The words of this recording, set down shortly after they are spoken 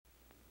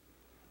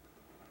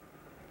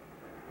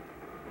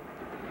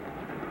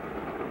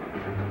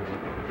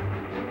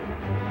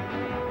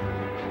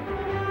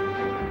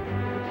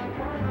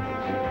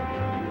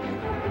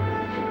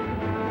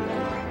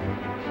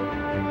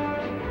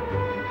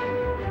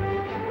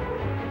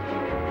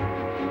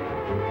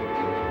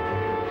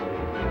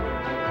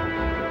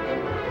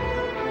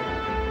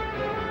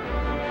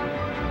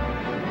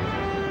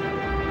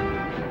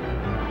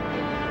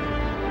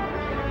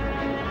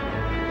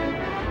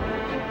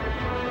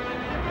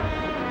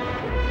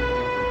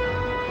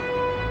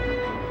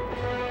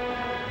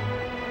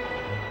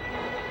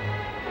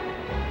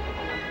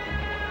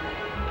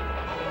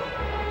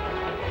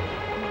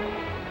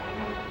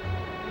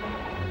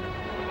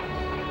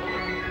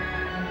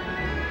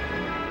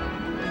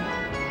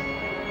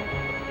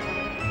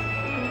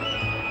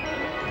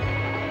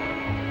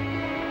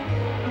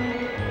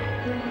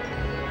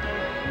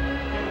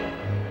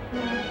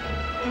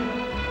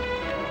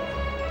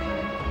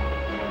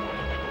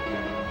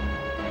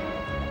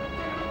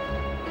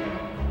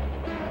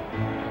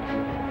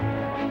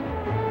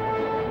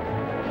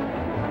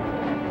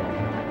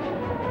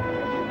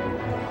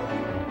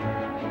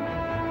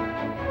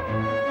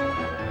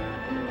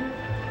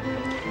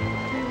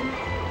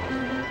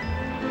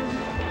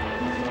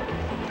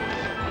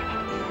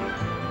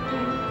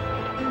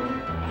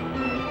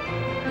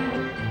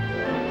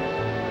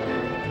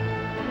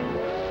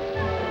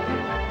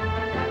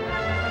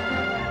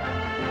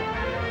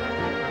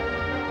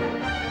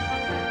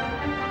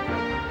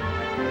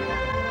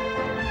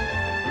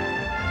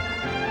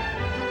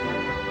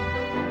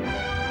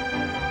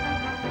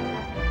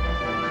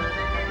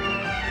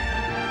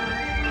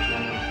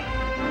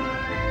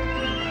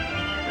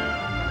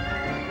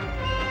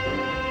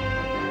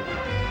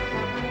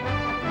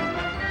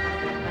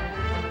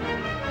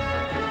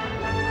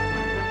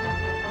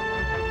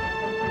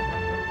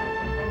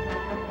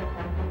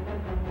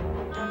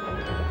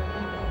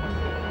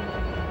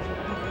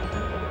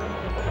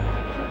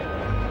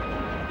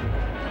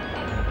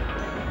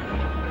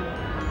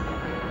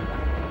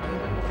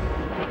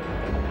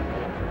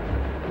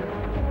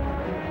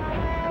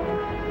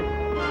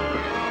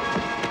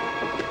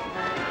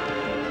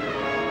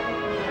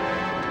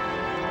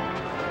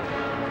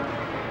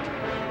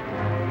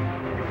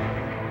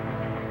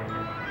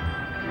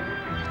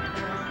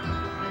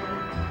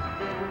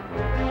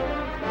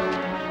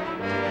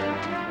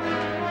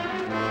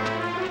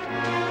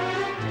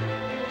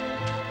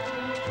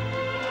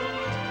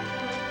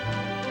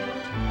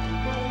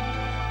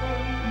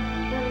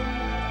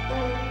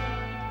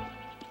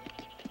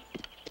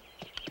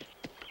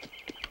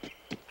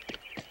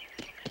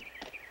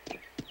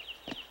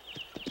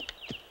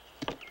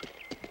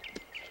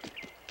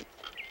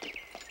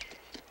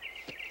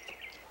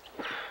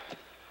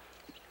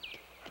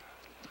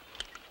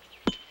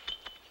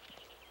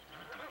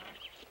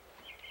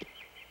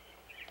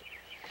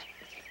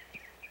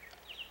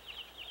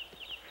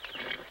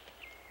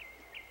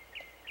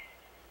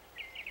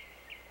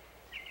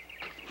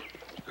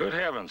Good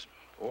heavens,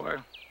 boy.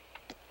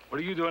 What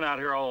are you doing out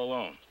here all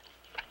alone?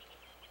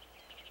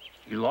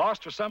 You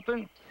lost or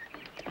something?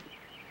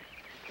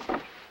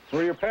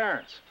 Where are your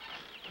parents?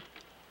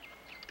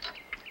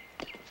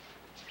 You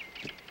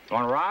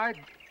want to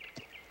ride?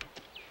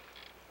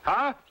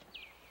 Huh?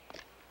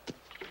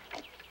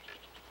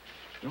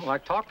 You don't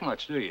like talk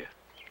much, do you?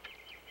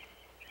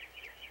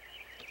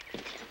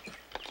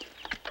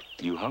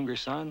 You hungry,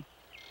 son?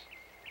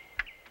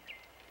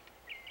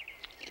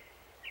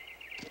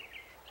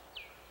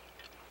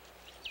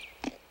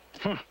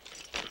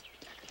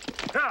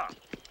 Yeah.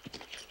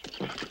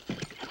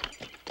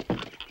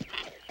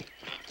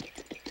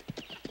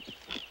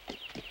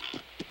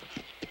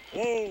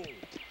 Whoa.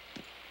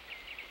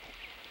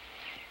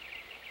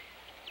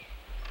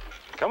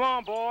 Come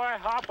on, boy,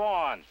 hop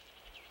on.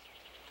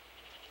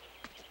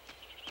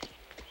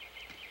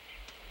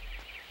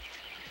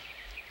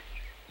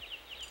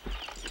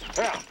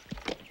 Yeah.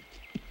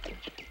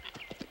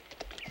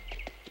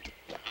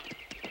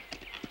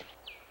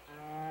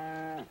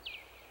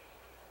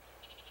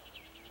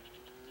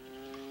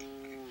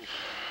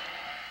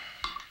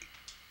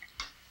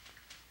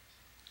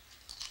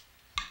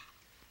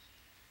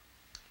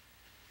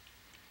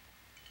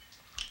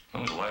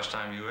 When was the last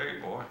time you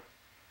ate, boy?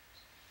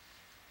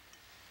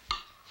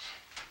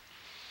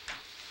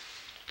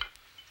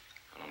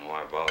 I don't know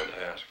why I bothered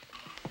to ask.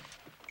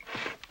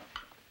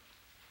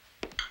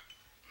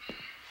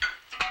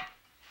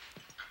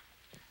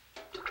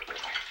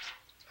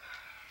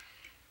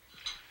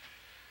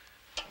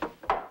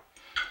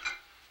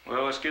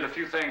 Well, let's get a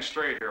few things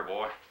straight here,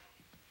 boy.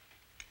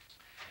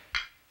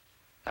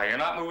 Now, you're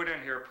not moving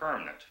in here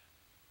permanent.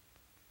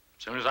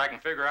 As soon as I can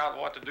figure out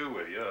what to do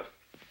with you,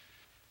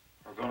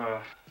 we're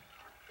gonna...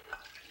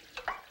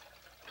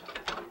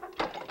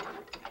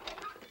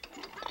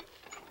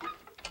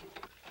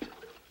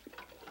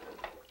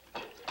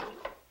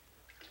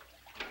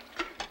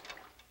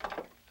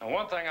 Now,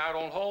 one thing I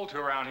don't hold to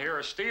around here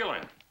is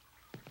stealing.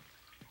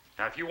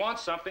 Now, if you want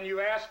something, you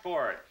ask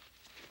for it.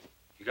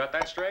 You got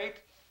that straight?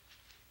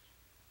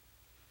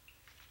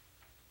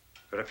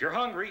 But if you're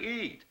hungry,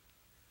 eat.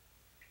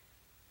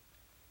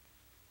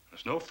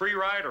 There's no free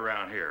ride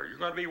around here. You're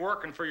going to be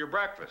working for your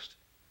breakfast.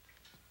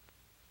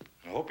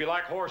 I hope you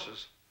like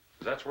horses,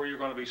 because that's where you're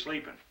going to be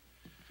sleeping.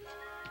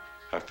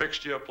 I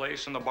fixed you a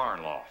place in the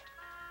barn loft.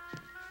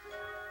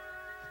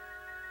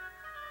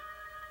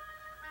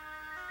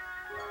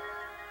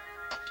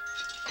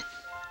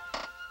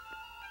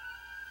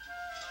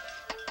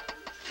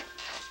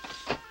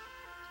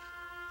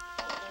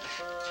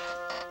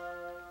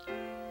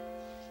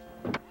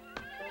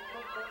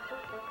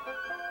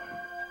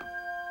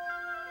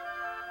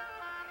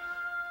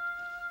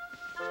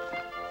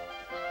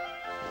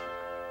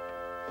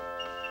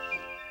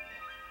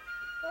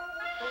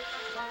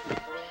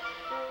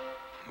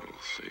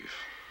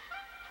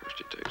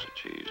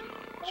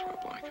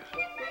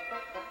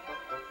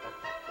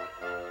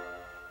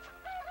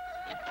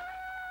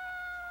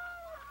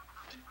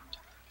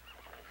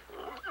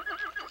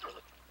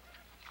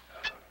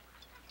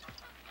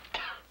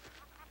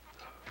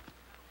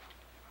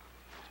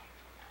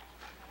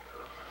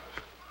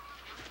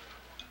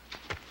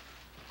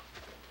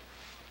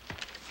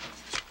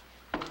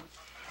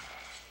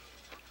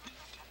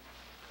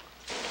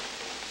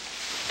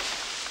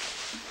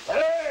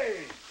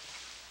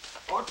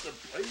 The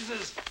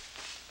blazes.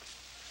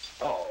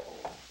 Oh,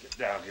 get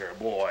down here,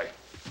 boy.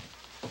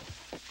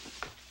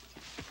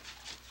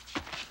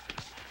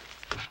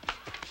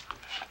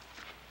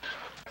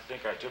 I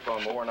think I took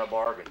on more than I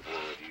bargained for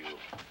with you.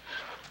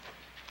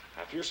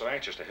 Now, if you're so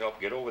anxious to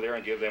help, get over there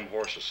and give them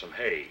horses some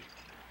hay.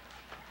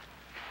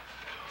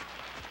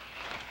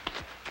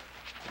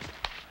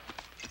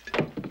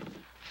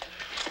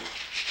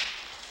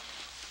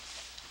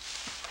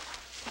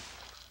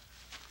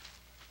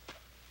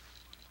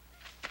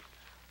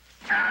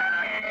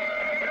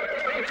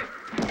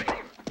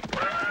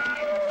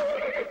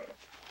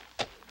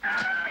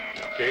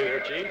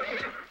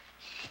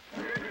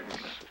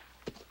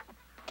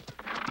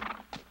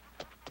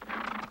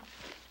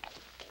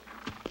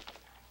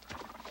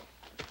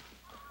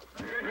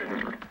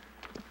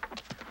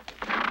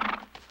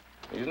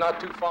 He's not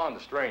too fond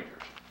of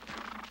strangers.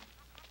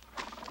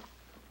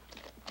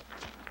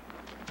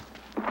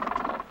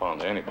 Not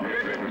fond of anybody,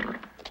 really.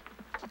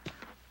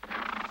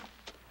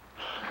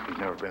 He's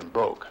never been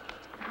broke.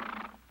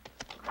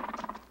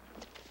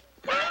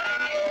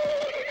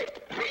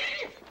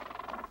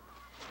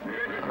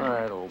 All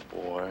right, old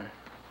boy.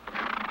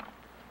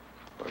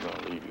 We're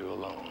gonna leave you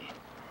alone.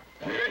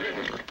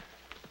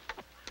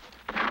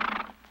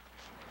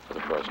 For the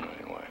present,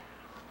 anyway.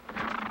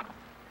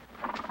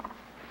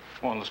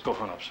 Come on, let's go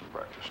hunt up some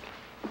breakfast.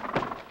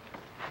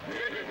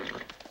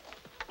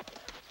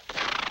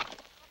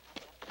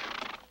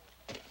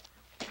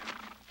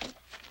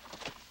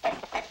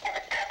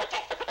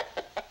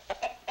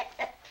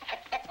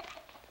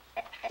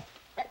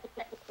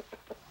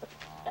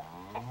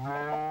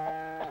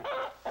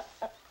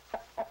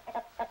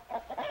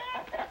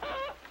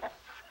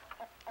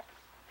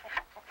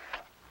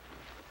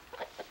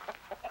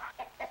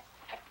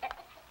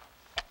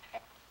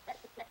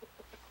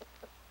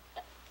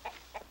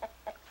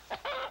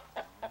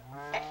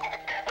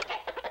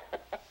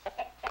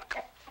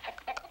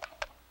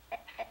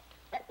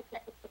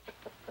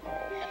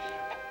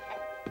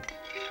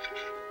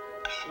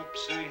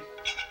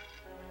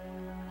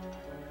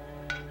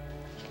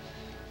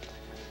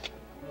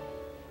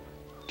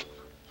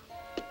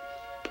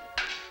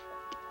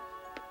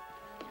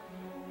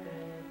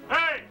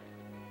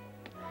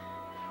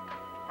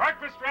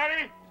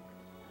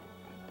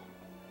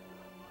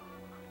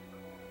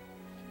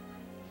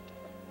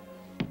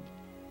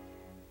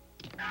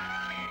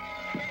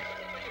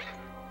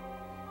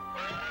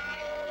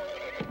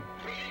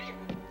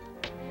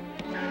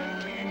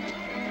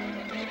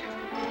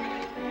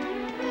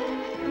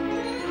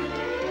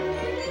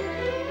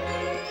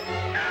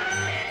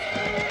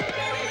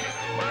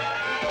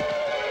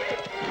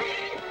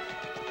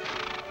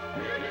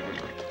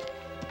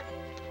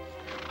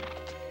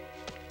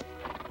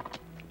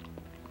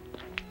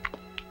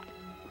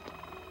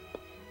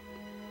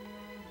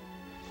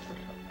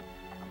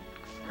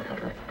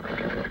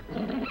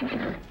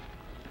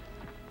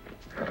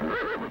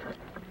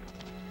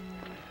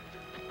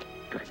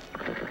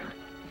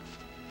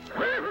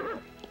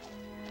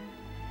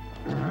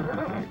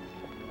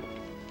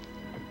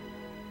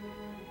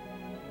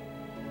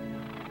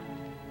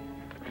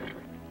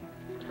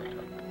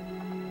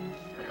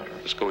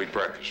 Let's go eat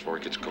breakfast before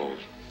it gets cold.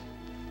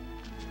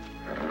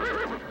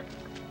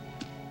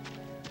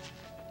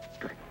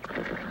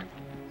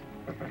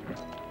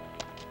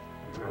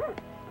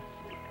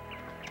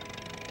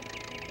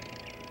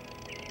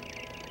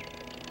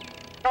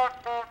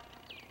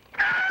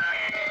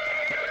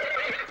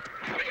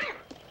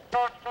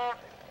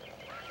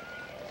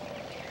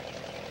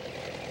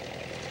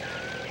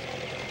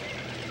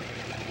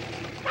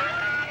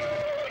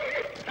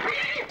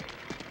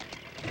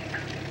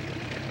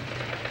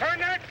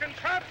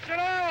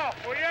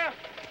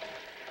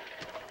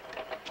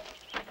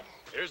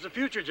 Here's the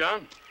future,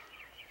 John.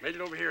 Made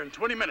it over here in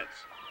 20 minutes.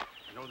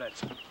 You know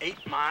that's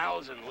 8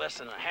 miles in less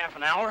than a half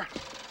an hour.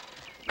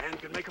 Man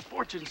could make a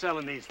fortune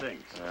selling these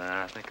things.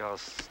 I think I'll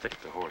stick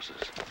to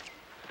horses.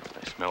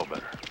 They smell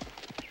better.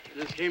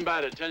 I just came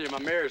by to tell you my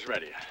mare's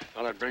ready.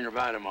 Thought I'd bring her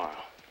by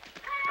tomorrow.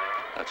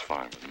 That's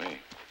fine with me.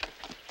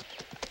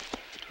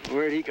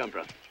 Where'd he come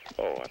from?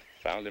 Oh, I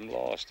found him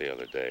lost the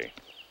other day.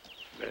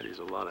 Bet he's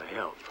a lot of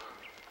help.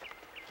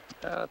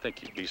 I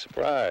think you'd be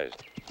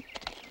surprised.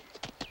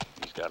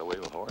 He's got away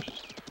with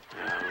horses.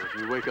 Yeah, well, if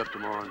you wake up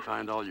tomorrow and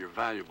find all your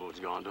valuables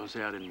gone, don't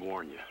say I didn't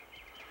warn you.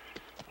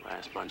 The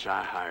last bunch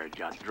I hired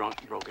got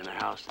drunk, broke in the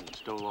house, and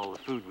stole all the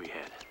food we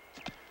had.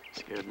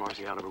 Scared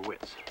Marcy out of her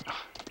wits.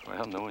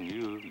 Well, knowing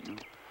you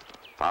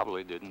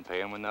probably didn't pay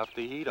him enough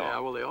to eat on. Yeah,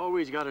 well, they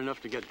always got enough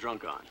to get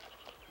drunk on.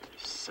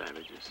 These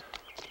savages.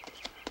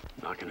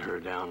 Knocking her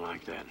down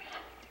like that.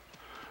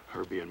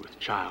 Her being with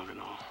child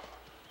and all.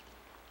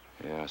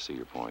 Yeah, I see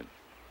your point.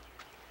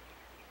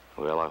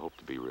 Well, I hope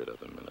to be rid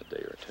of him in a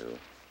day or two.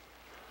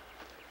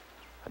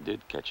 I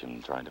did catch him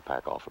trying to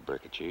pack off a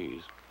brick of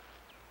cheese.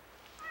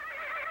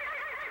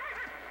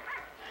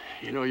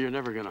 You know, you're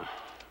never gonna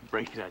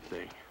break that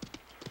thing.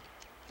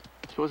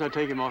 Suppose I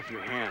take him off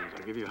your hands.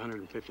 I'll give you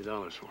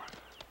 $150 for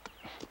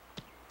it.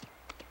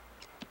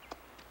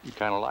 You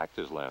kind of liked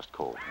his last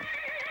colt, huh?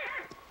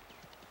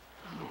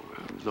 Oh,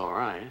 well, it was all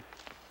right.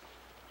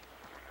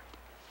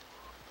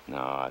 No,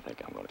 I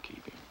think I'm going to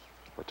keep him.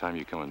 What time are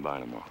you coming by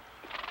tomorrow?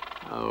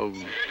 Oh,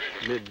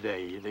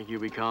 midday. You think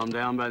you'll be calmed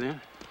down by then?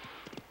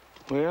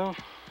 Well,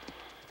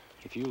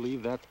 if you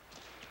leave that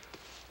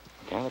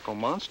mechanical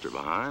monster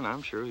behind,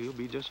 I'm sure he'll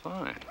be just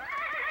fine.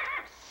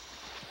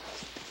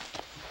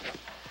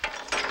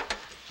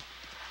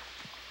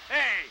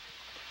 Hey!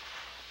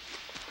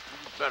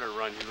 You better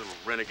run, you little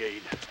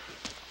renegade.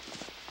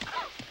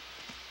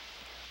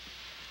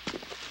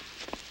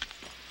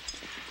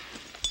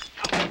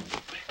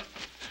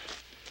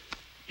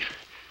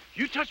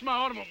 You touch my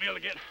automobile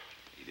again.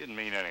 He didn't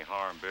mean any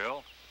harm,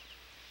 Bill.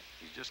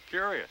 He's just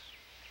curious.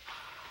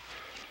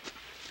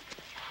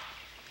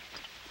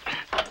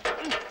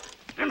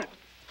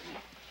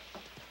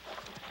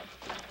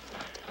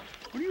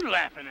 What are you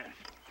laughing at?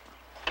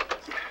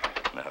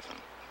 Nothing.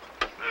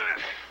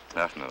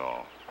 Nothing at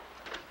all.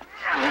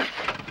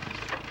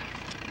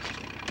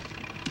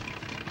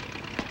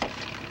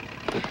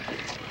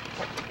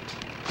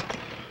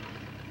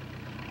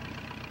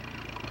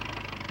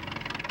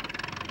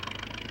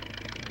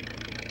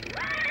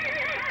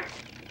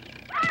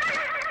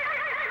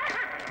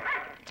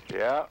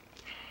 Yeah,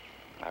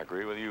 I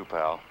agree with you,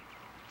 pal.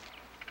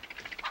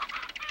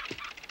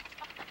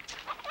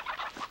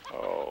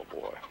 Oh,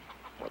 boy.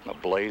 What in the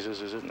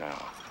blazes is it now?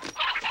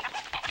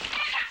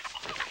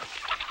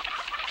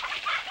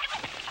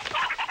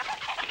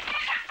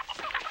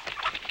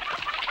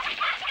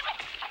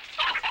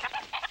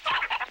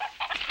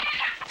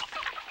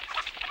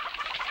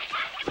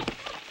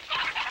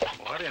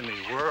 What in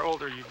the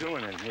world are you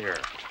doing in here?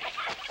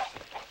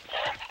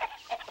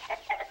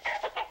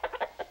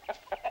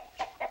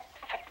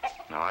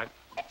 No,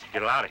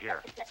 get it out of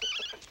here.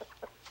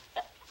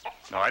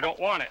 No, I don't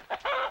want it.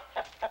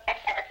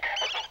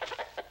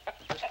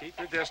 Just keep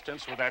your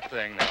distance with that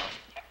thing now.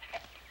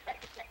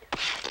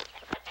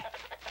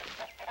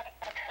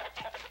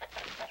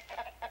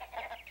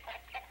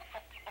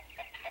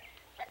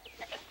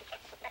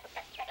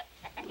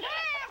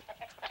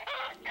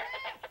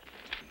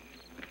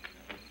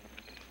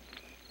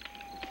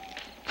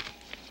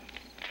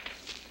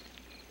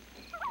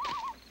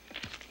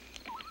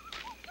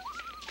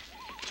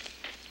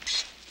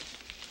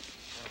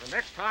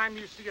 Next time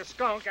you see a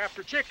skunk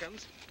after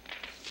chickens,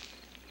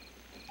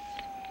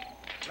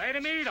 let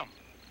him eat them.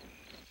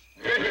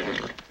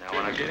 Now,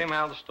 when I get him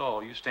out of the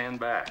stall, you stand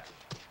back.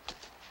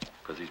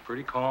 Because he's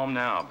pretty calm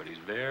now, but he's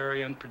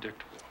very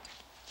unpredictable.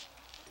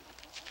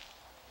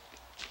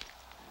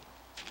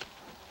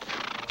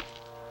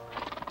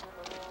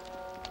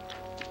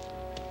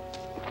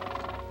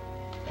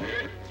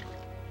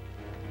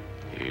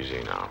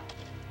 Easy now.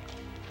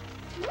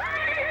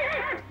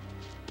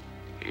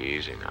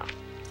 Easy now.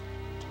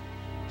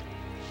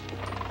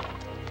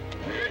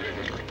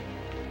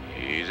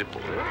 Easy,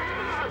 boy.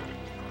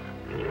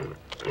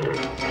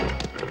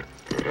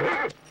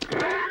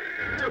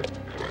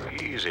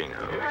 Easy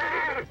now.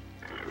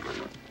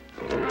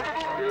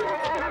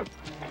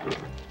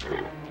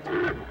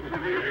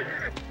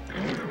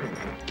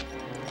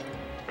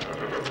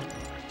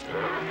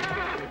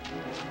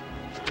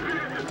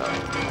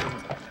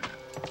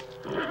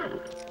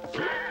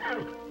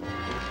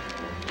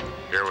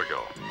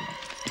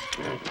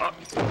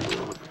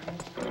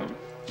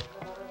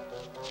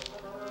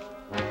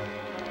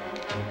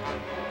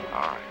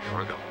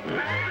 want to go?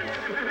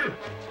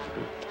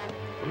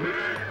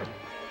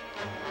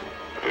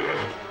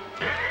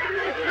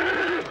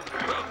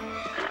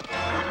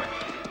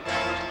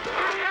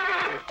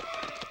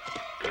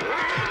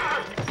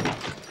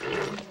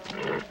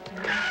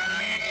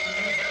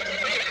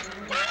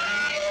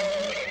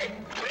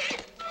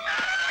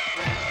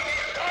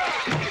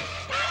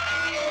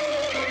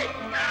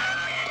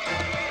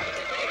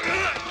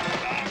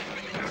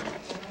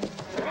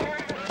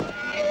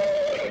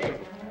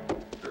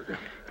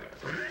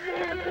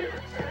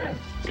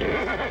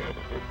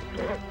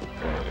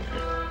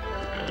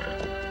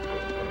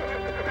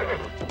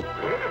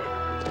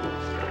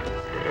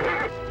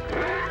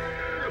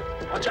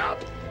 Watch out!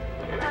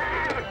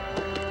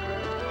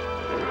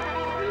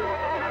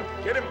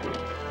 Get him!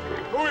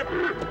 Move him!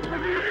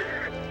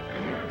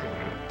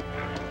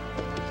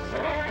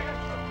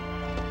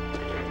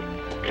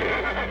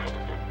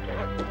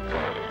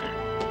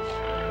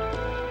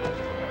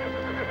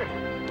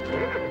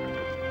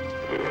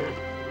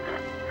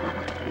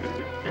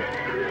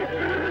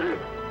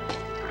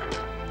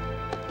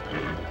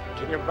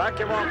 Can you back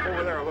him off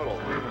over there a little?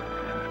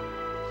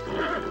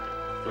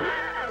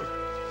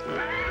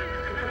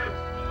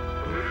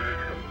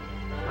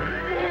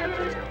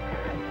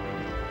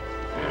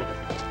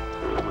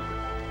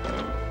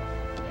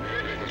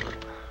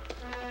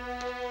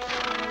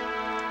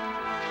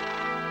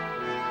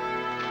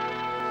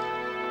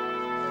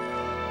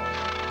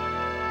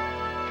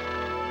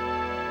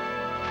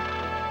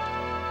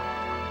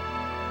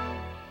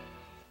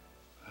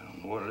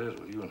 What it is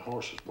with you and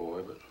horses,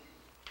 boy, but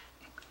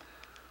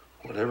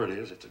whatever it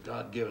is, it's a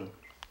God-given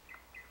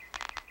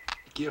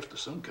gift of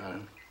some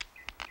kind.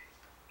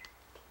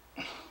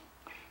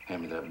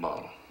 Hand me that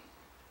bottle.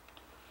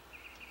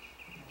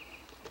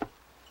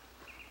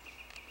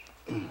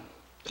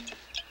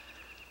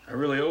 I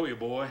really owe you,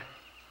 boy.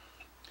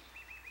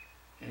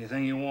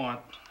 Anything you want,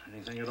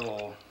 anything at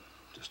all,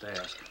 just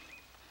ask.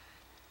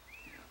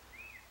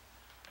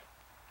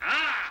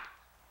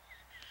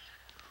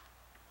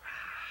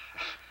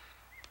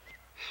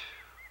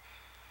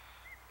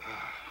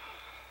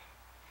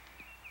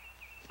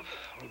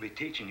 I'll be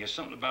teaching you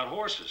something about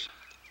horses.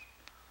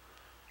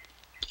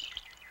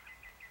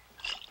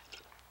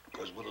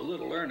 Because with a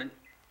little learning,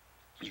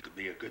 you could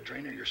be a good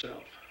trainer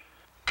yourself.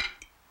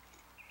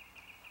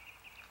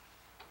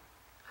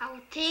 I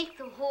will take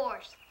the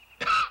horse.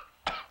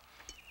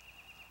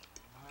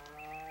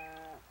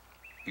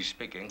 You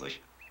speak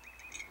English?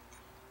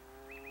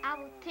 I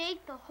will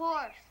take the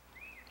horse.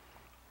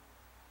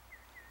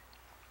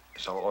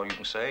 Is that all you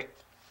can say?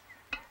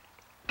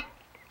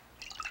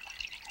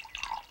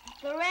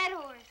 The red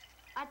horse.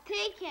 I'll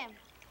take him.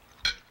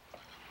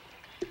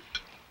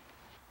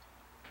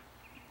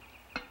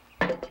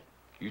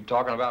 You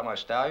talking about my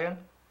stallion?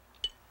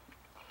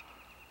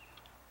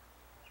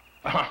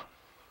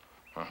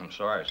 I'm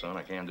sorry, son,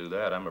 I can't do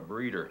that. I'm a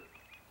breeder.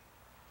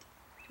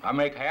 I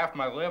make half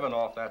my living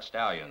off that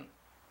stallion.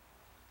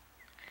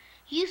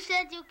 You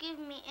said you'll give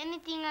me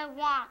anything I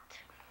want.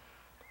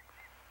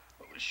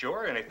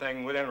 Sure,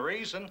 anything within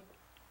reason.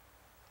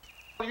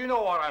 You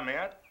know what I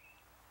meant.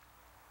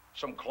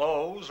 Some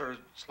clothes or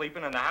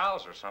sleeping in the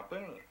house or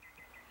something.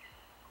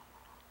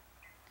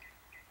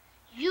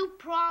 You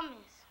promise.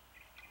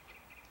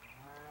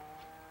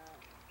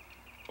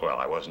 Well,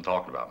 I wasn't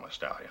talking about my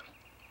stallion.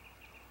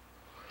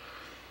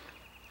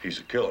 He's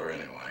a killer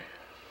anyway.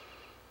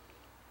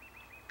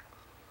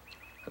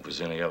 If it was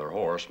any other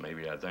horse,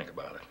 maybe I'd think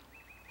about it.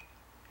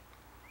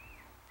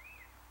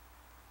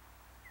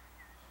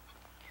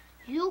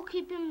 You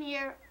keep him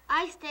here.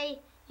 I stay.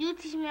 You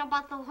teach me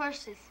about the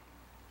horses.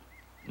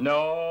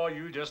 No,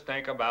 you just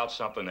think about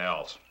something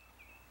else.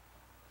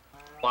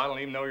 I don't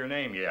even know your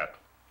name yet.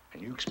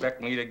 And you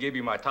expect me to give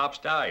you my top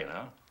stallion,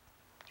 huh?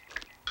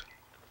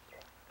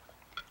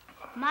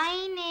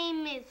 My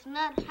name is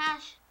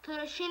Nuthash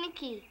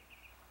Turashiniki.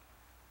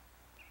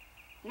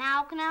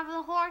 Now can I have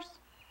the horse?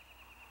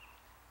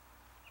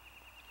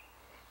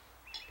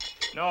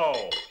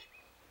 No.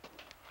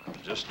 I'm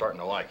just starting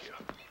to like you.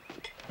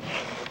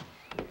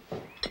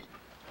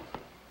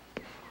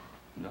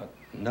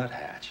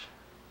 Nuthatch.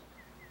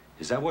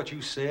 Is that what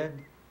you said?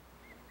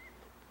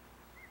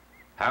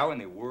 How in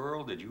the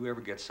world did you ever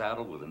get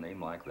saddled with a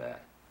name like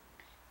that?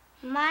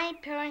 My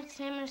parents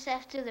named us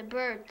after the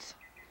birds.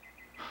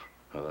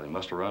 Well, they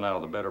must have run out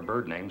of the better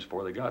bird names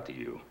before they got to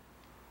you.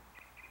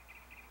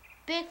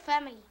 Big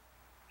family.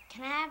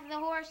 Can I have the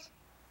horse?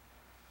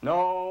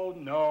 No,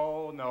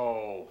 no,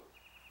 no.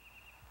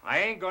 I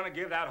ain't gonna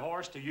give that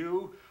horse to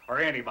you or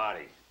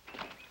anybody.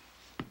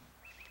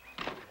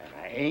 And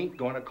I ain't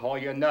gonna call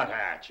you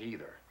Nuthatch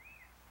either.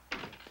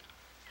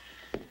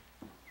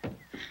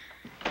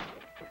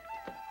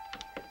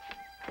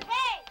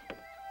 Hey!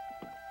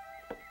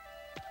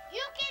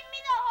 You give me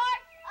the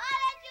horse, I'll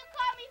let you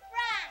call me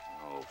Frank.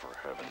 Oh, for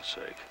heaven's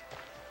sake.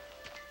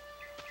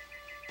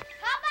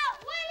 How about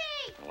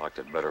Willie? I liked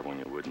it better when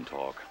you wouldn't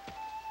talk.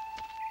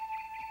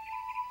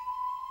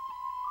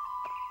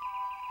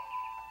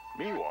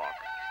 Miwok?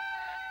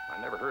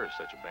 I never heard of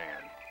such a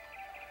band.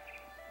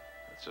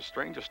 It's the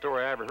strangest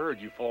story I ever heard,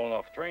 you falling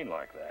off a train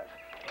like that.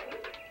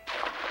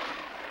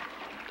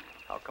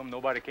 How come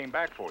nobody came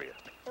back for you?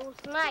 It was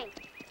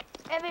night.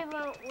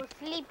 Everyone was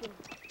sleeping.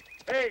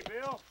 Hey,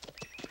 Bill.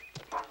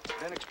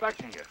 Been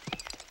expecting you.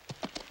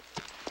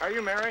 How are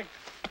you, Mary?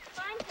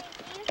 Fine,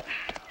 thank you.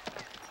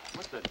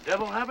 What the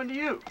devil happened to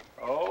you?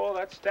 Oh,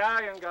 that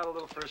stallion got a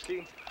little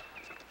frisky.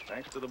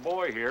 Thanks to the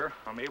boy here,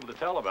 I'm able to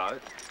tell about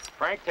it.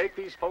 Frank, take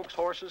these folks'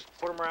 horses,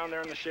 put them around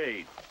there in the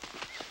shade.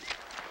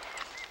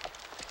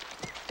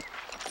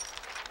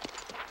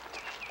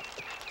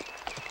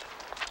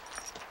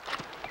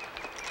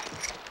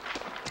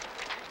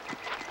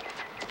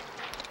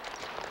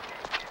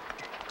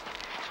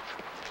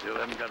 Still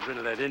haven't got rid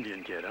of that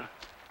Indian kid, huh?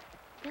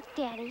 Look,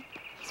 Daddy.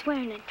 He's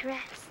wearing a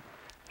dress.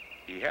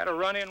 He had a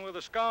run-in with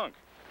a skunk.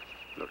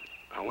 Look,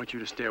 I want you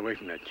to stay away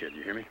from that kid,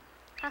 you hear me?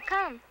 How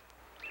come?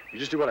 You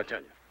just do what I tell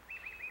you.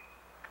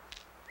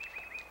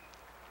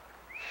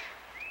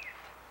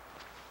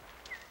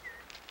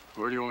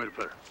 Where do you want me to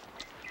put her?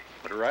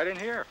 Put her right in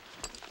here.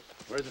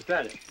 Where's the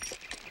stallion?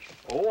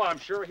 Oh, I'm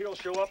sure he'll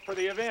show up for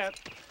the event.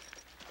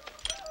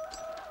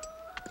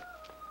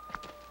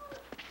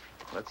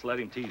 Let's let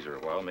him tease her a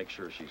while, make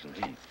sure she's in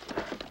heat.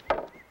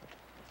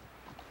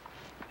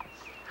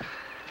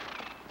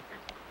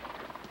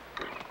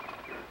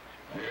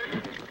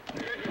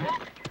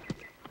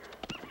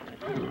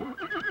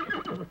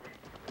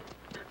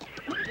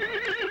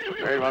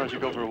 Mary, why don't you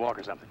go for a walk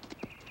or something?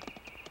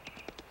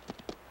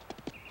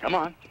 Come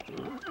on.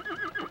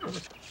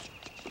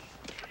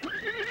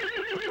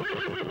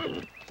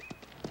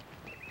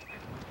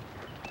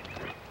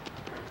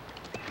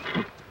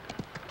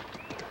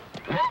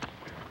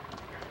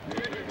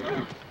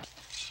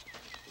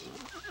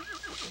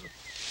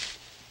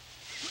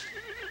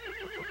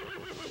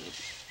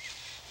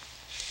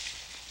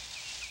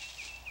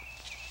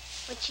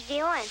 What you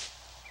doing?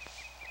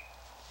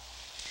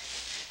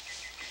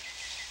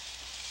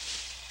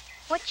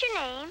 What's your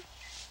name?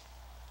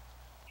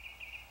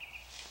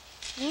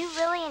 You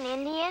really an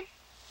Indian?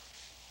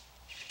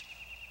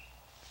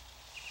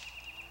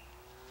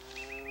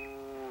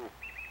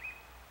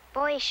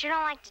 Boy, you sure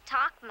don't like to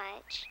talk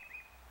much.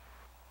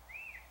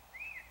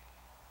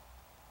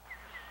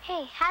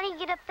 Hey, how do you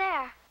get up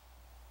there?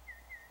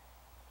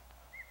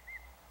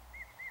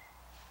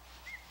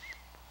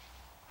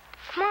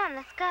 Come on,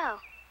 let's go.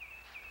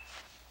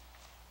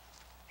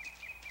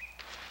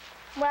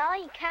 Well, are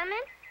you coming?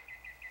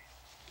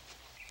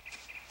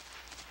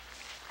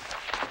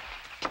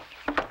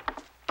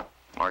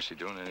 Marcy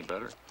doing any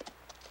better?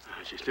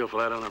 She's still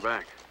flat on her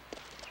back.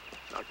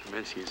 Dr.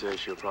 Minsky says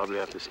she'll probably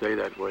have to stay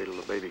that way till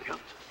the baby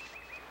comes.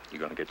 You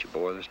gonna get your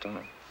boy this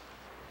time?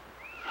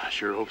 I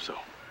sure hope so.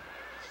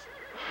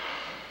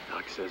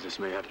 Doc says this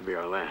may have to be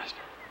our last.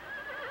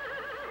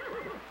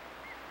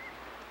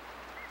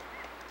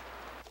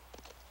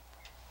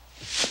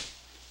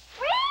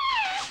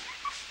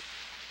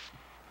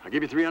 I'll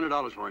give you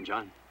 $300 for him,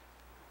 John.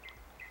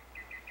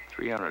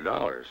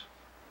 $300?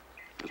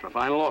 That's my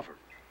final offer.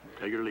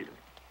 Take it or leave it.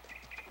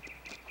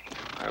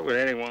 Why would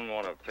anyone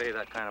want to pay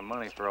that kind of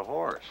money for a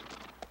horse?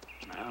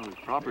 Well, with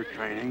proper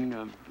training,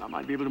 I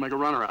might be able to make a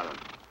runner out of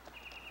it.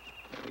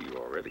 Well, you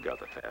already got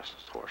the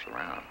fastest horse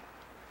around.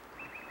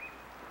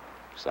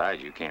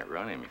 Besides, you can't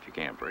run him if you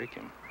can't break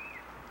him.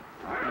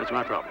 That's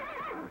my problem.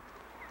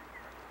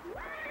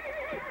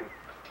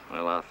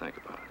 Well, I'll think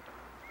about it.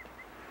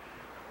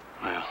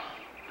 Well,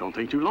 don't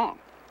think too long.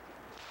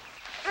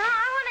 No,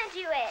 I want to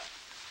do it.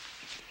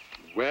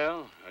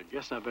 Well, I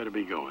guess I better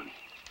be going.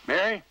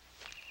 Mary?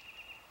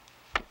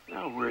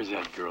 Now, where's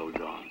that girl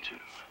gone to?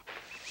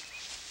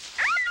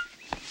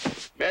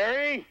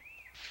 Mary?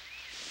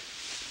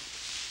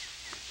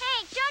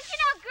 Hey, don't you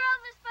know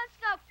girls are supposed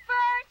to go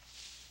first?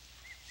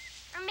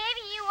 Or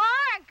maybe you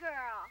are a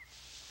girl.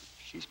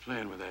 She's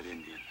playing with that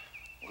Indian.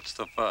 What's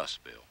the fuss,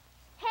 Bill?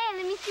 Hey,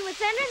 let me see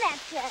what's under that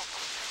dress.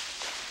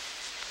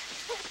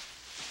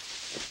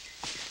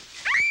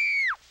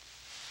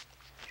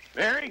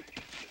 Mary?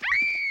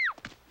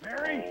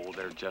 Mary? Oh,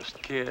 they're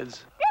just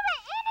kids.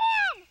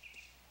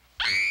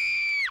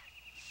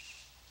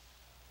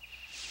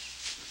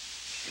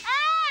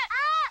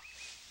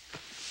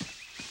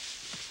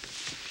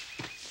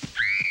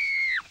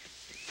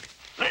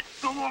 Let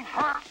go of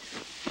her!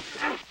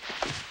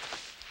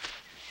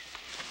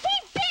 He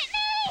bit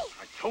me!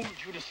 I told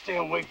you to stay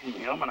away from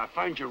him, and I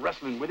find you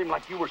wrestling with him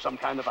like you were some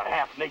kind of a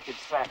half-naked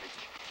savage.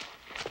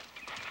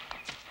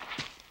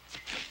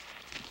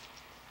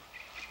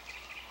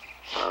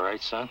 All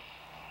right, son.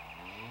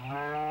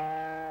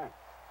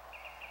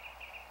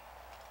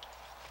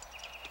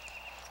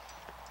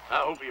 I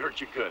hope he hurt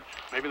you good.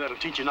 Maybe that'll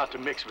teach you not to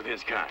mix with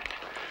his kind.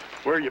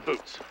 Where are your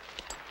boots?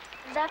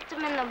 Left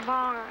him in the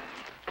barn.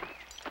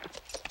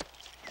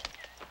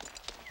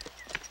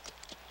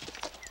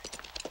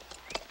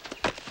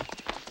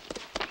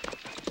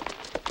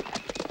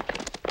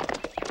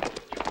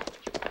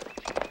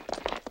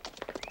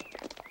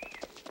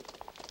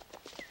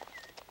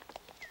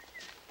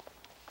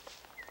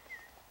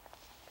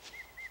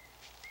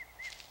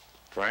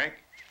 Frank?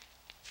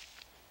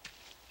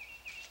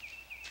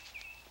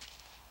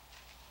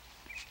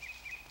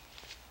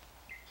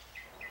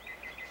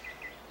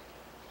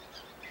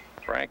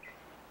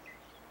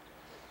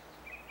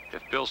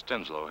 Bill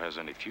Stenslow has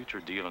any future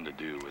dealing to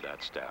do with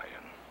that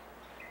stallion,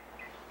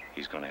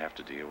 he's going to have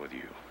to deal with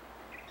you.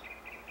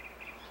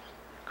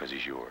 Because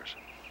he's yours.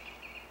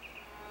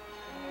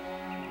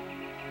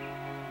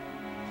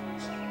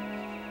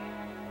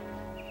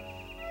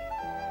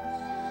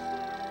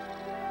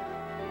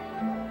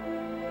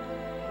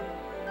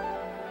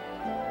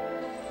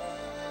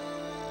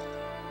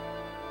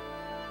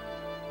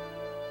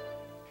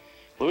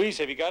 Louise,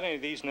 have you got any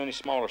of these in any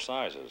smaller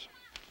sizes?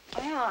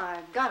 Well,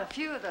 I've got a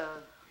few of the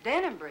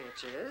denim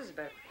breeches,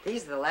 but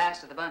these are the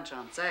last of the bunch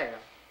on sale.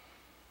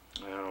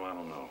 Well, I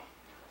don't know.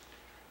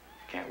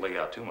 Can't lay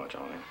out too much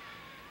on him.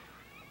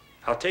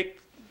 I'll take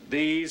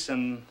these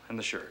and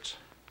the shirts.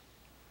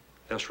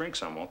 They'll shrink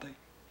some, won't they?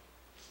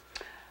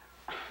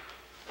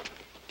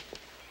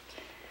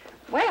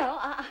 Well,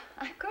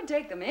 I could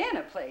take them in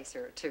a place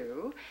or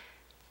two.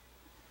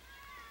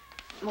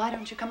 Why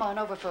don't you come on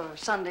over for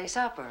Sunday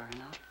supper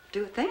and I'll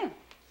do it then?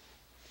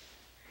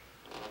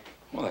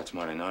 Well, that's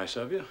mighty nice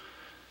of you.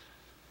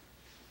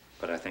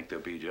 But I think they'll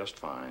be just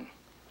fine.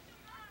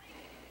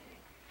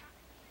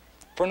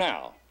 For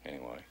now,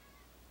 anyway.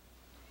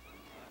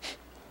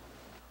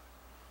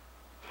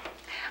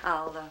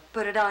 I'll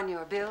put it on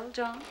your bill,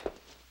 John.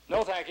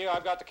 No, thank you.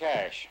 I've got the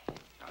cash.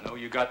 I know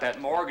you got that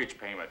mortgage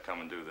payment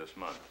coming due this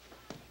month.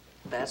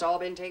 That's all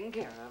been taken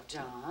care of,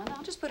 John.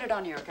 I'll just put it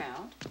on your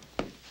account.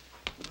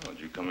 Well,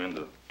 did you come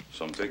into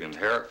some big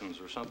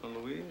inheritance or something,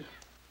 Louise?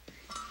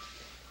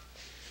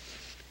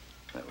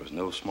 That was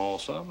no small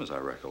sum, as I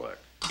recollect.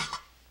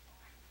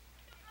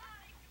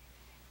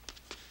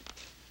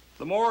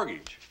 The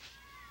mortgage.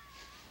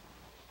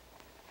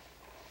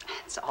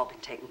 It's all been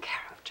taken care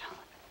of, John.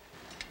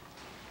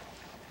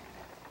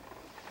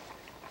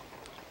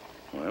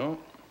 Well,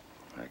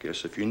 I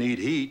guess if you need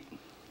heat,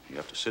 you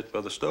have to sit by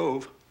the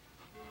stove.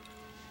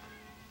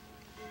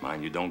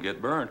 Mind you don't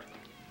get burnt.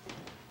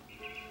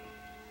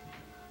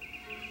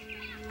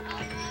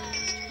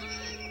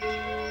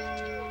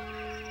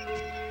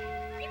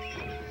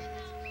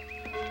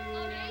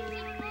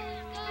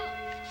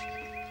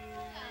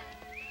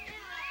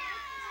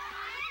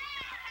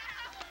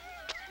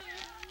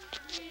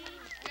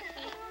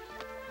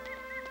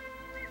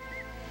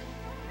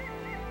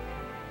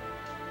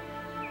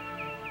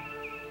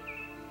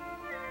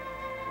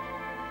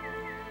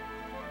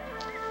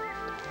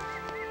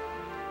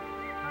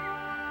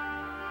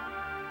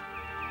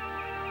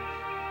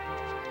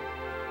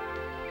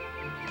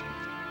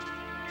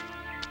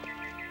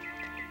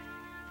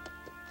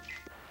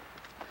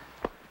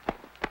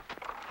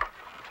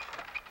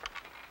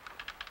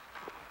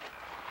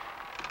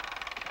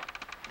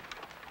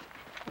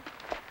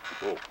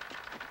 Whoa.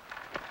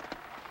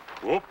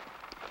 Whoop.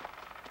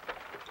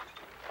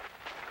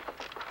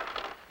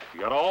 You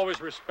gotta always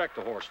respect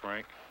a horse,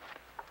 Frank.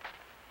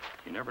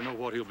 You never know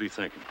what he'll be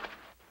thinking.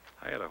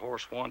 I had a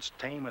horse once,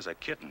 tame as a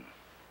kitten,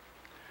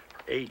 for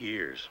 8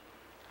 years.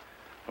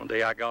 One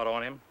day I got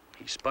on him,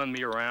 he spun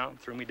me around,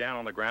 threw me down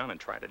on the ground, and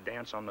tried to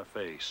dance on my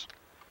face.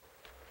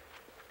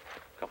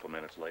 A couple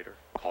minutes later,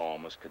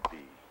 calm as could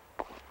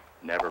be.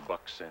 Never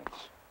bucked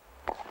since.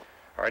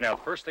 All right, now,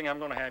 the first thing I'm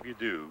gonna have you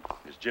do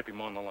is jip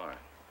him on the line.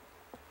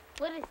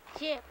 What is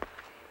jip?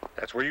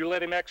 That's where you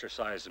let him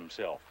exercise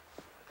himself.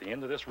 At the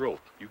end of this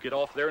rope, you get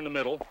off there in the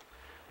middle,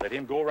 let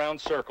him go around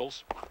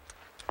circles,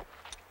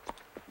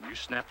 and you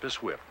snap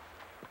this whip,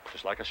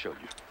 just like I showed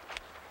you.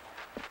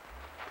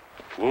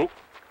 Whoop.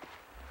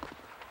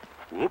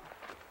 Whoop.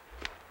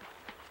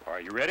 All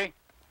right, you ready?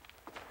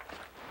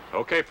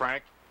 Okay,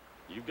 Frank,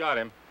 you got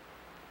him.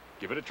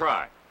 Give it a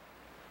try.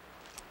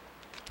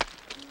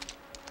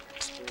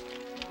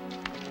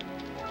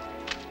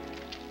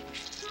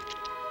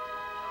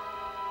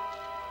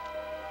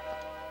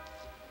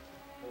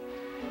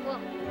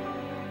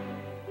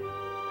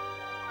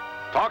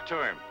 Talk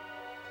to him.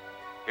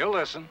 He'll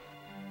listen.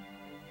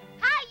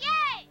 Hi,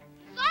 yay!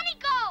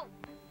 Sonico!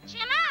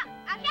 Chima!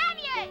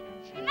 Akanye!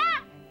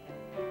 Chima!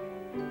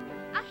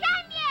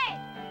 Akanye!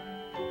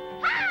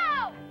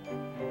 How?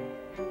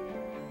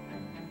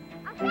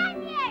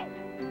 Akanye!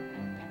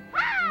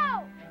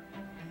 How?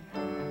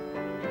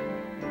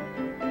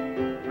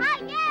 Hi,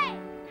 yay!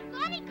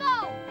 Sonico!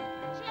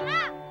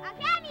 Chima!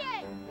 Akanye!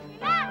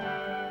 Chima!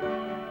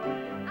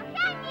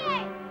 Akanye!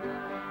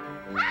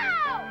 How?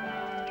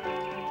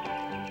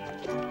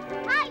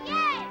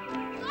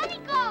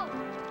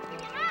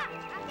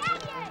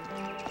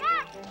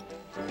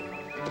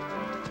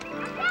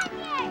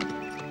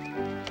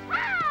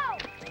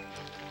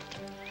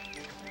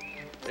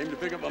 Came to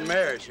pick up a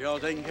mare. She all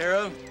taken care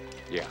of?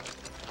 Yeah.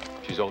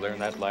 She's over there in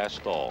that last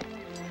stall.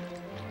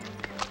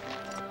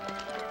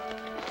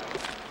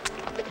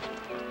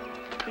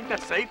 Think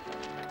that's safe?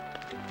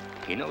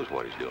 He knows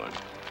what he's doing.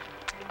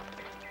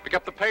 Pick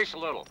up the pace a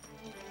little.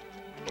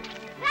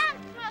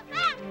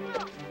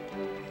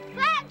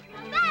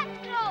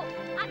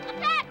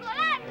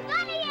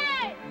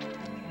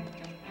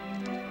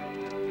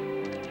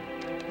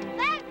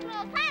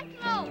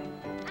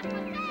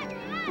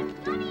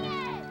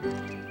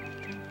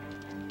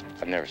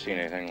 I've never seen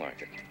anything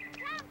like it.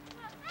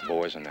 The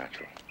boy's a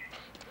natural.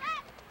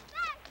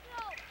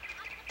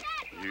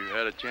 You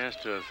had a chance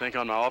to think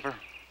on my offer?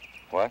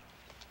 What?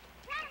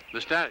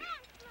 The stallion.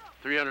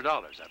 $300.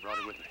 I brought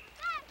it with me.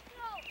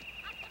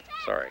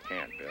 Sorry, I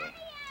can't, Bill.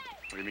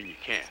 What do you mean you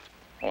can't?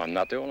 Well, I'm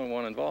not the only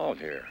one involved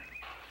here.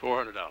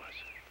 $400.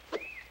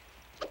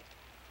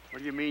 What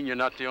do you mean you're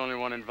not the only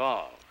one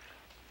involved?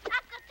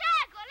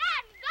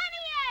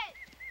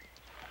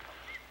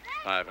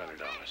 $500.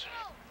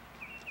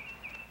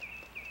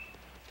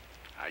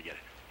 I get it.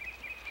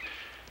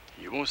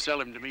 You won't sell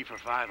him to me for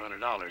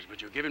 $500,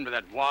 but you'll give him to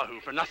that wahoo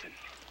for nothing.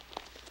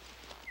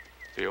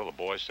 Bill, the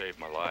boy saved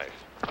my life.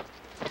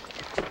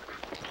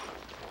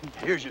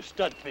 Here's your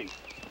stud fee.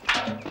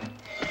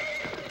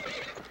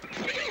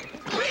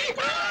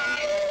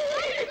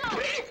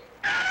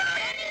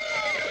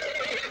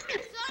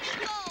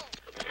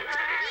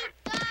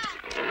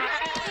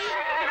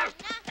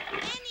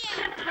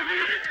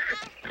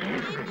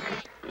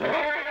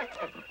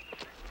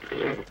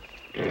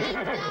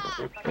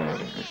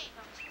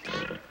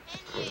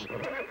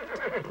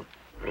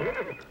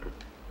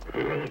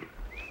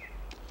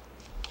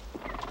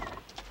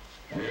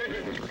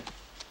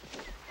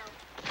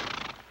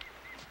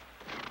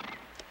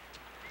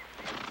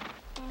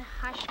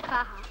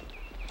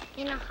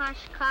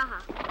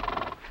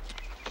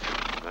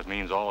 That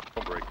means all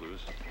hell break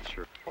loose. It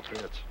sure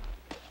fits.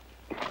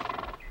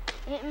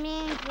 It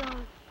means,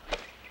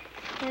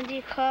 what do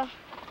you call?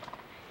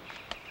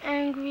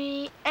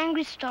 Angry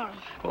storm.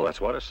 Well,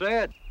 that's what I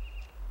said.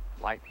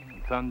 Lightning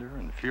and thunder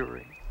and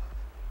fury.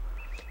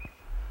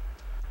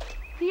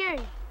 Fury.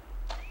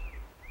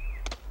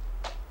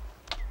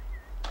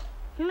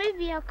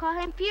 Maybe I'll call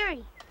him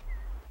Fury.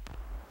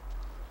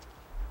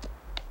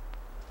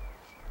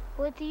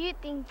 What do you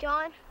think,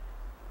 John?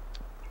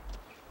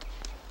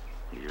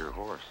 You're a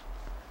horse.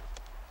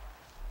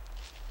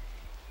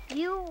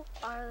 You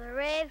are the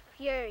Red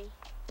Fury.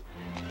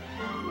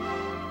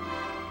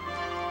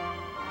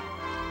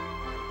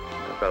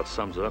 That about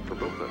sums it up for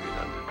both of you,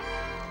 doesn't it?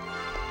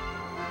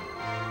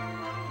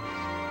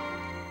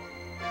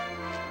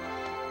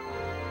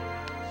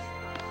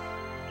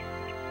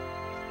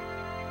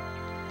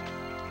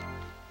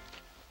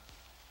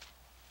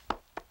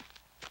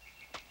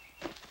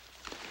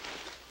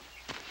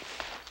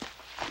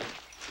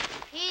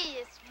 He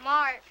is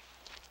smart.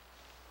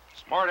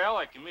 Smart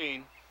aleck, you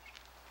mean?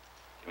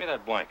 Give me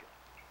that blanket.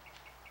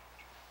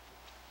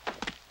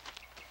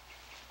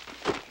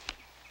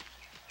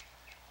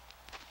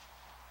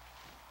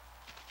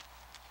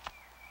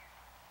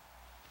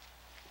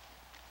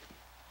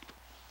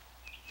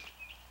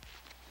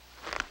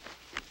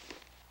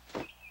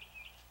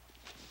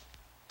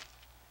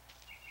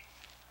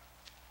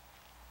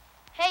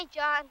 Hey,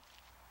 John.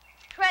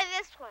 Try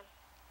this one.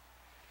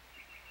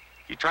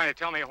 You trying to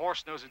tell me a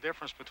horse knows the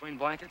difference between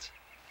blankets?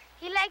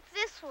 He likes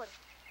this one.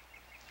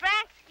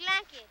 Frank's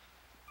blanket.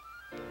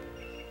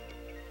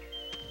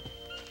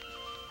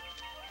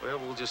 Well,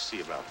 we'll just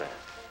see about that.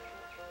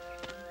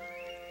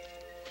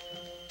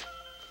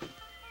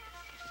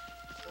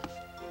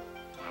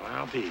 Well,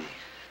 I'll be.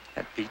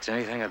 That beats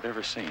anything I've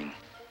ever seen.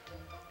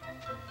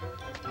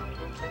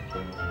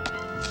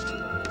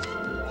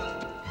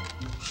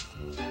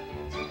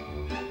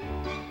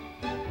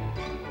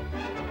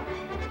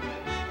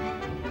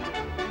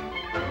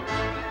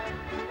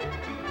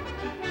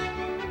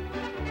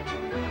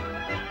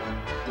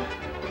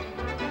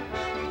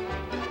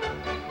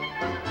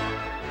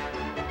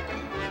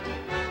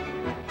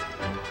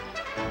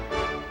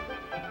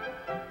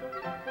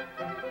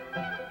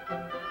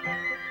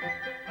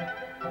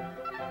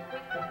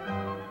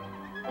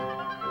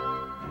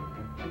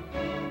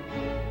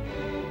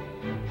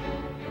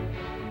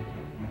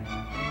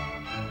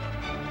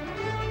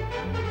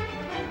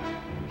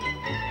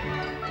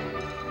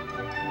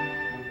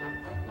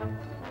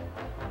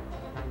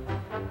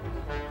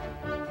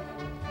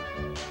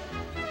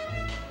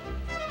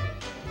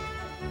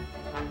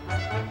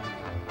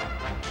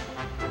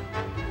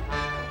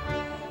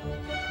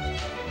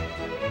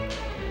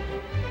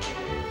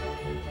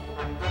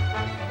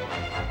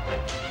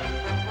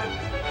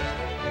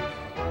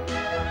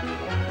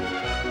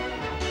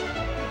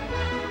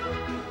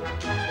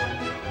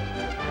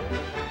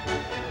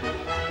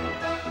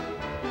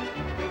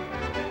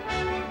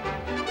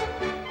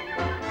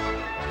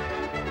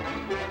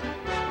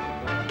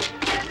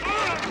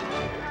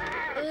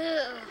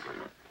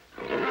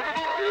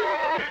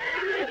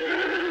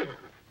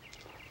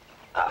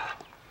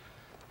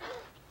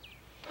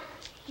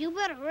 You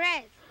better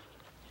rest,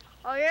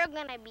 or you're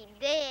gonna be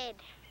dead.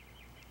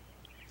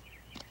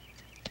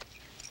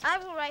 I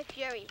will ride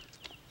Fury.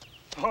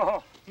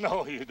 Oh,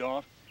 no, you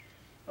don't.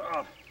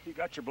 Oh, you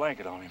got your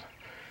blanket on him.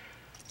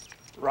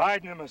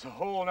 Riding him is a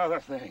whole other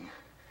thing.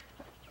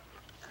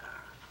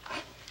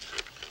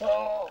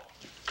 Oh.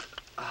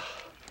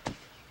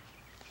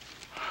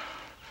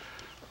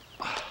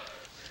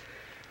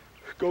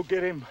 Go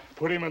get him,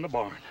 put him in the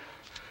barn.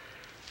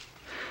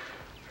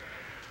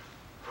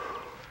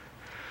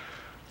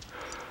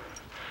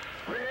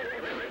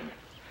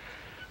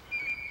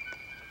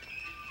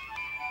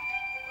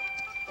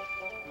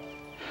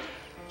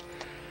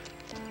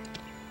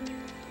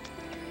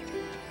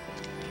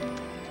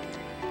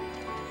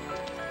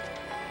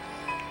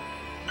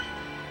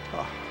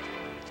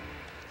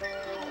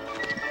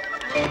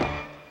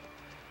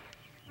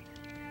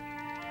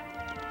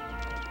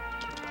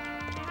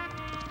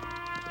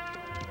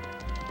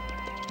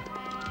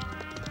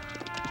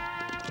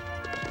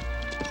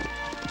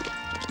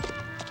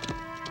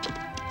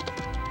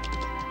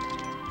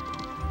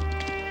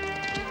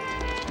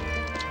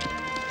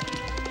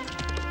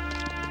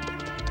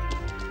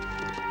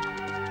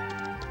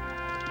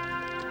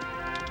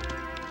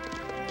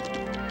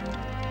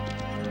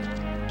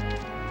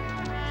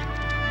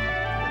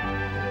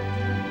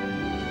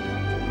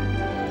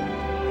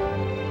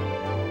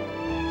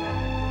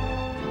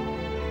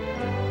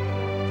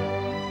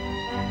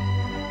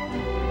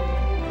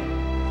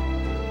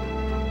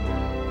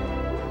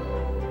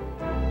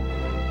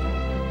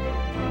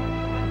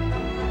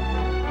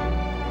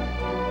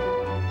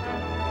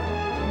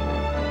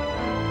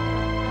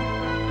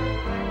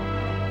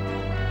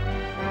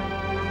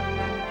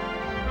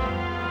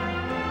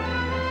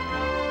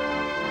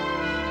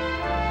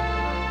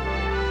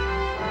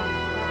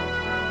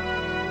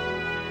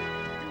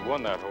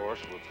 won that horse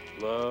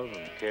with love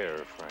and care,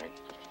 Frank.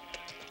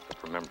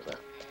 But remember that.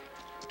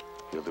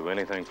 He'll do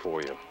anything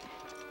for you.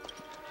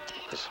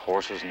 Because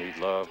horses need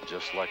love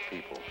just like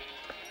people.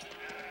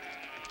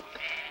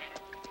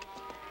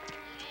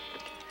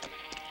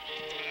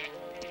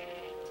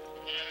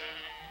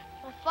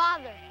 My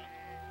father,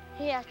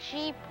 he has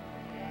sheep,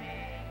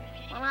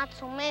 but not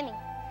so many.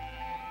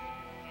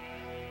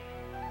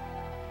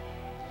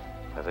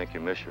 I think you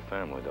miss your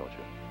family, don't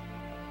you?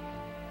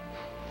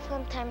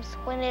 Sometimes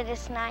when it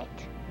is night.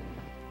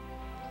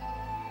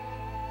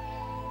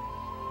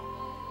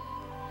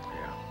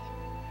 Yeah.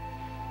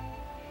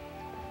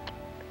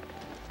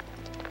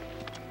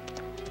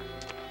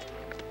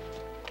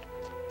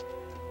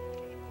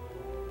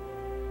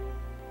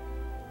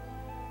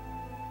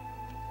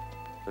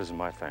 This is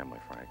my family,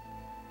 Frank.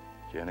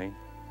 Jenny,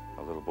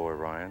 my little boy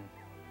Ryan.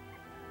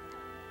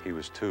 He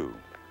was 2.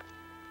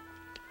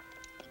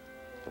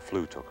 The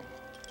flu took him.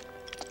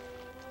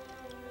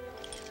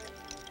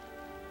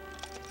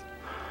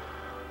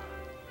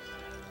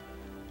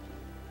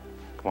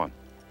 Come on,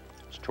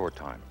 it's chore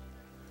time.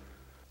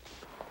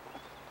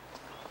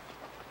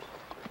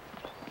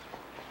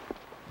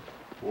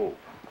 Whoa.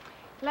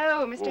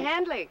 Hello, Mr. Whoa.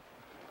 Handley.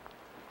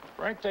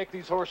 Frank, take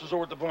these horses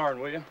over to the barn,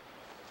 will you?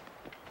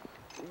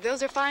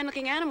 Those are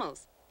fine-looking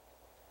animals.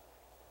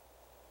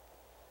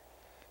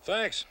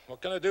 Thanks.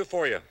 What can I do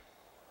for you?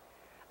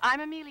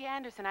 I'm Amelia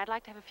Anderson. I'd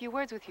like to have a few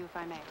words with you, if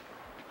I may.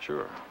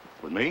 Sure.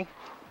 With me?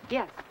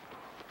 Yes,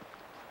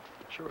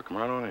 Sure, come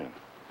right on in.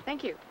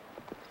 thank you.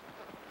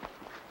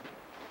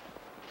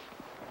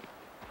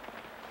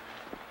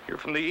 You're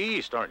from the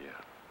East, aren't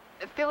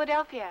you?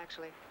 Philadelphia,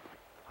 actually.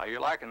 How you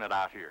liking it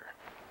out here?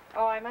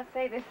 Oh, I must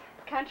say, this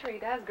country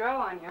does grow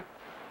on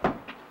you.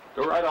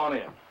 Go right on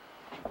in.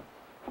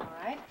 All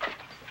right.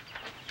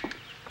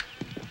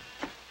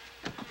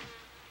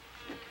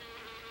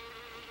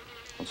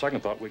 On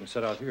second thought, we can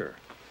sit out here.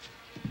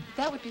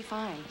 That would be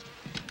fine.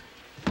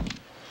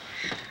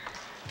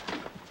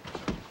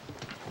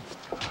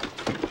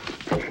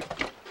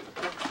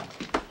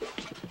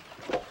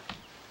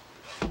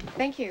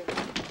 Thank you.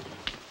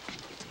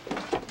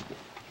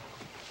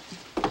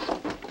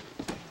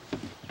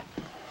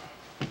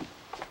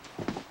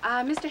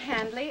 Mr.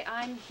 Handley,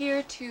 I'm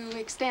here to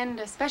extend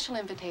a special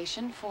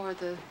invitation for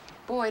the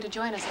boy to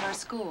join us at our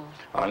school.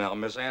 Oh, now,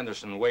 Miss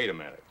Anderson, wait a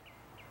minute.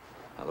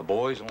 Now, the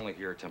boy's only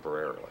here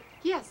temporarily.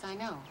 Yes, I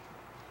know.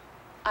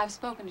 I've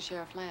spoken to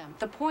Sheriff Lamb.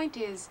 The point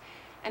is,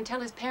 until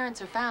his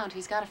parents are found,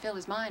 he's got to fill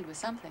his mind with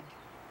something.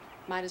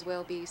 Might as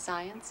well be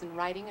science and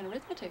writing and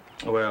arithmetic.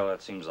 Well,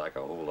 that seems like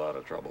a whole lot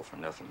of trouble for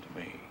nothing to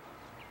me.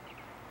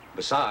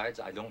 Besides,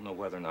 I don't know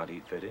whether or not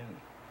he'd fit in.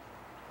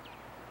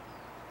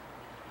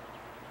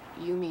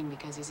 You mean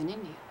because he's an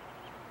Indian?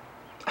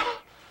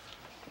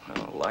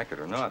 Well, like it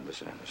or not,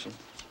 Miss Anderson,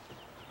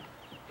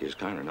 he's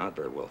kind of not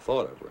very well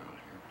thought of around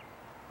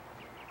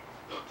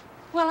here.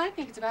 Well, I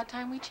think it's about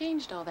time we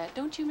changed all that,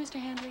 don't you, Mr.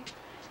 Handley?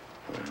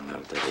 Well,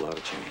 that'll take a lot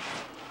of change.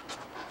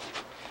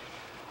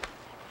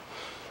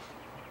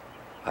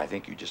 I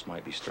think you just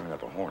might be stirring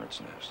up a hornet's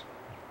nest.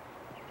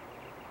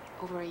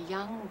 Over a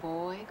young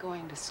boy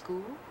going to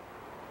school?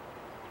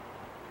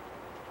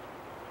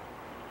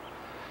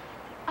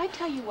 I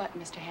tell you what,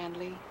 Mr.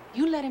 Handley,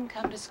 you let him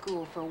come to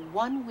school for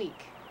 1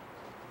 week.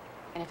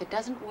 And if it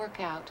doesn't work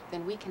out,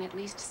 then we can at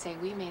least say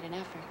we made an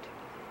effort.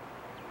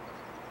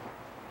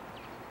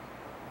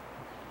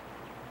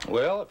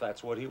 Well, if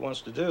that's what he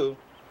wants to do.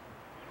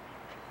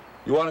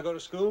 You want to go to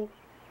school?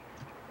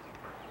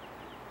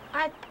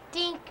 I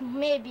think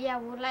maybe I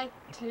would like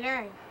to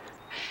learn.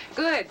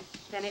 Good.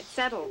 Then it's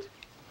settled.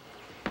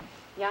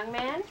 Young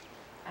man,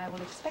 I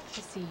will expect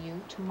to see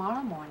you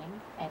tomorrow morning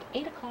at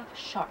 8 o'clock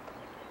sharp.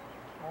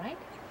 All right?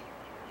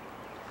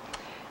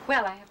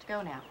 Well, I have to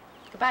go now.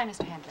 Goodbye,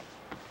 Mr. Handley.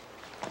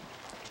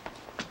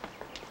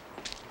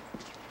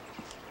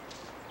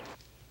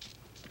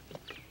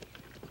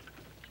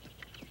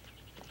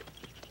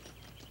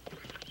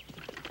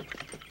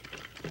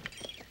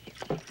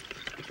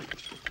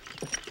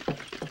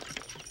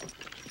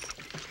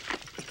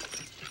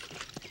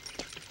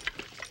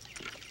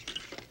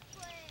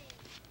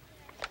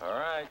 All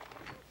right.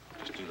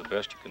 Just do the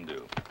best you can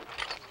do.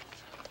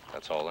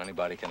 That's all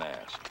anybody can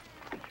ask.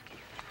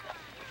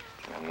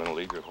 I'm going to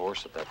leave your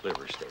horse at that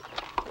livery stable,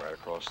 right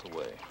across the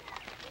way.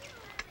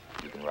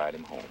 You can ride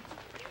him home.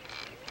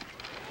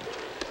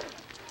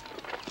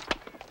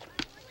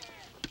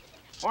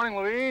 Morning,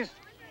 Louise.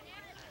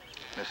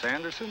 Miss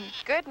Anderson?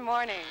 Good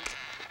morning.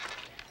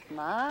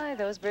 My,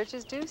 those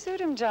breeches do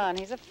suit him, John.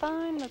 He's a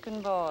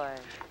fine-looking boy.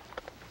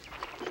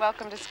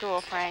 Welcome to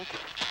school, Frank.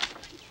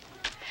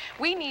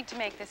 We need to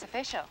make this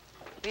official.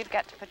 We've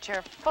got to put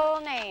your full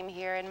name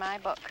here in my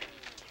book.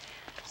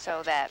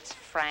 So that's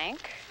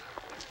Frank.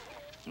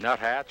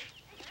 Nuthatch.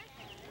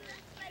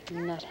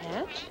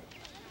 Nuthatch?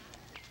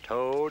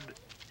 Toad.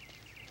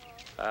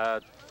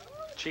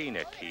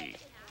 Chiniki.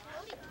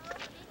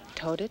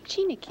 Toda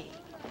Chiniki.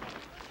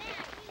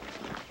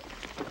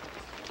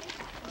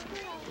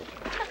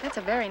 That's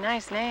a very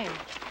nice name.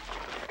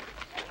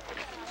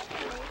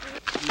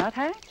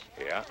 Nuthatch?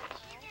 Yeah.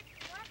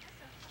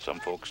 Some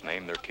folks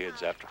name their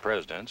kids after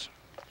presidents,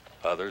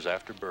 others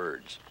after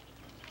birds.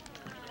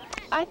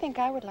 I think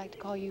I would like to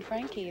call you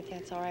Frankie, if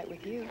that's all right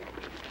with you.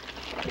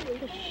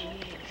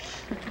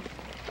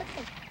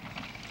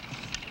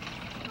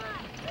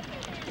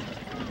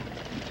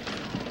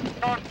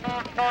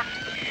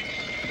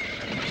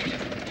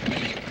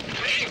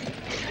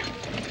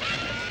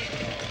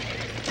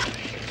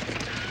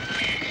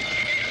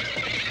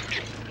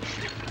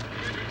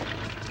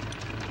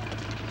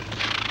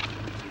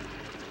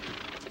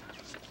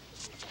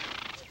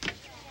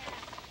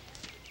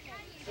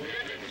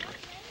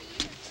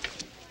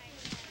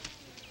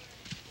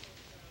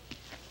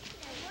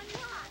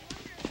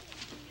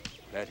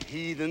 That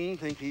heathen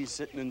think he's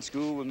sitting in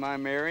school with my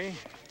Mary?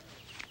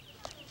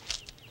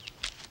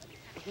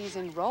 He's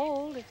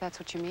enrolled, if that's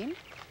what you mean.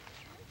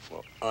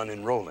 Well,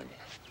 unenroll him.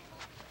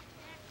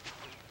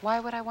 Why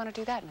would I want to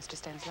do that, Mr.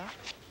 Stenslow?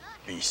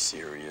 Be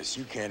serious.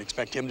 You can't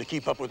expect him to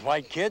keep up with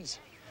white kids.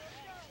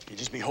 He'd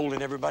just be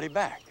holding everybody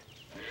back.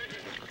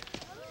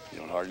 You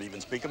don't hardly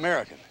even speak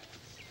American.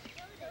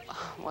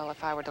 Oh, well,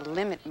 if I were to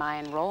limit my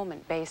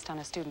enrollment based on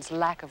a student's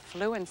lack of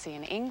fluency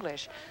in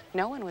English,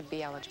 no one would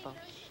be eligible,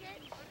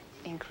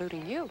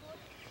 including you.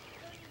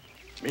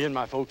 Me and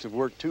my folks have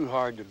worked too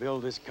hard to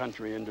build this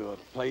country into a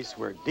place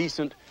where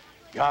decent,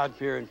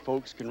 God-fearing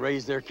folks can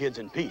raise their kids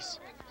in peace.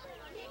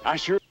 I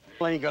sure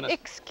ain't gonna...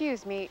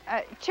 Excuse me.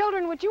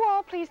 Children, would you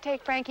all please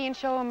take Frankie and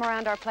show him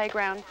around our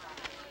playground?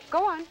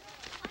 Go on.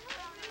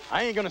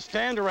 I ain't gonna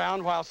stand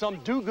around while some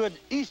do-good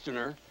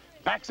Easterner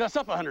backs us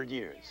up 100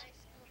 years.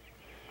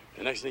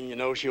 The next thing you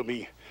know, she'll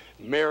be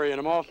marrying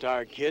them off to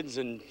our kids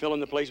and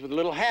filling the place with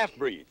little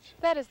half-breeds.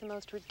 That is the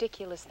most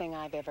ridiculous thing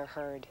I've ever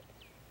heard.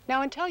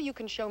 Now, until you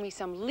can show me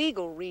some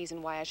legal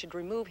reason why I should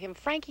remove him,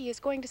 Frankie is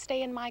going to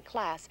stay in my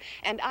class,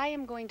 and I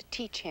am going to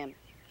teach him.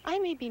 I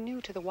may be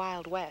new to the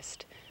Wild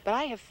West, but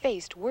I have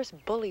faced worse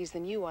bullies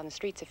than you on the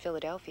streets of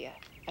Philadelphia,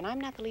 and I'm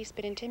not the least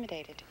bit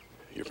intimidated.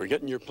 You're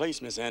forgetting your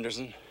place, Miss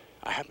Anderson.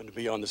 I happen to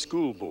be on the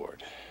school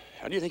board.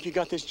 How do you think you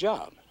got this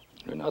job?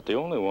 You're not the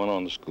only one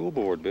on the school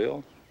board,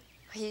 Bill.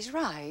 He's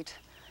right.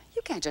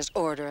 You can't just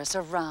order us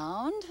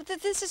around.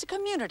 This is a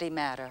community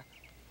matter.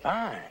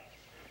 Fine.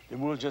 Then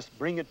we'll just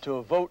bring it to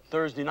a vote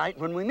Thursday night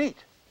when we meet.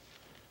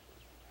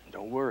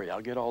 Don't worry, I'll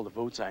get all the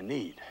votes I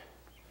need.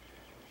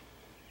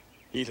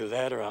 Either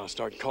that or I'll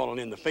start calling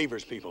in the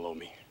favors people owe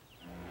me.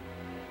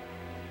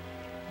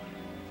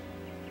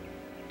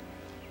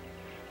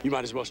 You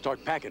might as well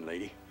start packing,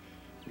 lady.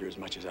 You're as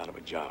much as out of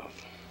a job.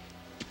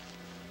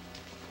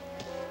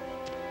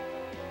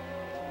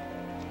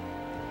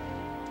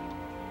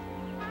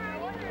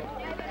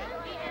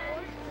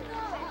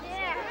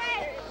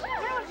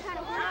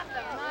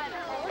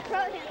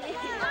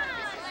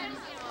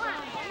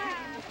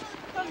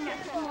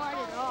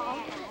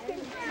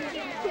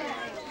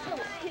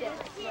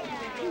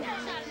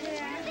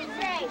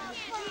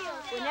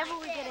 Whenever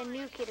we get a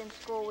new kid in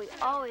school, we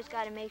always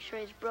got to make sure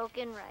he's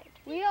broken right.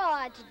 We all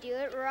had to do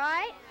it,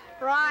 right?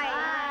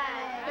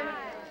 Right.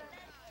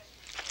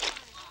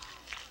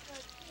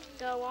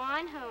 Go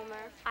on,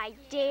 Homer. I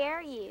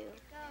dare you.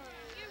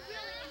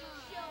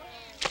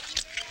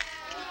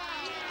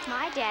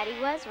 My daddy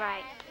was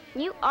right.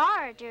 You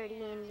are a dirty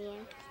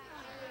Indian.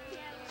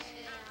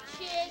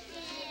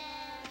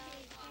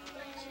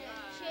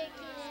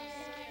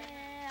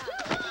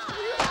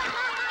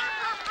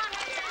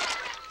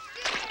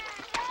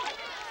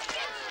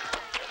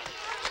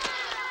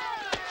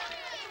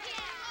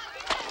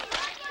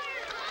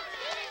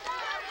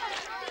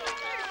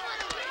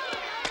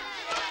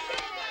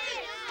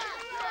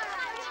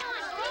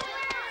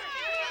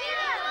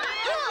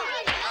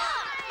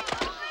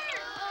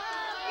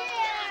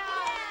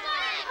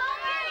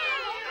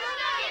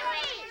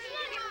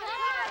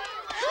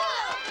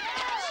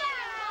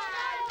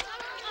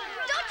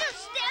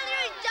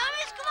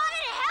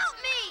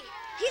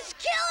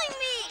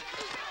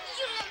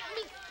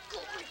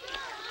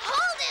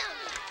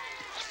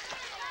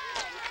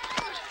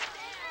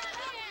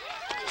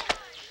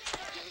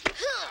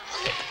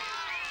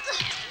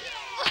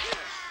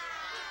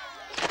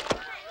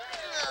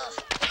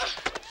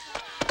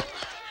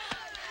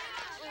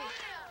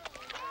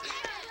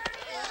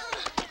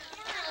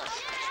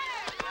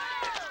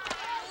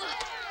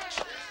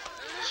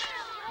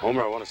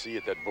 Homer, I want to see you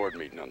at that board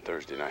meeting on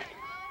Thursday night.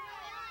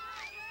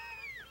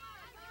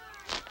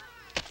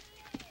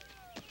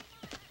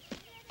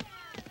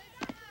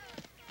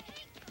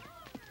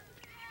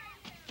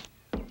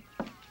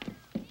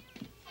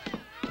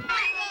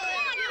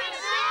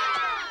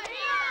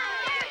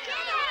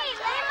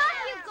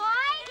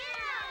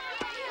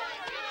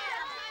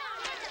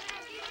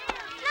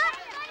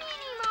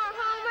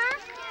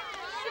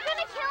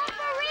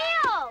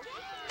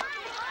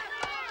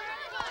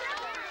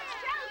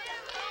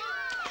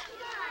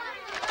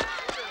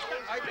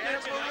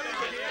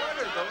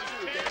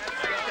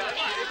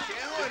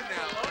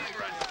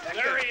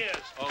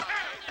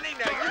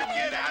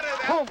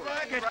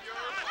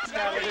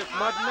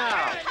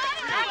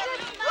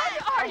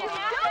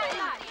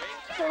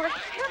 For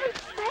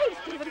heaven's sake,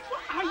 David,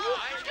 what are you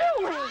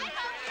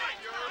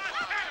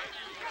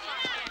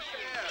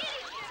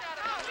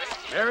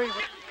Mary,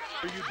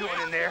 what are you doing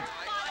in there?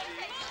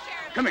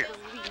 Come here.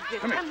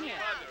 Come here.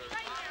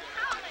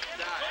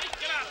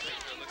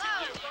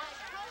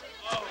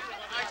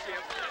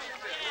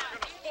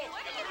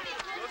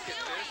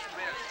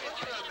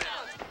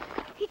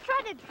 He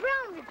tried to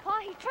drown me, Pa.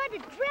 He tried to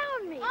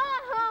drown me. Oh,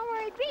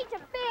 Homer, he beat you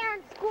fair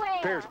and square.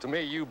 Appears to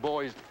me you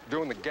boys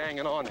doing the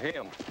ganging on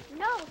him.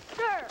 No,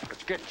 sir.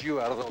 Let's get you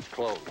out of those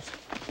clothes.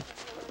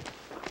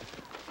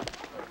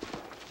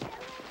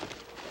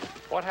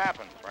 What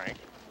happened, Frank?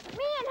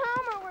 Me and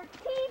Homer were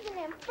teasing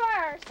him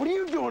first. What are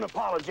you doing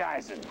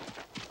apologizing?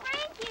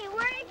 Frankie,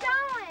 where are you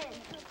going?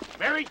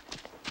 Mary,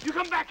 you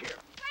come back here.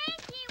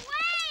 Frankie,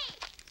 wait!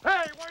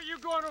 Hey, where are you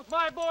going with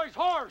my boy's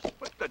horse?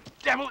 What the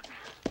devil?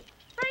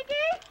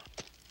 Frankie?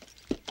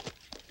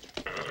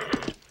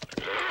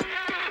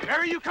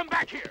 Mary, you come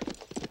back here.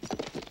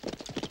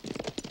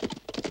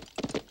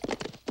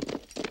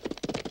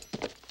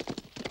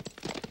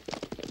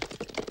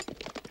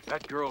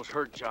 That girl's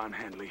hurt, Jogn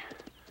Handley.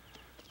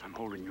 I'm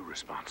holding you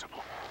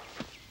responsible.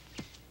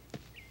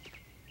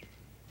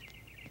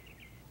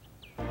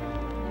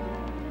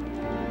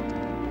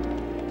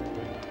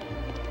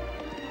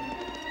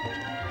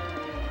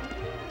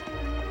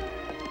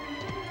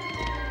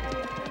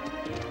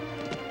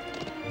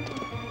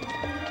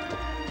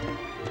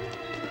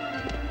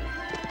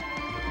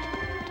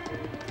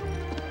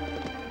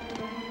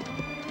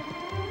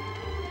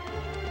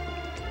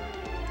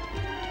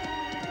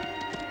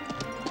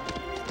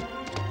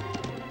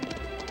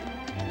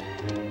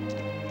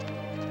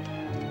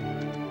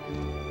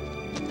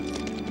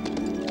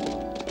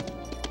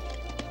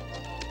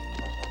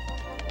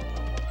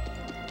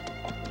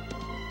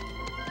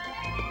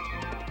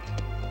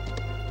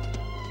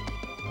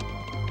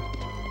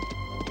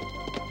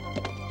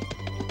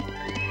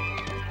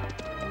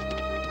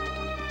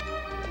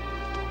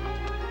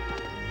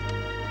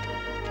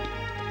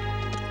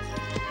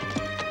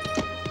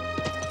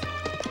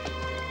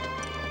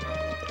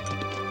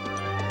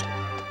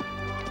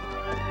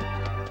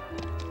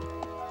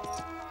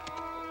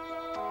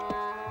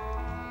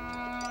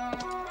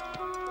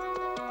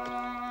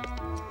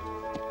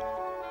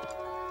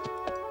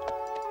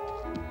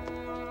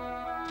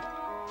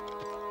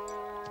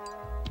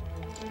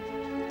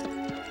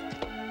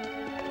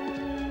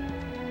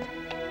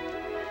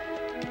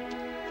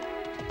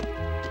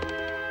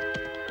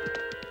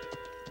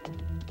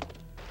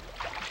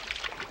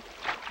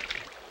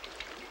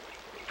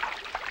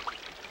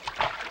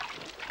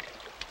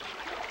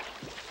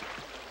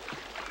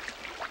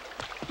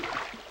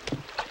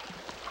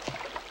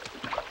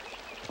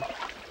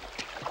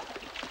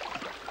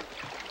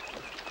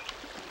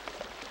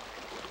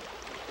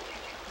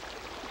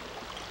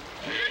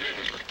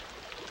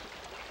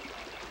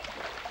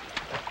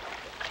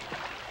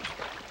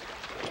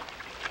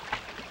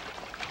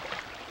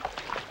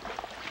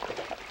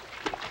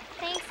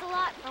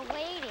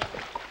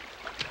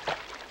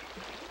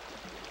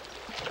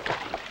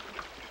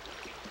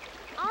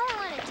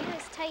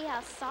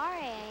 How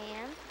sorry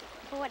I am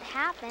for what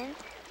happened.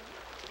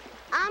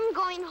 I'm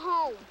going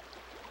home.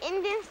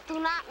 Indians do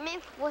not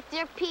mix with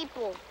your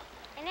people.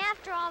 And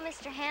after all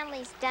Mr.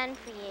 Handley's done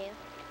for you,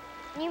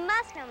 you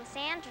must know Miss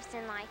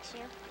Anderson likes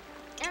you.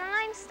 And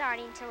I'm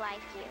starting to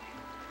like you.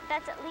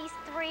 That's at least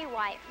 3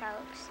 white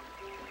folks.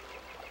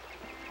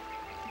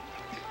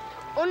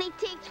 Only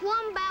takes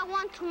one bad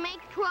one to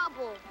make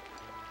trouble.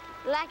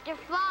 Like your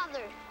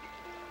father.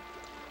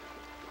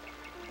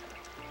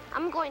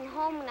 I'm going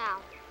home now.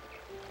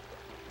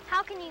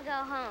 How can you go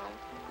home?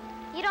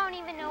 You don't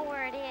even know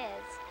where it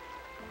is.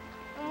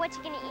 And what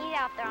you gonna eat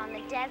out there on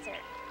the desert?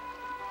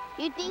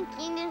 You think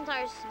Indians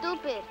are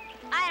stupid.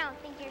 I don't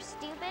think you're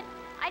stupid.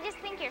 I just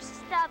think you're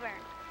stubborn.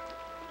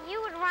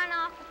 You would run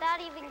off without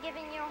even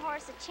giving your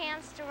horse a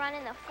chance to run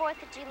in the 4th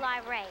of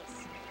July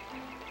race.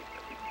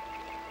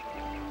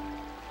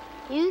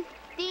 You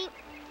think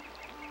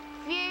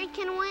Fury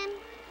can win?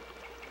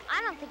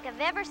 I don't think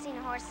I've ever seen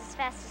a horse as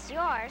fast as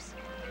yours.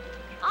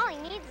 All he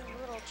needs is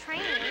a little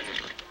training.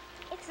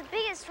 It's the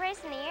biggest race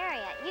in the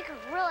area. You could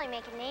really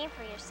make a name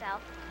for yourself.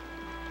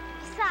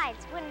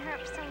 Besides, it wouldn't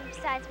hurt for someone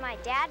besides my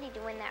daddy to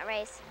win that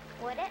race,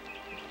 would it?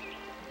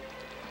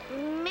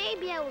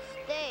 Maybe I will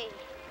stay,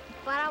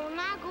 but I will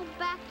not go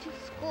back to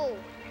school.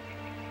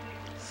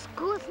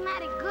 School's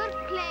not a good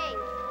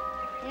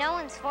place. No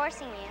one's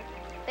forcing you,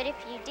 but if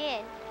you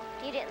did,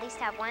 you'd at least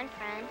have one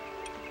friend.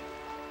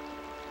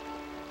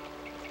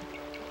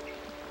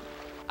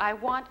 I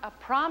want a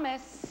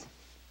promise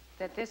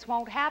that this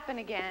won't happen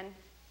again,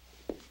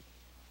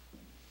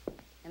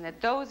 and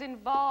that those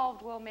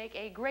involved will make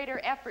a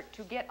greater effort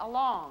to get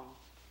along.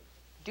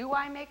 Do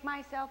I make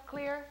myself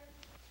clear?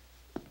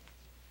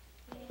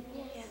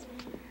 Yes,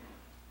 ma'am.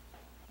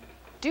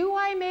 Do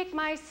I make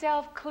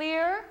myself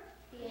clear?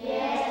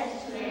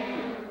 Yes,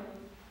 ma'am.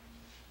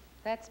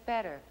 That's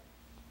better.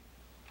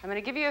 I'm going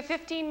to give you a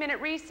 15-minute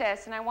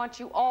recess, and I want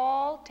you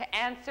all to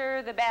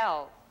answer the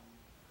bell.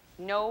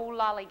 No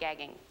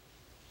lollygagging.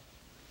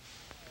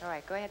 All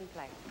right, go ahead and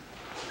play.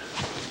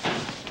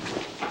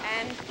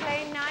 And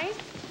play nice.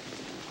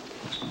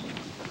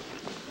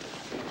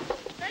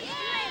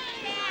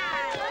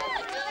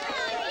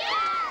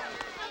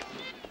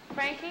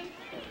 Frankie?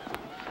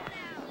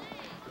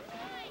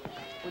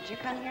 Would you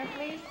come here,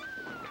 please?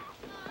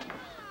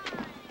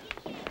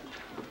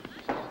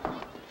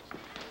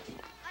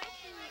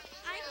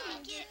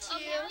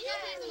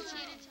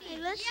 Hey,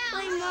 let's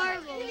play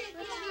marbles.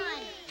 That's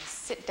fun.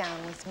 Sit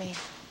down with me.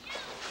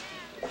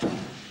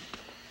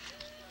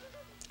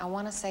 I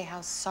want to say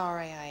how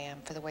sorry I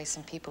am for the way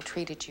some people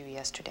treated you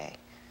yesterday.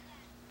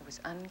 It was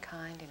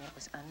unkind and it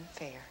was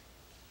unfair.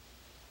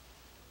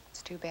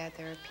 It's too bad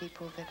there are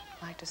people that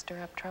like to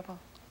stir up trouble.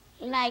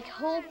 Like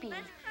Hopi.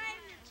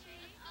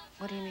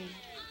 What do you mean?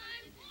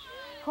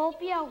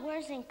 Hopi are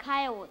worse than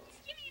coyotes.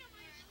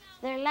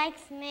 They're like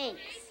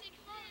snakes.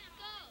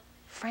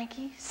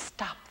 Frankie,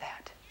 stop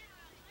that.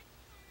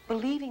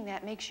 Believing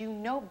that makes you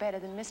no better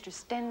than Mr.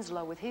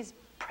 Stenslow with his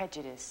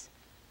prejudice.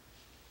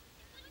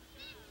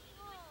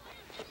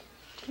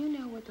 Do you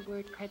know what the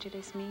word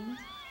prejudice means?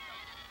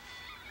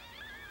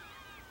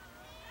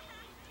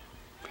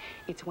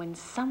 It's when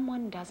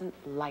someone doesn't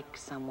like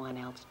someone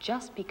else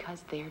just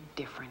because they're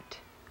different.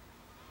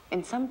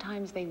 And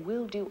sometimes they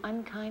will do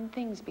unkind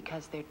things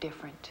because they're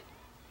different.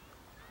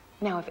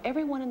 Now, if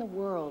everyone in the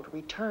world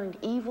returned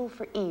evil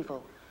for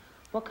evil,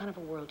 what kind of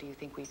a world do you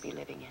think we'd be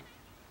living in?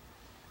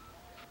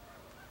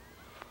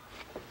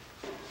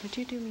 Would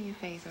you do me a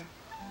favor?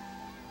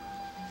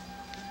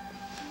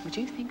 Would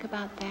you think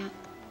about that?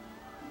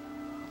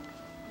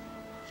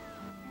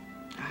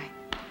 All right,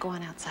 go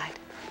on outside.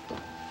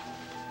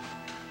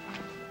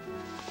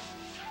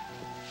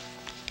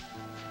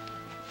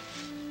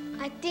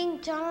 I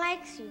think John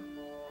likes you.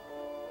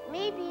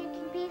 Maybe you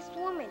can be his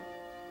woman.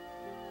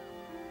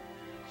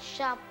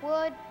 Chop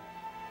wood,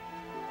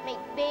 make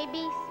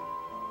babies.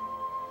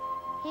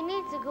 He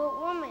needs a good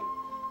woman.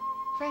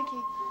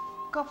 Frankie,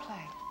 go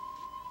play.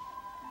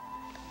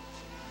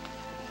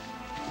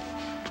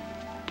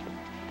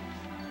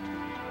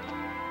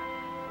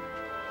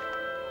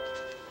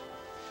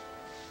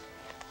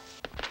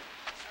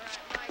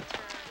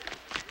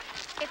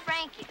 Hey,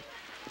 Frankie.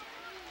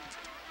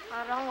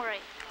 Oh, don't worry.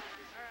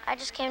 I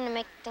just came to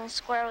make things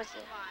square with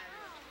you.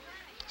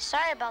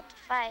 Sorry about the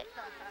fight.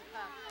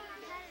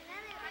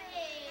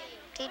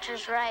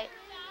 Teacher's right.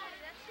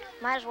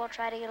 Might as well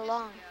try to get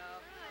along.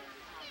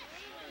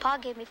 Pa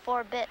gave me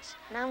 4 bits,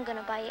 and I'm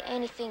gonna buy you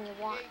anything you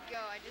want.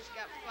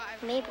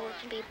 Maybe we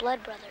can be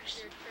blood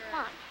brothers. Come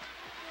on.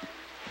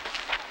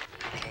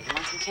 Okay, you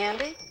want some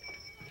candy?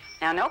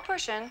 Now, no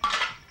pushing.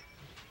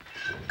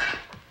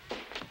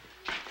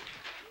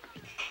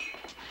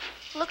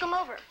 Look him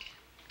over.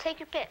 Take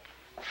your pick.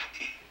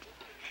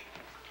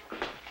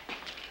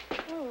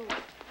 Ooh.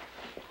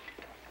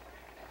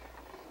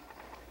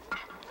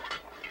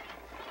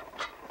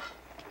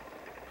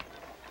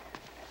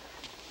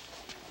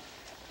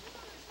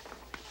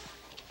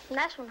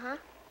 Nice one, huh?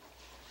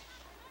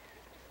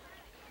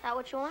 That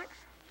what you want?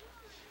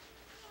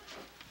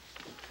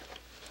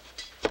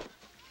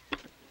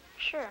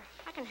 Sure,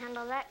 I can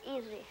handle that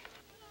easy.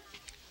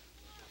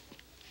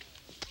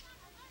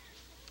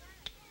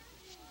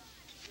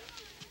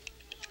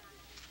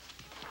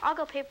 I'll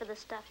go pay for this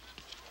stuff.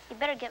 You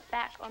better get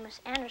back or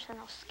Miss Anderson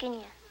will skin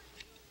you.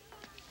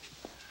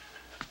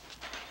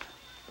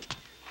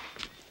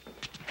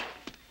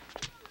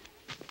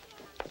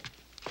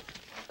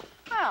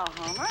 Well,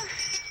 Homer,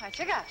 what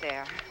you got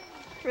there?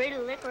 3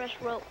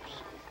 licorice ropes.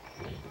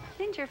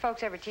 Didn't your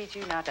folks ever teach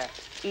you not to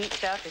eat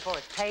stuff before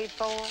it's paid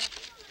for?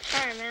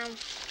 Sorry, ma'am.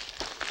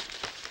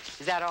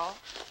 Is that all?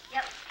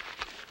 Yep.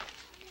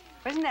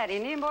 Wasn't that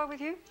Indian boy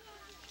with you?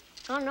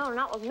 Oh, no,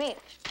 not with me.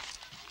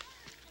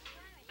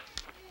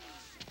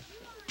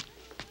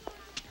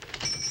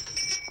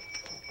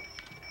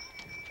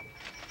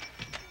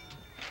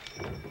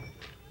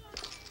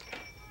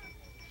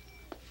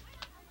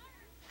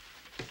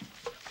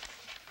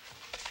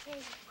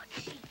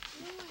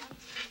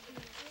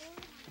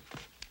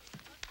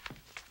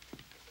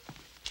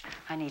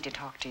 I need to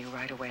talk to you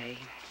right away.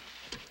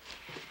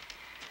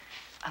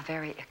 A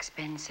very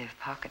expensive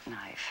pocket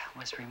knife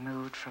was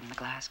removed from the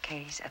glass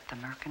case at the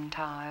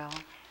Mercantile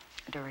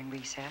during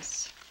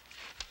recess.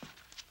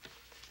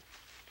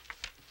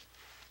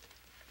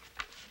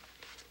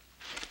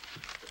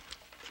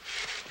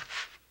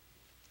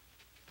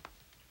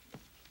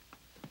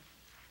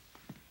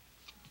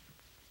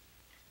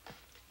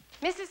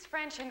 Mrs.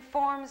 French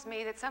informs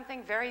me that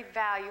something very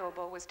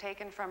valuable was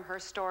taken from her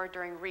store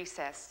during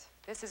recess.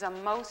 This is a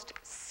most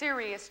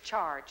serious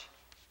charge,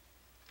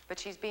 but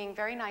she's being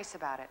very nice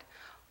about it.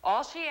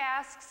 All she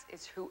asks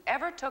is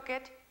whoever took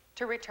it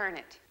to return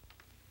it.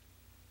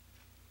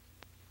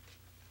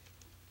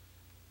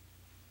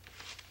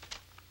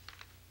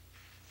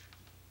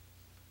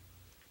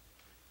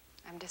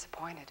 I'm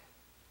disappointed.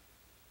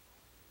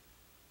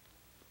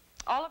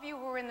 All of you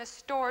who were in the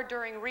store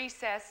during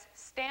recess,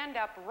 stand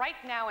up right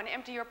now and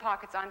empty your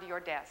pockets onto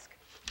your desk.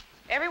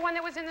 Everyone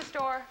that was in the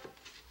store.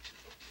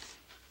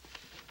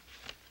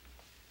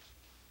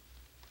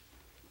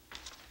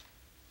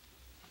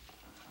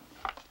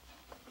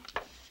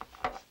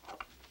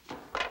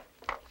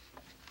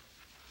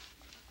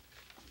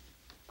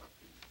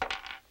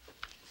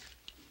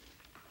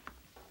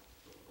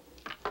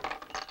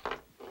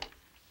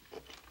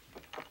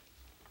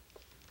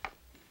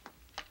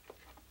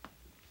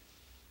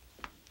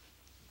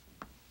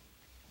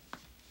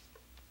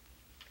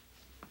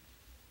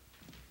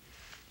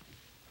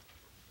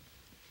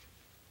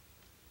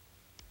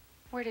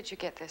 Where did you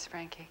get this,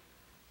 Frankie?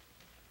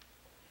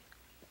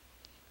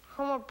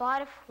 Homer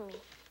bought it for me.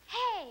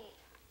 Hey,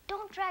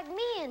 don't drag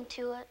me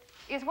into it.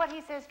 Is what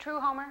he says true,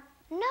 Homer?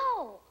 No,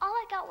 all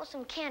I got was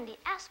some candy.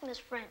 Ask Miss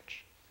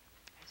French.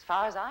 As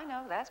far as I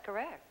know, that's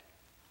correct.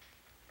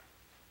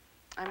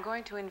 I'm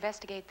going to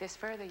investigate this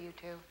further, you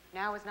two.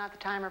 Now is not the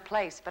time or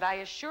place, but I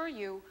assure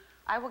you,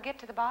 I will get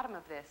to the bottom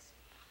of this.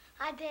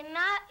 I did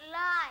not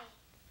lie.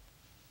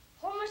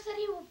 Homer said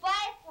he will buy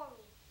it for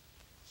me.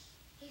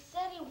 He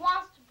said he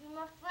wants to be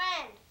my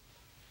friend.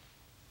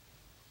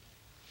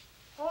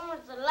 Homer's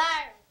a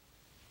liar.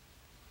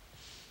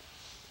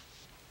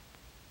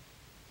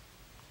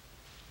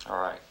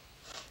 All right.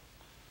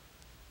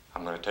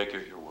 I'm going to take you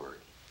at your word.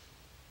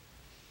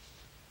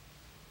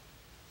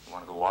 You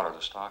want to go water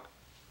the stock?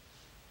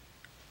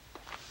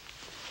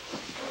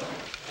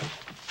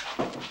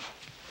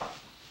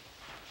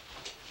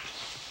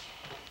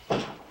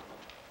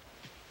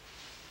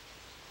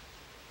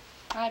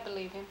 I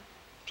believe him.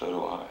 So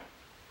do I.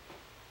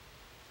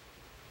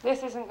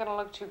 This isn't going to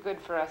look too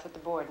good for us at the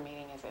board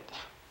meeting, is it?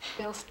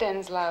 Bill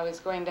Stenslow is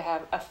going to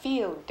have a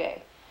field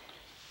day.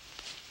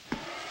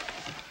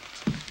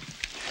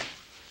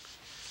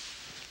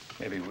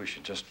 Maybe we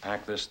should just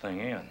pack this thing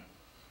in.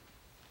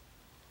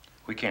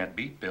 We can't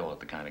beat Bill at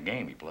the kind of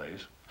game he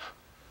plays.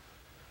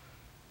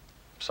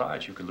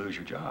 Besides, you could lose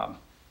your job.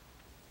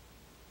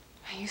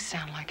 You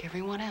sound like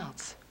everyone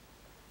else.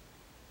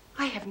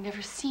 I have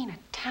never seen a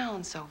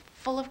town so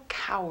full of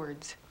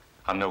cowards.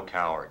 I'm no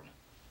coward.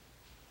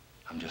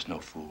 I'm just no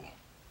fool.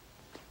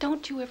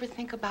 Don't you ever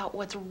think about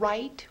what's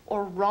right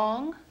or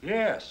wrong?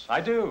 Yes,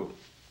 I do.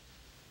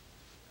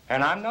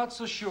 And I'm not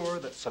so sure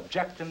that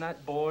subjecting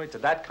that boy to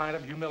that kind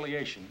of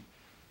humiliation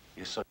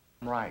is so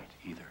right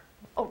either.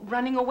 Oh,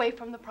 running away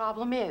from the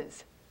problem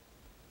is.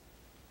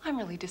 I'm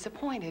really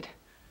disappointed.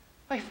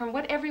 Why, from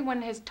what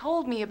everyone has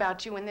told me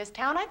about you in this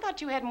town, I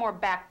thought you had more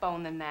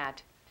backbone than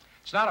that.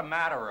 It's not a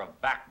matter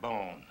of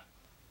backbone.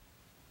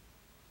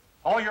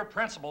 All your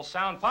principles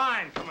sound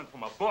fine coming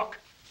from a book.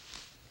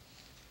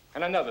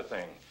 And another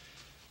thing,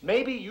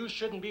 maybe you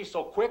shouldn't be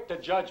so quick to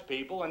judge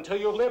people until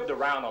you've lived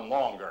around them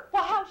longer.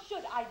 Well, how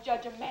should I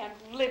judge a man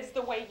who lives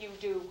the way you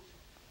do?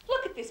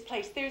 Look at this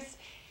place. There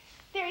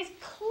is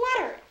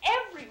clutter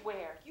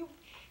everywhere. You've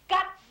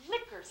got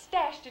liquor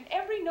stashed in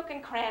every nook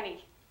and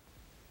cranny.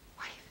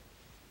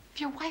 If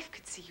your wife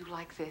could see you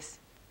like this.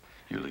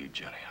 You leave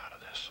Jenny out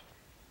of this.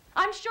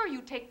 I'm sure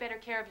you take better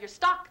care of your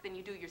stock than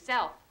you do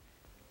yourself.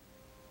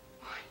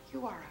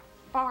 You are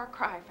a far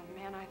cry from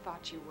the man I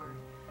thought you were.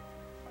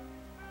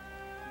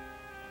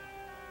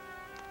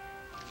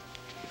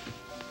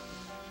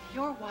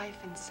 Your wife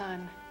and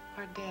son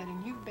are dead,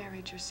 and you've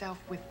buried yourself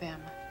with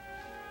them.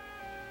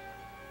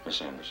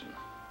 Miss Anderson,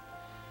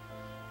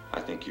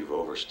 I think you've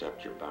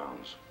overstepped your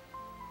bounds.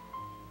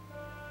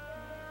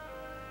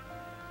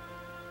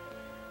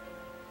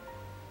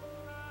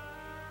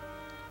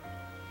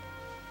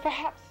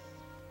 Perhaps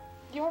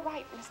you're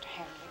right, Mr.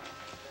 Handley.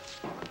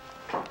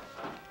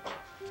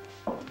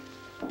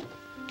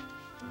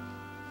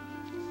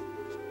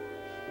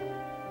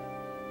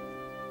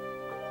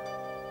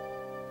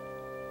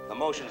 The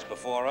motion's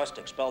before us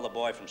to expel the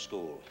boy from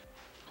school.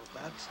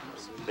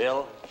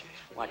 Bill,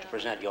 why don't you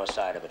present your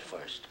side of it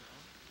first?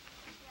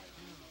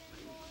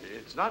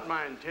 It's not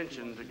my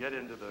intention to get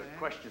into the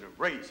question of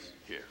race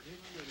here,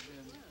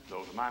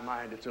 though to my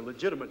mind it's a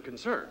legitimate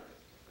concern.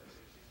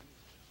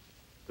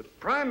 The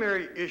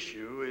primary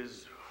issue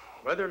is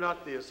whether or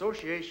not the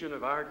association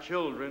of our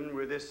children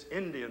with this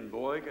Indian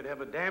boy could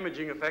have a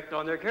damaging effect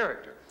on their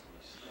character.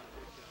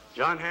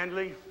 Jogn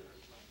Handley,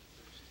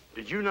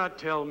 did you not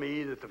tell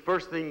me that the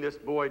first thing this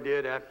boy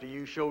did after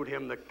you showed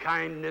him the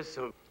kindness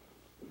of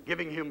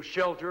giving him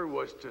shelter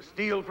was to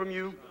steal from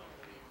you?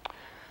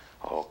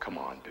 Oh, come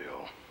on,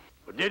 Bill.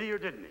 Well, did he or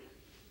didn't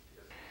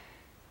he?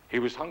 He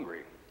was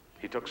hungry.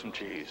 He took some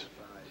cheese.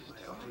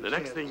 The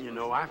next thing you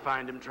know, I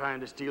find him trying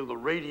to steal the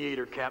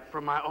radiator cap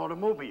from my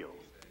automobile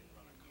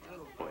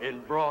in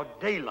broad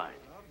daylight.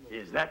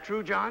 Is that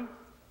true, John?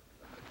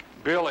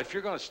 Bill, if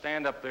you're going to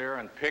stand up there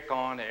and pick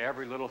on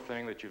every little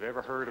thing that you've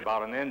ever heard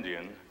about an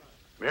Indian...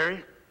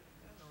 Mary,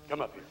 come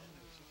up here.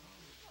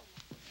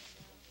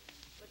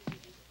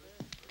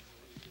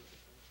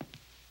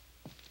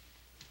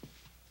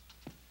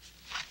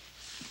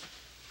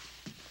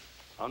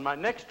 On my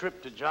next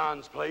trip to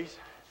John's place,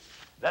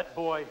 that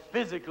boy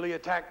physically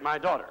attacked my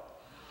daughter.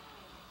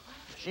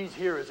 She's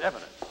here as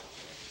evidence.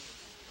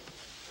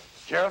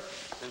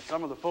 Sheriff, since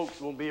some of the folks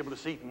won't be able to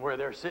see from where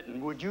they're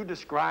sitting, would you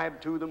describe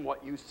to them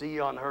what you see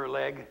on her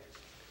leg?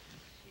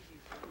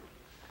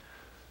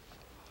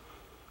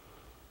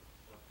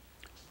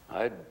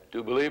 I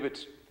do believe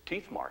it's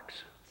teeth marks.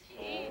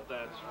 Oh,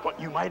 that's what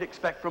you might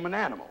expect from an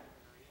animal.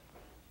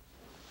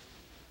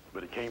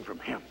 But it came from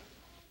him.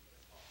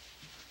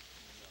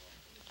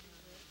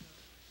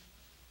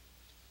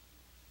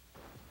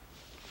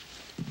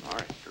 All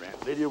right, your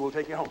Aunt Lydia will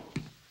take you home.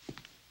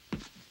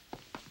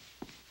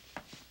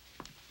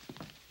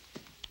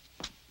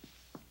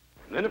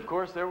 And then, of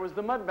course, there was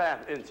the mud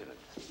bath incident.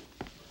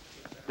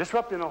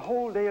 disrupting a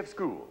whole day of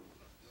school,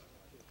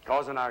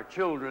 causing our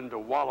children to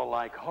wallow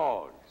like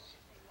hogs,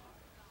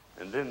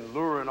 and then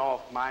luring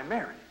off my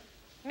Mary.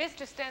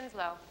 Mr.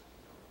 Stenslow,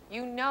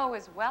 you know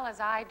as well as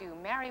I do,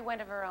 Mary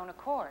went of her own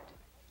accord.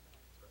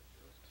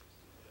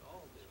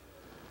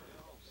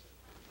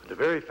 The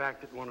very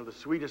fact that one of the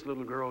sweetest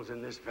little girls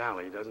in this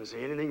valley doesn't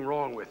see anything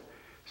wrong with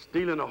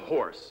stealing a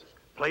horse,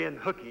 playing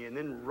hooky, and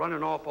then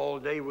running off all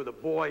day with a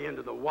boy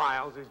into the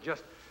wilds is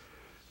just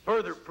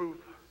further proof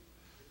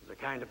of the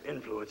kind of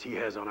influence he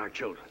has on our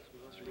children.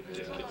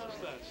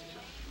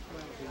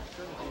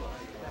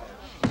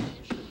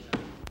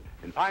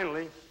 And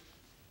finally,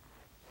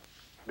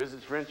 Mrs.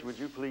 French, would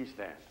you please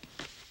stand?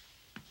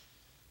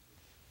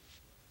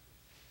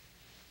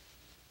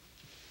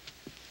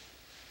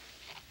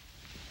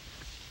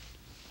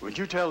 Would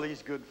you tell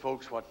these good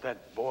folks what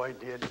that boy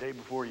did day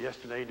before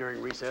yesterday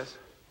during recess?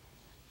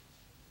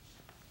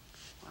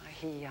 Why,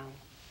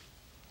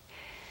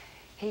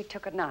 he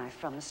took a knife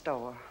from the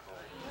store.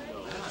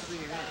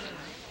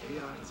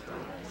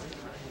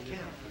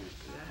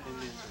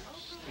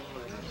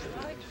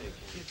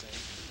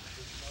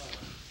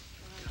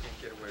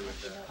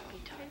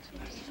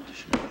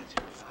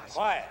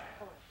 Quiet.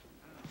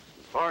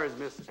 As far as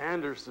Miss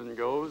Anderson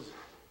goes,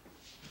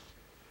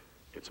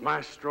 it's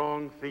my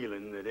strong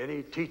feeling that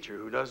any teacher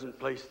who doesn't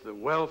place the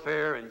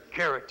welfare and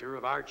character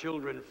of our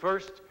children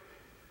first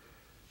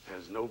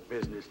has no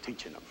business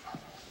teaching them.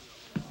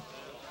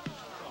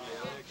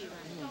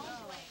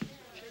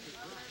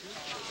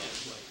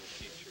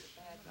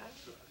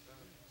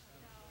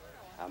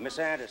 Now, Miss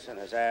Anderson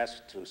has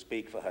asked to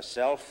speak for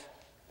herself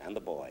and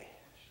the boy.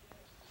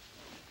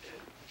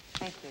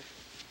 Thank you.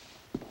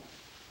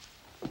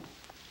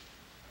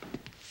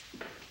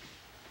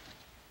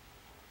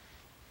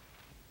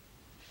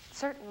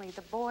 Certainly,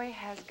 the boy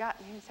has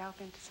gotten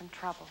himself into some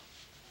trouble.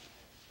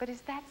 But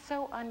is that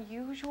so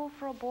unusual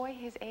for a boy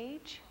his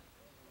age?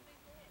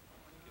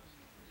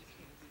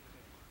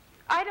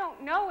 I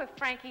don't know if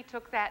Frankie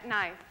took that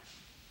knife.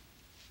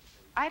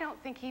 I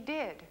don't think he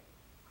did.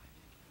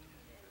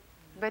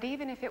 But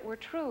even if it were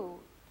true,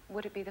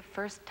 would it be the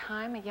first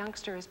time a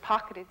youngster has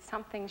pocketed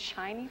something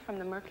shiny from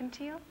the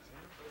mercantile?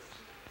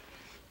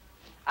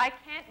 I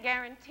can't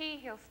guarantee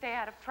he'll stay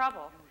out of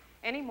trouble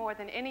any more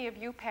than any of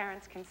you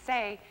parents can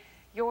say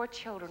your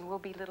children will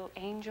be little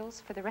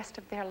angels for the rest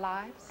of their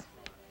lives.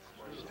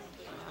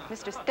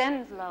 Mr.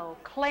 Stenslow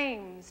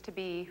claims to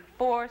be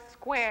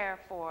foursquare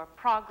for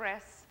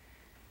progress,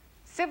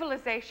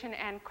 civilization,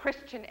 and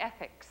Christian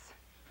ethics.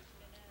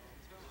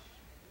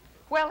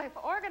 Well, if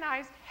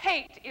organized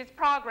hate is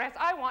progress,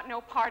 I want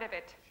no part of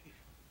it.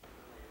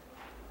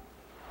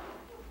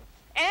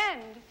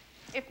 And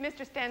if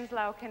Mr.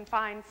 Stenslow can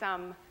find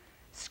some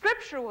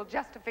scriptural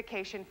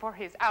justification for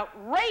his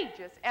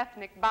outrageous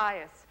ethnic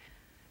bias,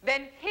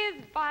 then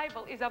his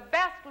Bible is a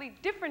vastly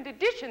different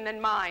edition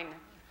than mine.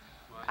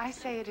 I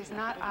say it is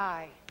not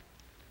I,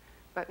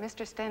 but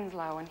Mr.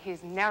 Stenslow and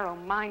his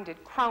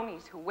narrow-minded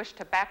cronies who wish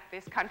to back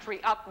this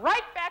country up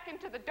right back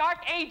into the Dark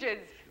Ages.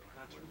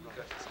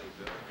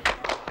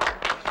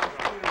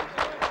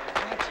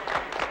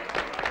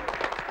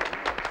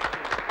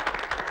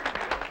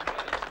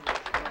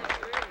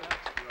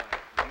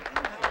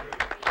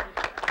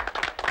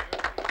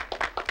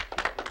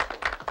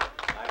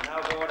 I'm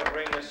now going to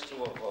bring this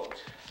to a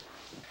vote.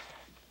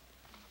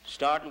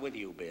 Starting with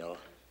you, Bill.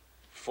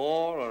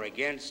 For or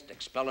against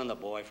expelling the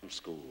boy from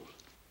school?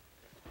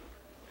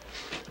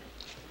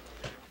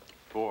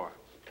 For.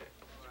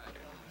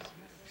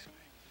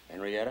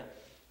 Henrietta?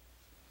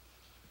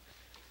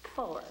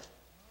 For.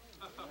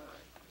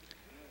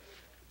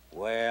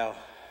 Well,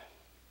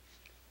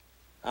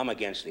 I'm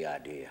against the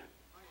idea.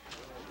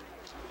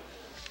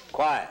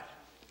 Quiet.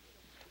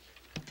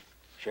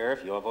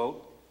 Sheriff, your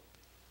vote?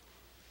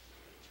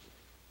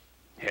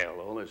 Hell,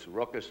 all this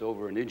ruckus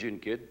over an Indian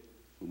kid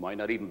who might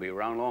not even be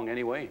around long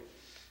anyway.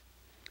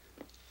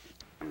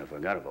 And if I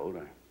got a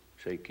vote,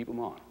 I say keep him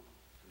on.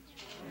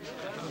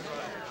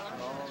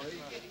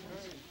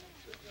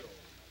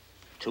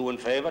 Two in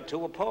favor,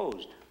 two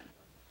opposed.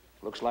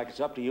 Looks like it's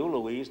up to you,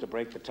 Louise, to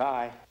break the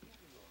tie.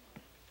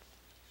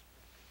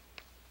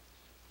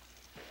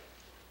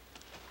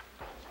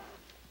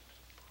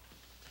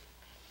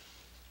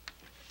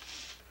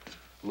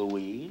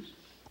 Louise,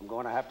 I'm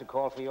going to have to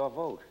call for your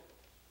vote.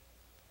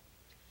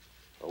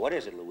 Well, what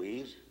is it,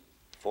 Louise?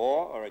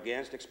 For or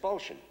against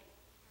expulsion?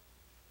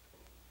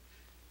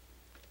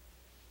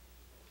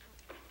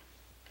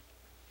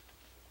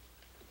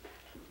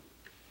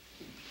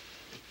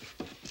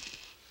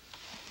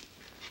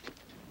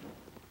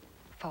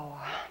 For.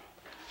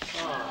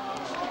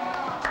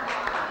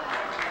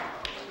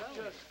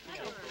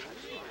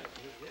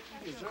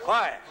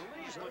 Quiet.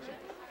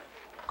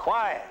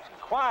 Quiet.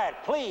 Quiet,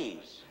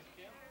 please.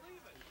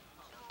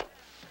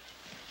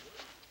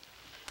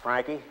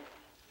 Frankie,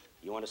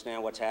 you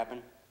understand what's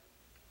happened?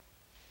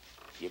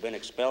 You've been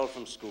expelled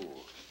from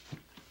school.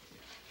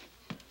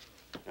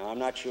 Now, I'm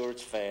not sure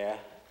it's fair,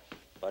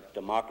 but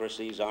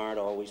democracies aren't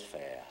always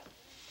fair.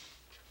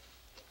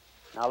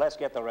 Now, let's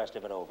get the rest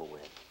of it over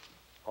with.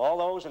 All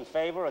those in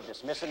favor of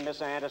dismissing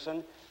Miss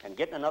Anderson and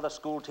getting another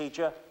school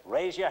teacher,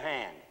 raise your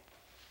hand.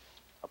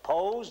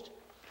 Opposed?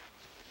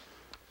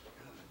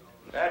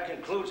 That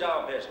concludes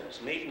our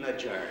business. Meeting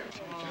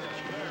adjourned.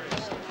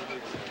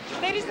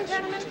 Ladies and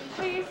gentlemen,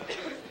 please,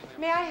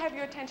 may I have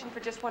your attention for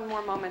just one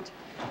more moment?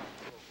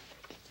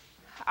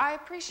 I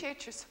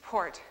appreciate your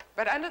support,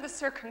 but under the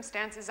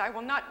circumstances, I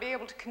will not be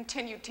able to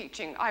continue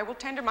teaching. I will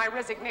tender my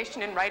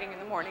resignation in writing in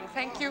the morning.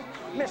 Thank you.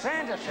 Miss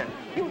Anderson,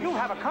 you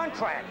have a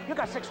contract. You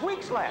got 6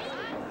 weeks left.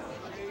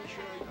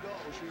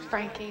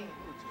 Frankie,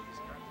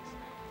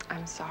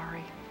 I'm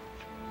sorry.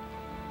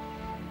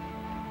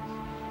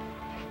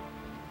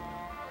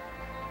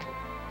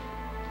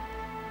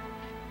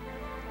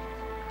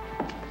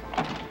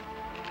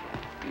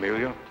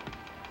 Amelia?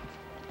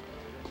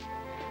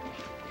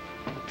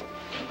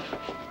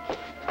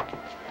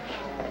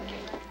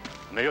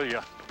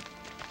 Amelia?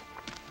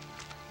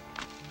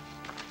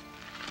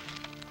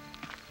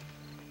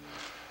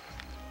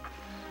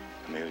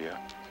 Amelia,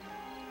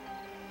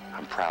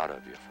 I'm proud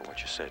of you for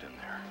what you said in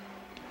there.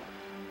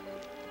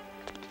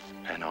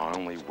 And I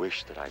only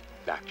wish that I'd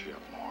backed you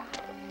up more.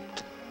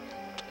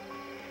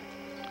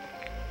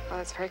 Well,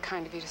 it's very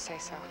kind of you to say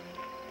so.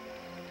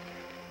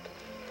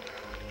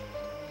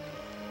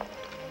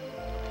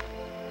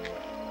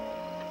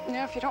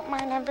 Now, if you don't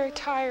mind, I'm very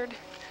tired.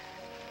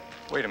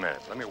 Wait a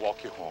minute. Let me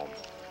walk you home.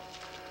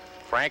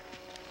 Frank,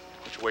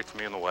 why don't you wait for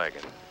me in the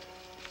wagon?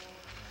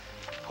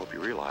 Hope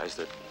you realize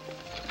that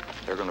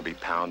they're going to be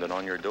pounding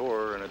on your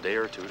door in a day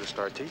or two to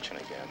start teaching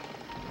again.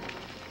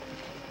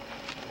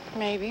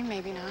 Maybe,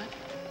 maybe not.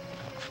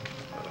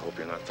 I hope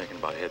you're not thinking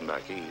about heading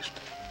back east.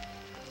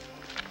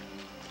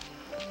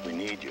 We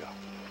need you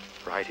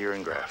right here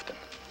in Grafton.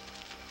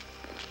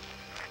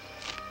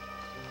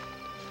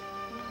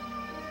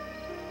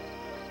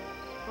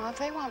 Well, if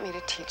they want me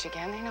to teach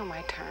again, they know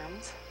my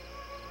terms.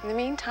 In the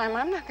meantime,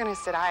 I'm not going to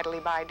sit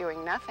idly by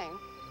doing nothing.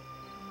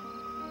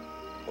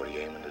 What are you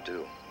aiming to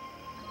do?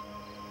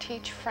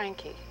 Teach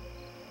Frankie.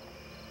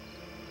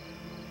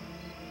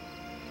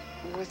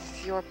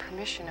 With your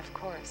permission, of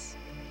course.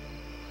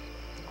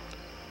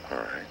 All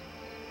right.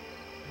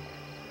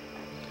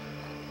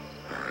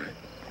 All right.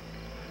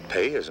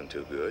 Pay isn't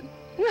too good.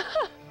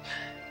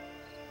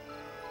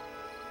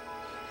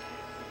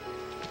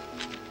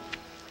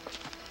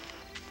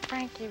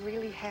 Frankie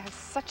really has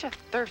such a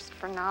thirst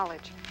for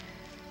knowledge.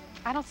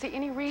 I don't see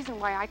any reason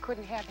why I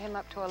couldn't have him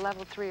up to a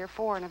level 3 or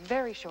 4 in a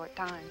very short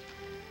time.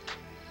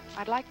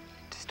 I'd like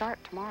to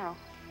start tomorrow.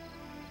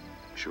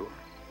 Sure.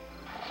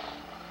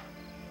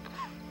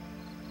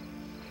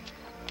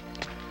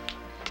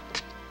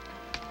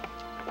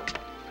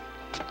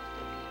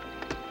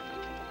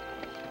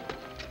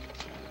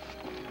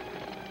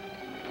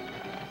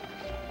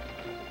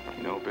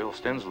 You know, Bill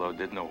Stenslow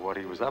didn't know what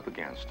he was up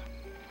against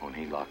when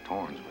he locked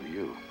horns with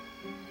you.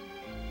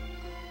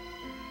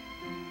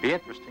 Be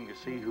interesting to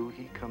see who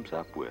he comes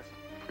up with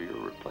for your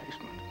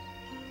replacement.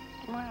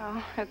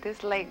 Well, at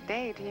this late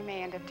date, he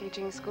may end up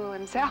teaching school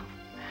himself.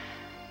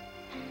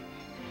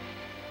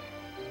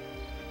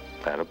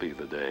 That'll be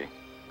the day.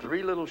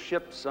 3 little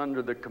ships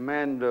under the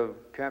command of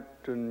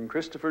Captain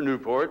Christopher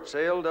Newport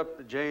sailed up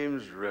the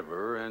James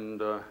River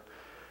and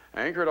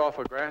anchored off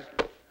a grass...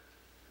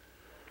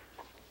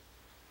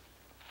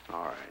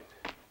 All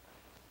right.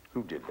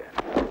 Who did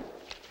that?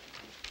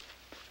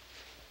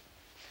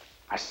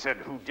 I said,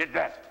 who did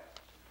that?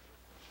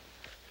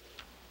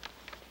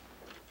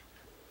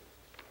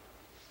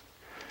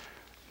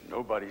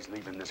 Nobody's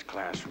leaving this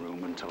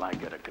classroom until I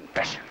get a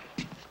confession.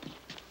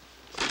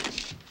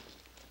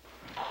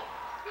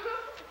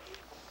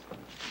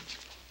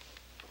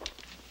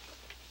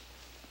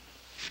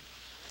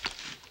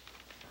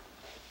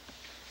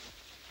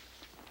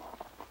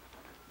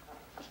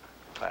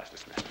 Class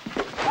dismissed.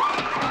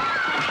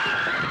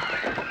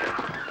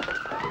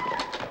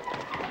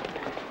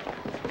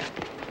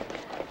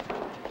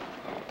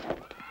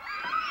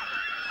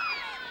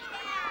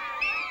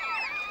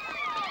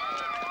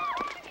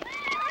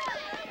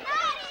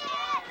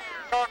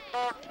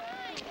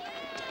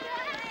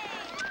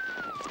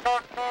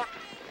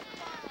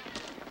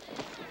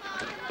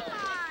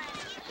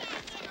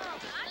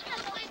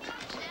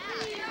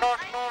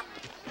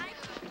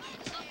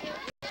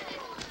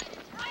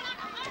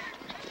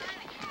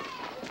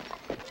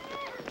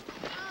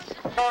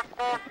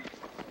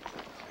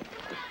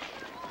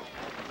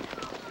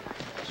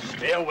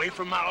 Stay away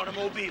from my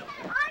automobile.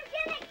 I'm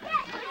gonna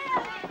get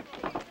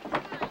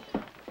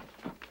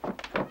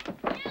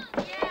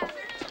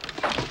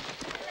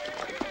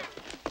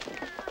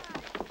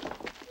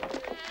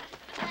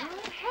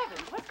Good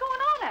heavens, what's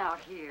going on out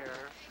here?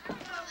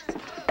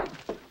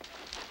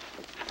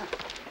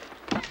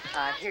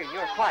 I hear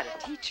you're quite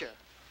a teacher.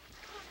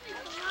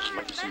 I'd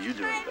like to see you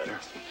doing better.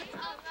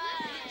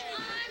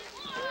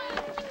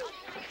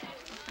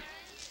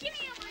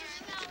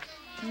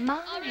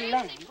 My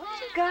land, what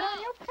you got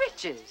on your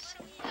breeches?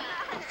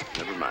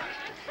 Never mind.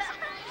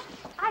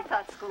 I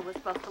thought school was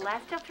supposed to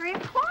last till 3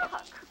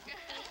 o'clock.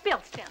 Bill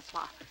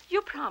Stenslow,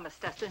 you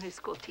promised us a new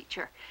school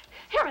teacher.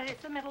 Here it is,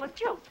 the middle of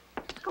June.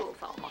 School's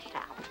almost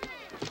out.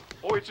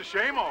 Oh, it's a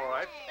shame, all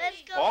right.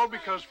 Let's go. All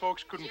because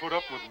folks couldn't put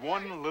up with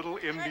one little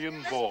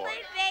Indian boy. Let's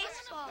play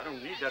baseball. I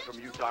don't need that from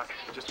you, Doc.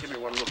 Just give me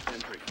one little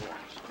entry form.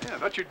 Yeah, I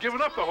thought you'd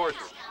given up the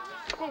horses.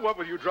 Well, what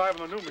with you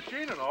driving the new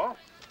machine and all?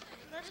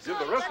 Give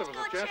the rest of us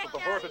a chance at the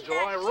 4th of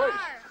July race.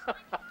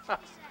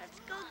 Let's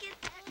go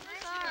get the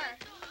car.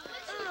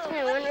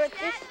 I wonder what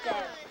this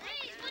does.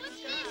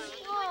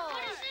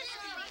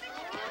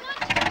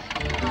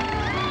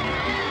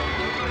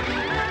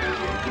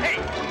 Hey,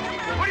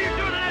 what are you doing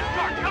in that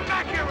car? Come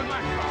back here with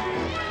my car.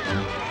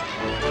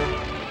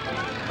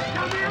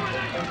 Come here with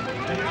that.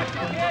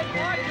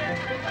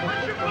 What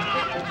you put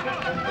on it?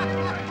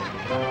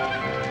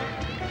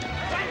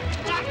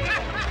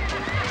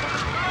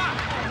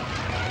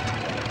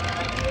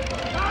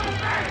 Come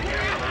back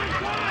here with my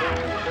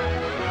car.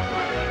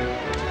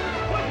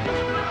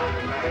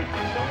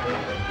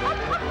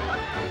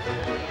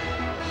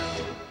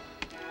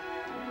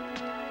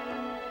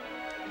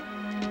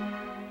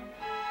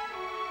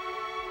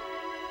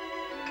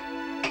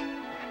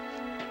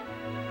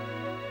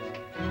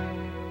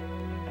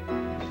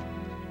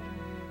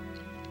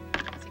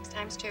 6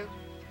 times 2.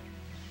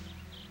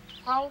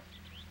 How?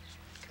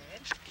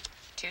 Good.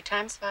 2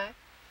 times 5.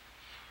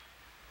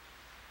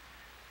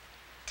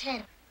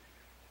 10.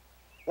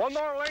 One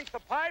more length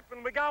of pipe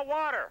and we got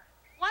water.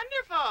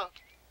 Wonderful. All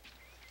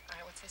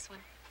right, what's this one?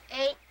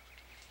 8.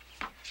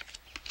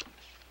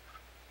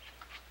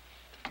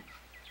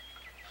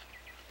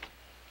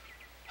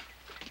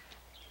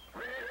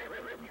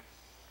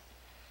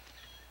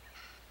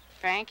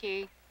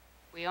 Frankie,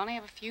 we only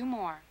have a few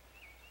more.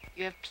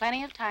 You have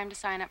plenty of time to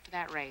sign up for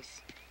that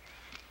race.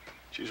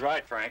 She's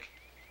right, Frank.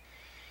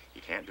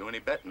 You can't do any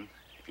betting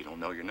if you don't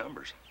know your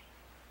numbers.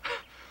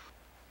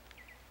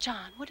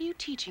 John, what are you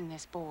teaching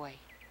this boy?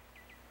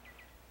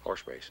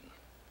 Horse racing.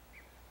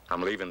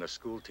 I'm leaving the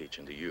school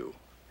teaching to you.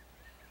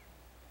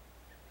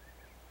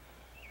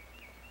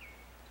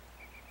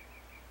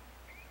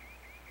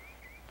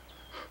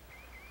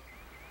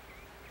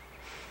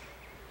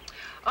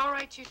 All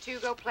right, you two,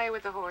 go play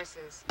with the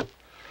horses.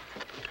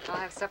 I'll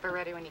have supper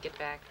ready when you get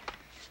back.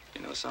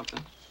 You know something?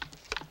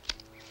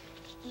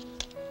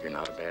 You're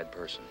not a bad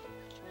person.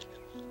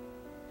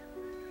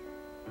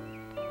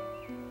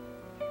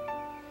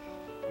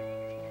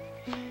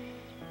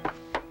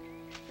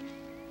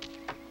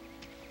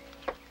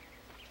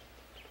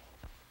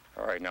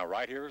 All right, now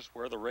right here is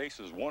where the race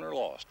is won or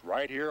lost,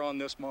 right here on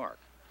this mark.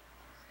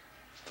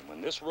 And when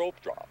this rope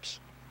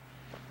drops,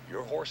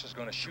 your horse is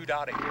going to shoot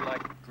out of here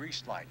like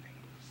greased lightning.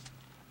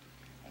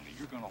 Only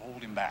you're going to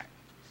hold him back.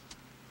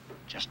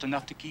 Just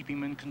enough to keep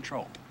him in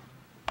control.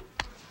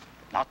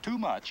 Not too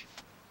much,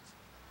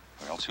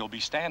 or else he'll be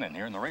standing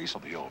here and the race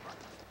will be over.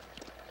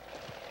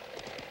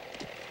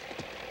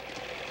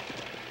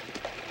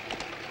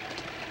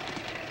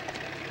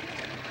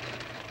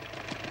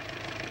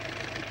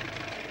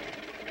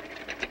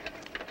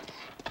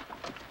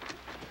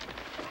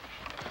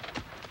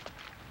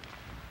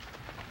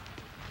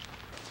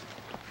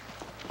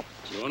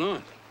 What's going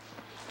on?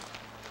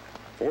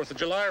 4th of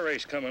July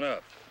race coming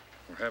up.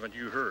 Or haven't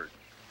you heard?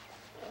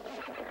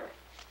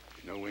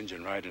 No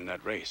engine riding in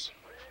that race.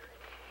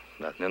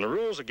 Nothing in the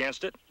rules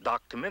against it.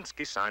 Doc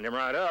Kaminsky signed him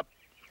right up.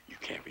 You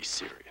can't be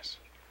serious.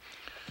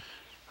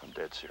 I'm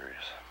dead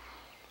serious.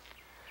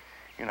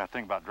 You're not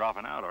thinking about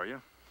dropping out, are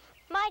you?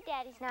 My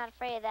daddy's not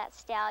afraid of that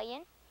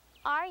stallion.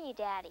 Are you,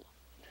 Daddy?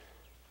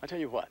 I tell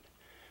you what.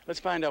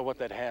 Let's find out what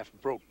that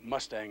half-broke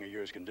Mustang of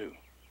yours can do.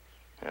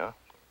 Yeah?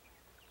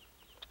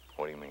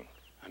 What do you mean?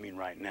 I mean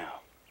right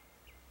now.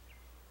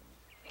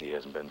 He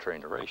hasn't been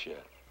trained to race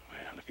yet.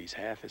 Well, if he's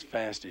half as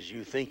fast as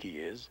you think he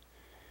is,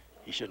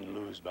 he shouldn't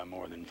lose by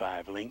more than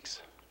 5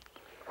 lengths.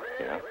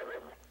 Yeah?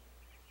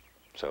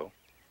 So?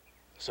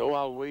 So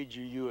I'll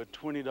wager you a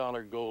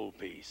 $20 gold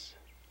piece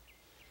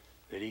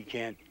that he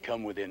can't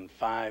come within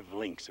 5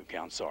 lengths of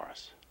Count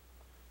Saurus.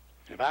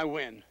 And if I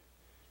win,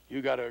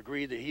 you got to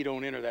agree that he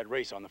don't enter that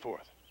race on the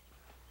 4th.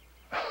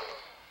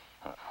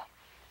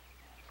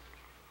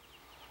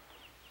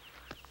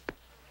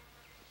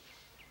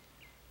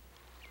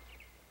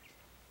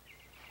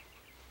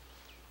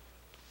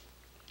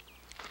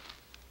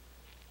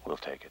 We'll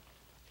take it.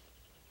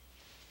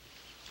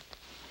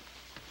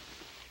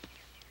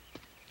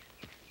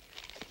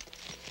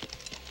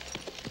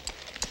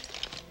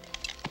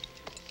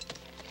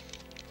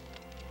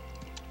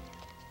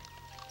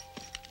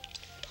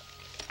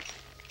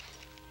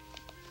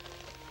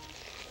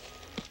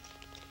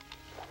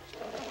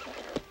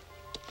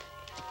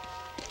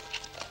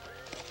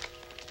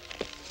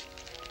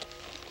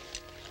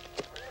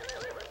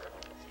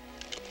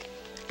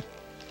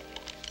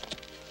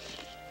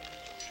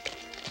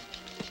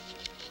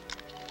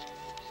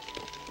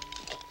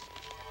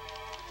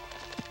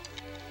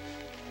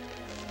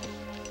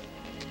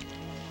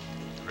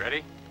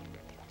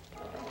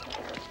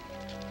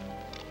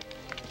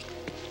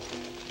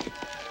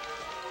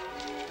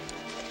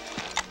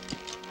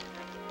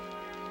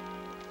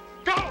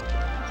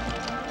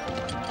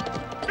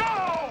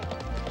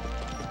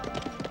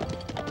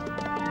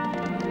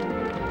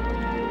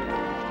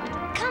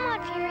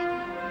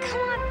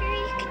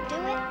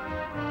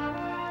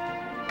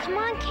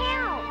 on,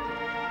 count.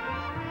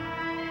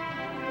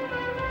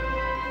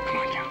 Come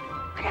on, Count.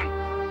 Come on.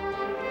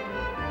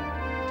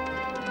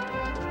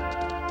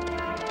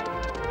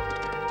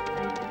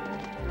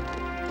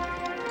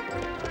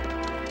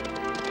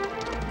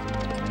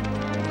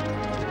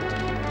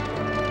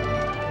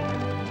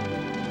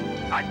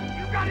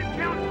 You got him,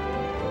 Count.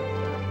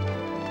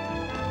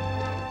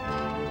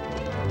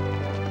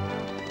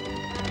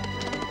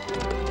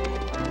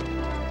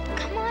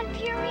 Come on,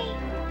 Fury.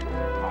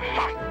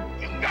 Aha!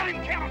 You got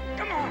him, Count.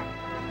 Come on.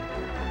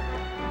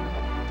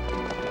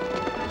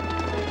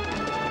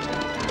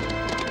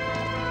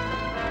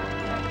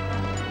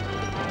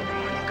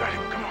 You got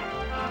him. Come on.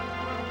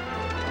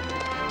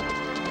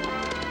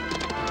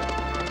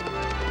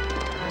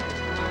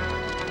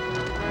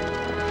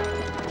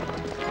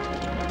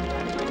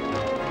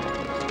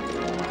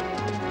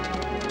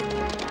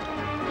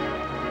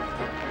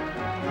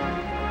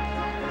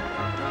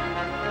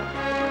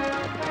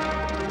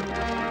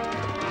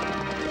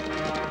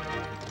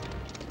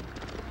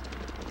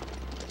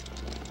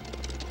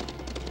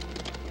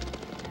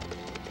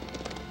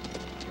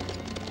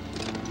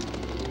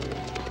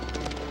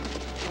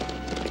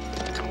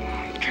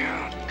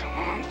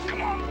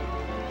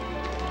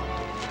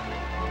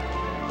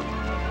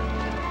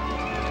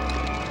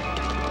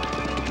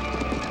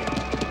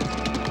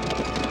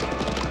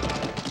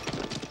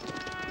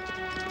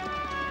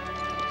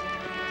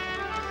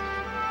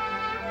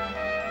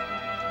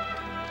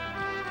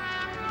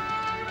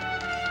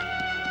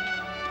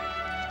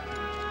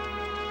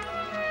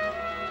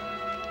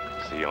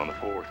 See you on the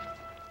 4th.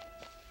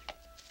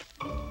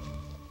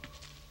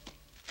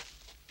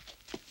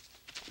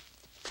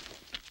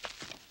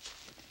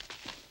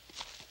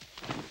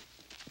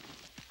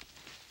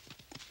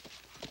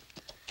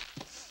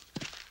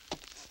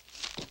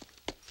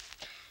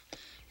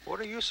 What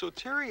are you so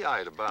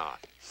teary-eyed about?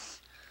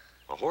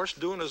 A horse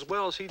doing as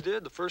well as he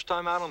did the first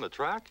time out on the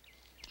track?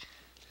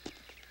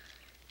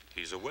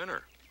 He's a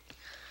winner.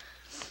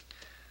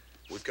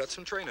 We've got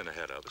some training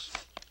ahead of us.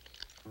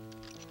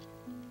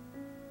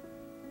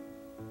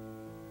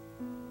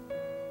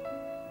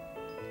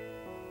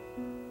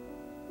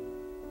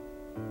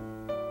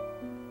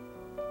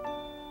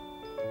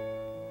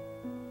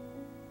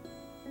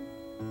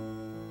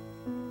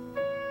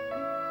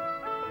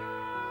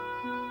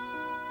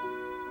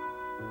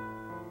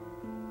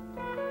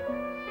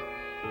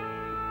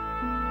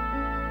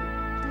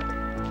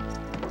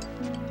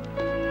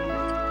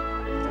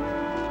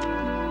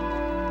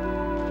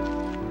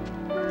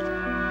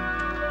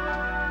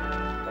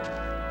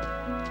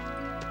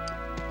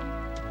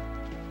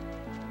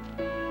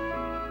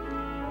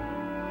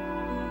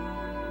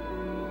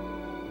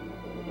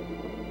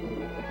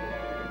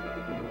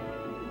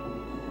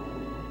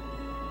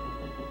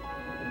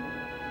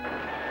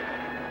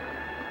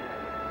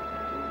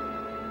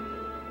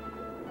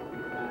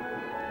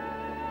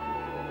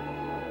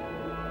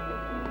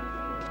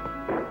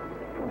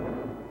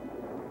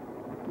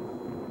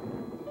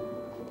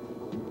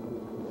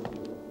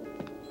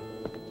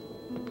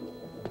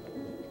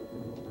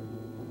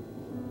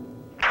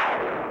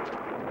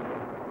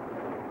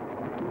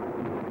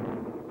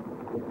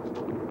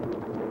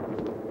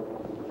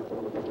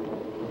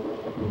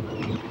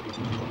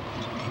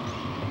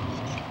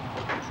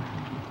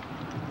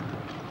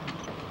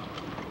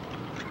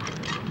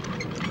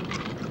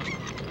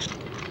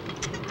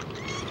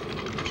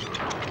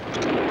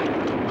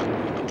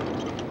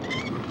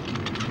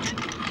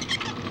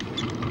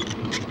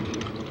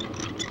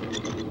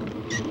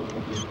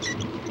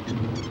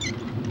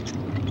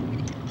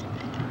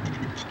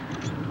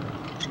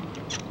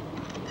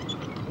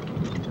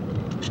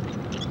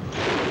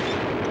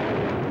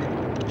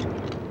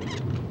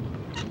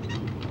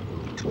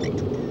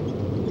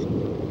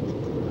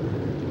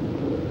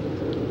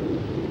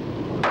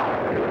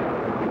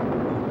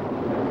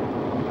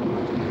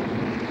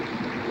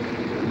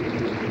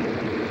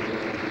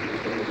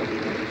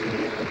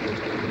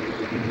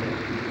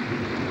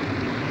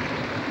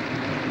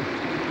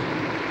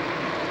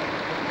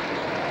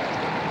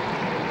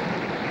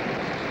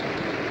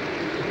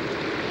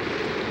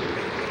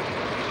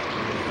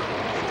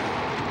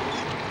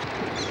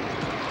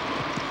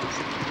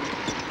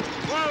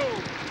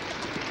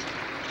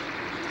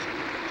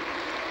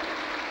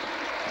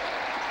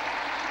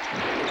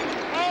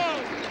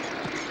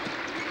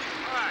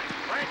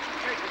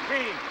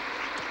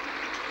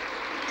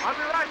 I'll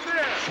be right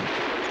there.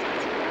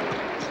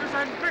 Just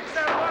I can fix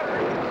that water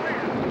in the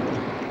clear.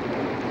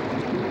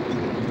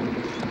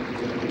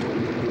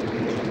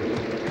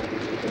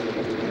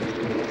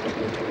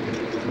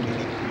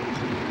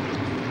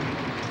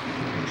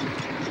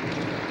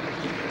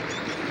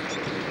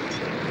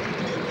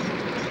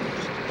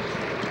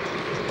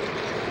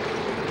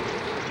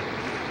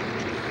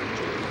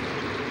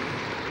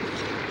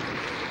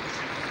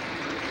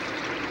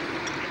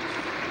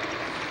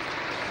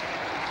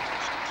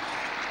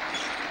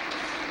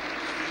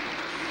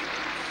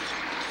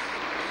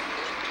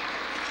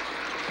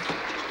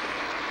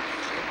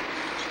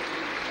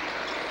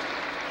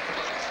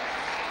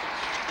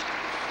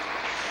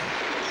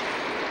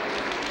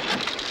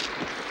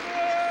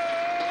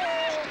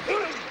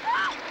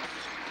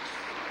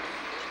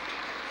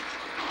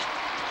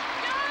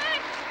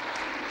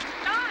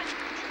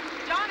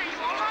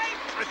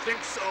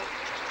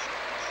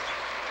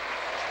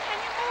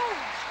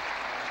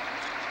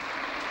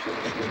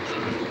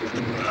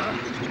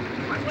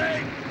 My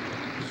leg!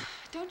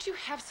 Don't you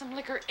have some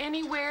liquor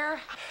anywhere?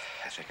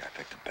 I think I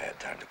picked a bad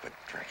time to quit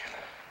drinking.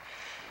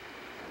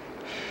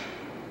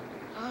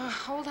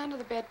 Hold on to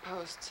the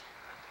bedposts.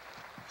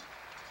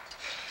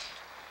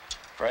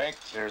 Frank,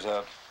 there's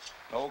an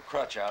old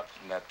crutch out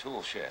in that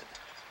tool shed.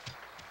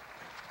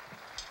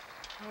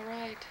 All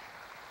right.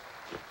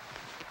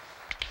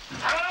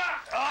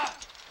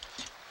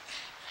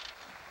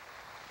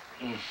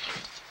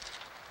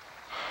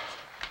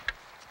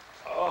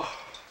 Oh.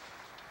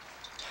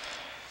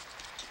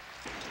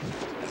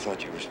 I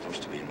thought you were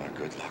supposed to be my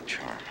good luck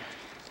charm.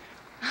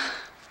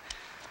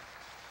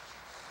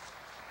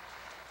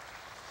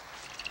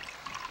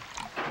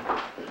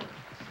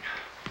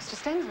 Mr.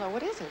 Stenslow,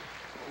 what is it?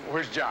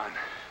 Where's John?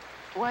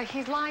 Why,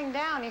 he's lying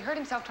down. He hurt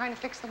himself trying to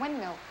fix the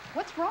windmill.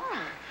 What's wrong?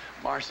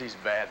 Marcy's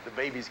bad. The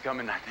baby's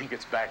coming. I think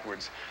it's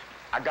backwards.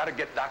 I gotta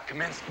get Doc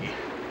Kaminsky.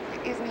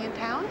 Isn't he in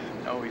town?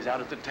 No, he's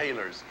out at the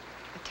tailor's.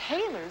 The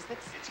tailor's?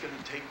 It's gonna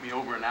take me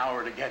over an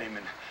hour to get him,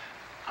 and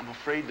I'm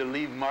afraid to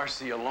leave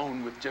Marcy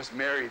alone with just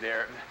Mary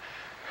there.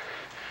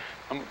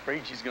 I'm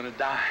afraid she's gonna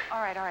die.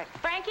 All right, all right.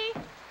 Frankie?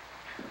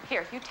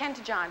 Here, you tend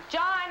to John.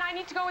 John, I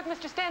need to go with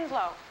Mr.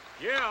 Stenslow.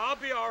 Yeah, I'll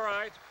be all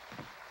right.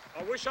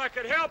 I wish I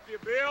could help you,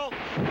 Bill.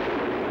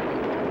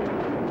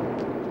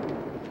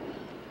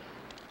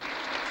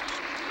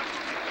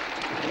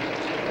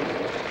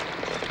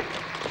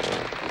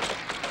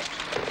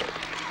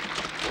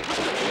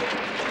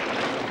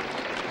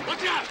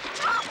 Look out!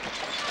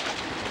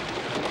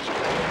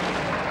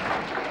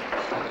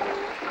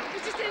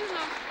 Mr.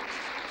 Stenslow.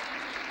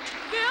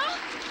 Bill?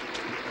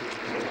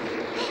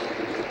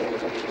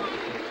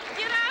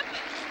 Get up!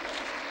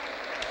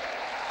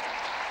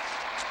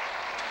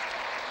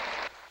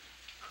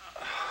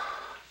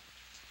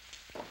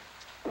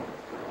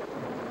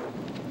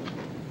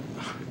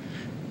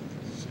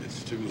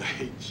 It's too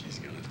late. She's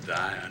gonna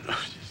die. I know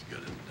she's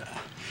gonna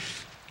die.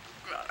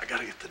 I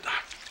gotta get the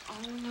doctor.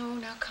 Oh, no,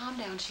 now calm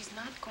down. She's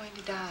not going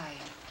to die.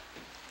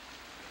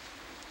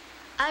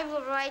 I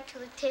will ride to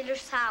the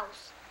tailor's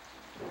house.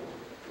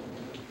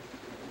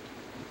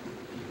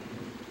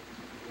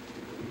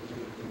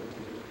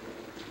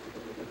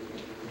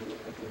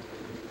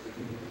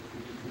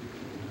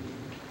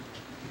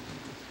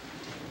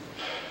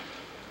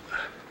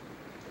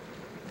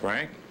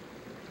 Frank,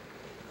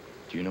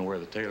 do you know where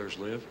the Taylors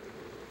live?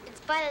 It's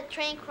by the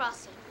train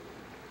crossing.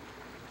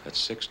 That's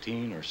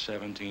 16 or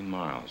 17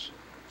 miles.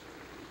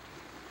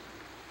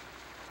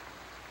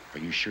 Are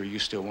you sure you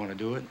still want to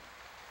do it?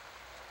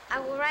 I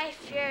will ride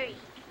Fury.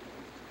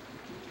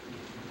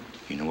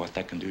 You know what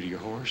that can do to your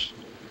horse?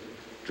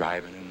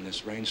 Driving in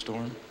this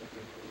rainstorm?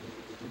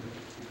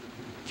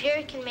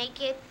 Fury can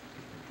make it.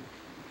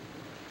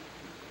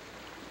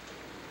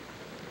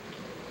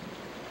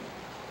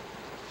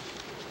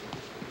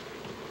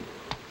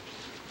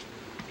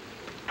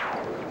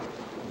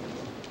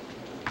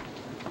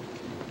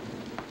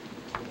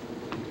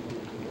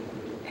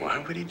 Why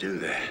would he do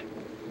that?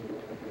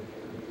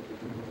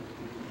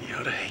 He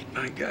ought to hate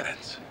my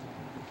guts.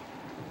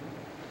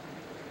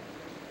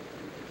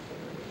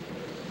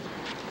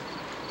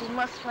 We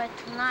must ride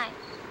tonight,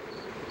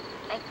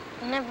 like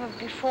never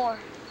before.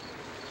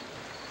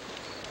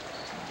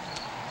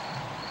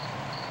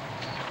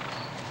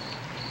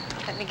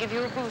 Let me give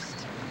you a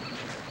boost.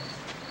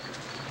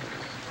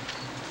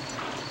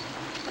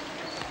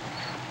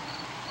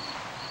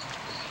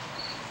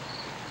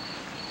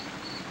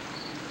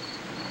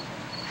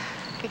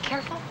 Be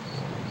careful.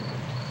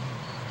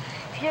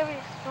 Fury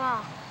is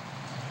strong.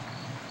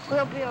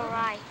 We'll be all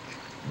right.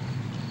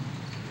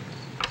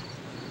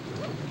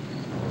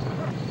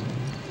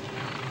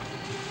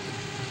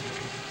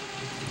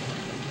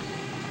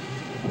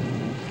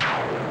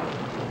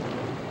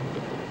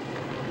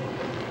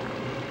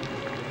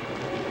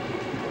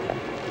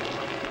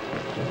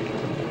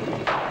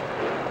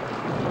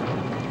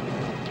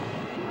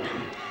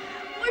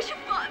 Where's your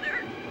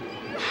father?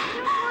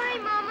 Don't worry,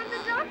 Mama. The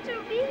doctor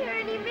will be here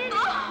any minute.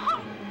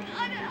 Oh,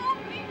 God, help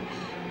me.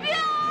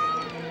 Bill!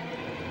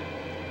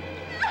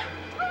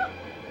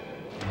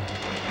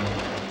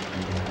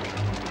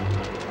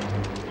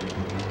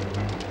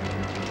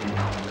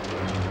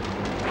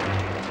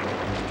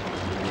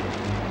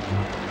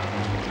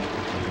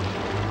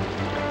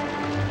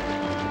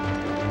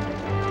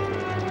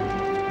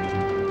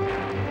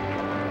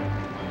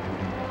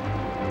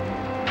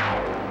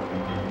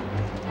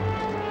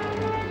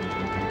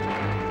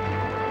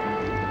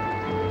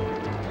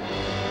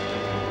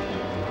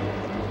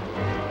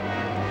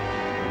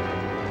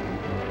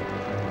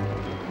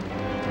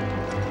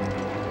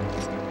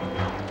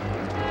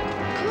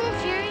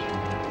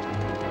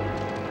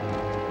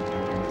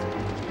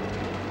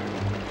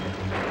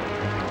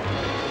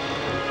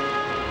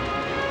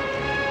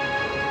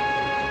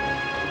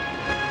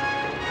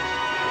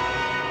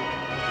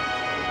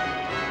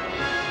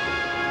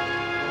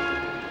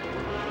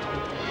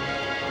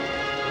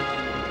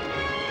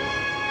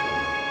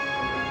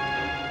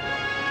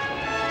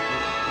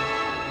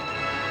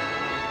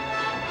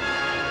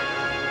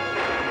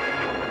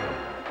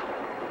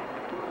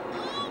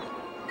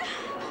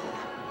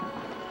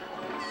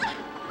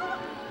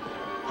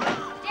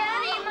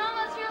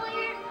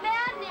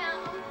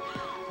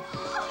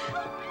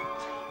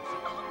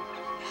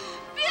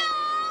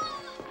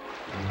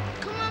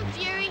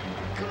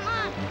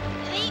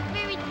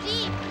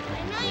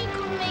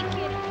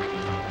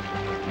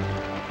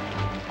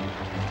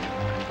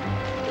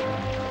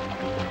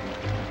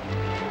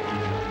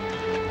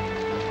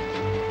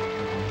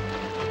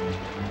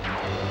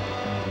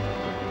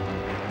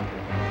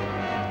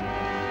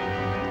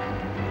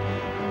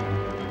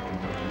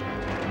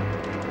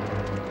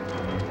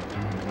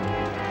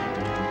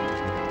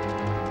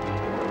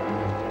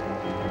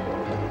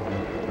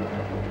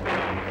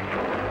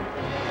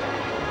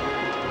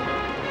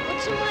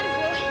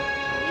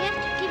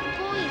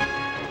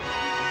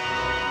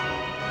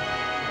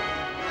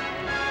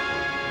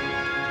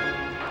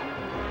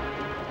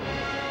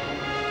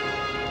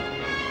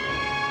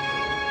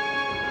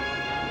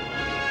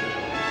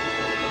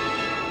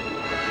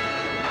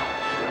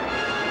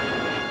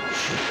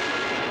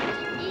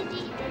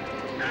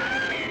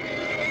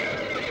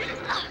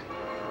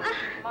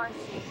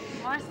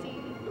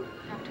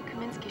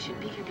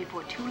 be here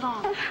before too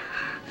long.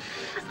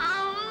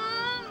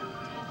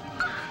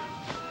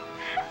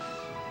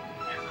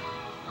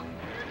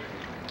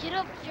 Get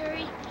up,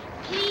 Fury.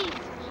 Please.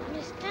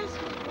 Miss Dempsey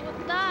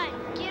will die.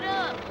 Get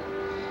up.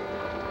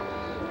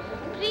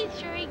 Please,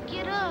 Fury,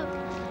 get up.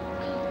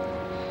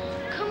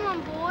 Come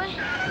on, boy.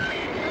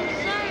 I'm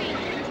sorry.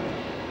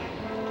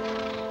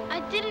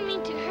 I didn't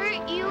mean to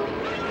hurt you.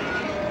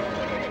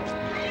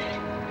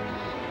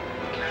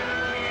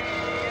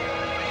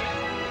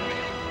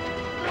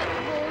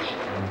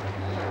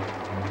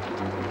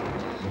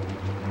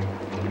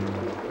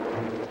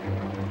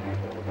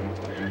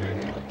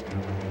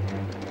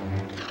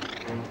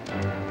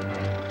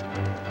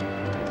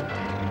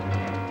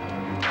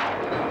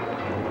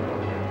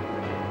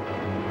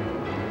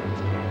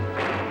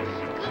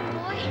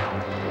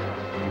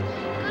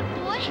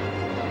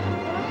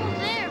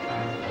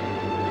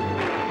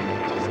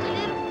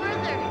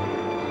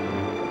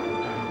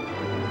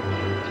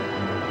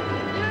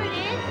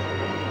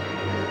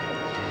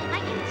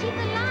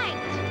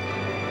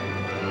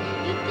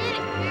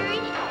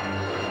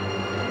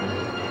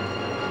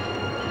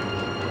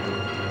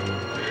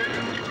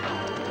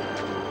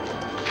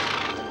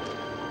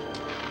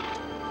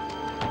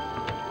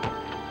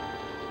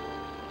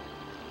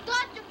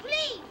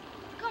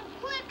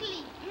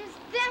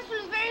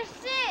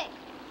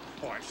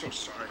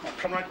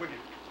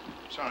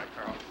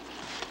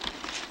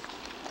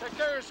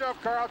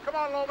 Carl. Come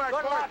on, Lomax.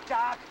 Good luck,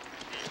 Doc.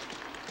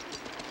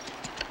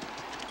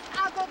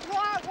 I'll go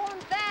draw one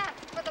bath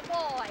for the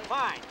boy.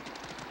 Fine.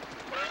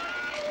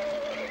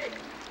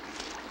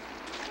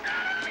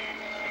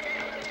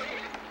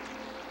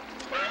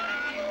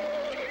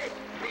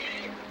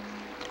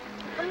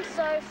 I'm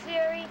sorry,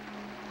 Fury.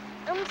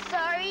 I'm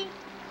sorry.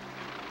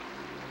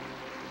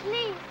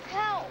 Please,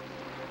 help.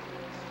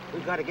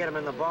 We've got to get him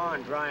in the bar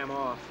and dry him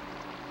off.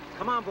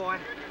 Come on, boy.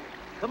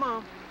 Come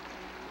on.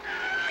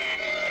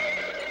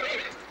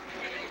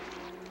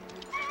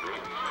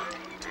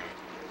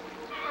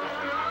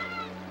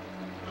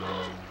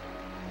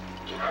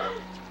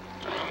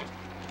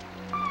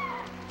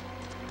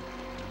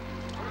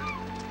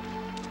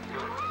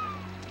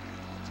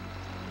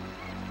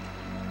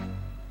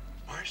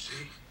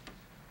 Marcy.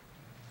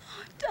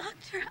 Oh,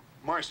 Doctor.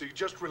 Marcy,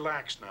 just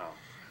relax now.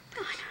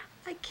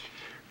 I can't.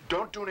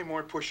 Don't do any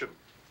more pushing.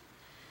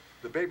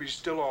 The baby's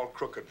still all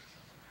crooked.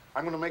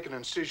 I'm going to make an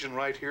incision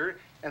right here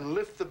and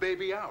lift the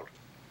baby out.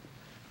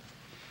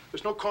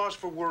 There's no cause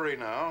for worry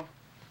now.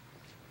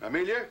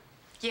 Amelia?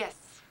 Yes.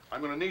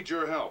 I'm going to need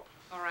your help.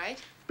 All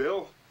right.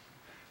 Bill,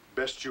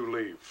 best you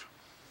leave.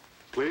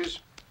 Please?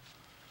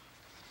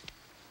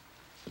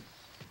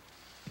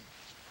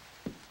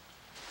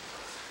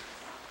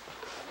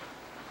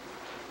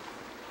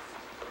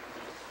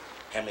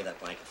 Hand me that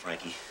blanket,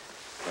 Frankie.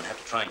 I'm gonna have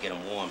to try and get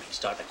him warm. He's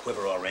starting to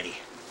quiver already.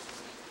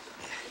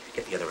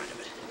 Get the other end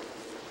of it.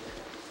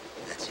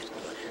 That's it,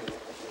 good.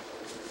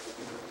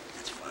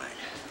 That's fine.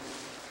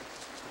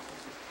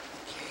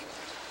 Okay.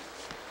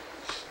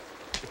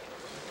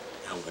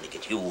 Now I'm gonna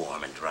get you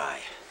warm and dry.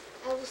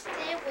 I will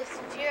stay with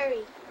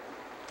Fury.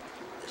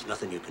 There's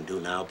nothing you can do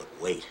now but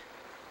wait.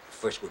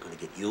 First, we're gonna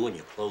get you and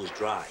your clothes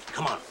dry.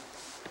 Come on.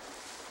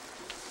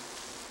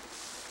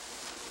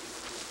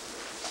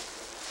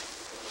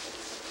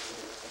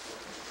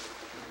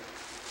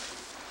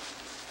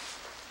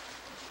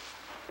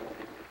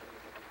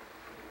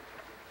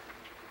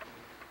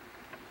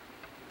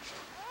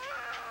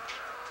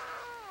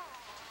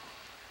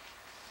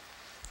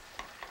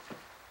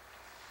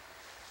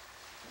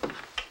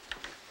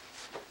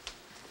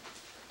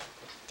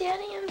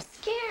 Daddy, I'm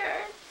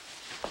scared.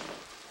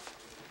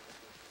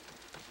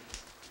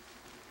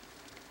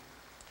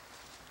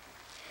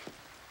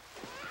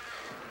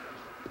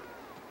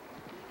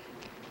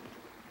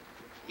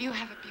 You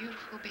have a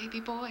beautiful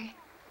baby boy.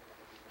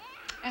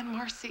 And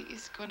Marcy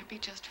is going to be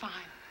just fine.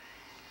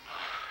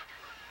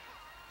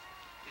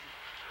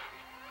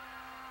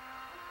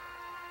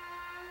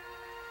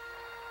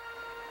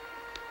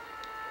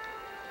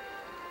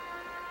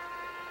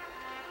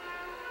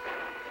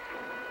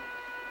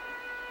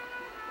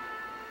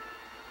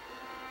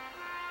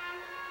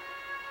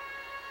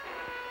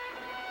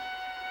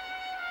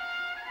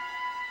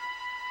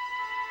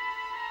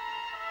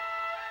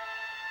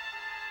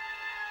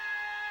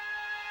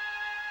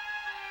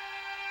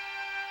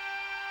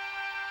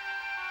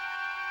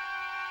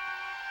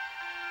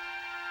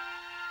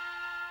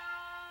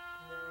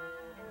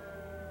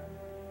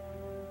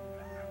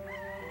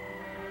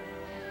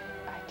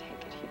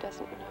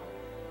 Doesn't know.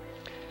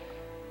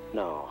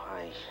 No,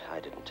 I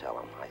didn't tell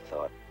him. I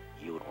thought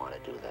you would want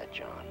to do that,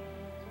 John.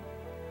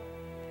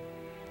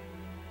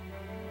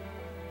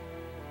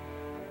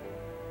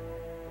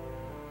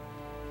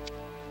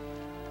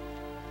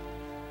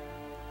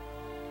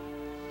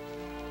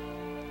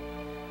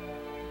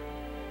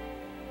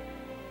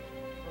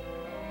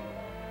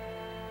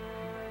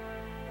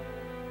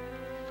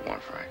 Come on,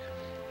 Frank.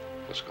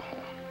 Let's go home.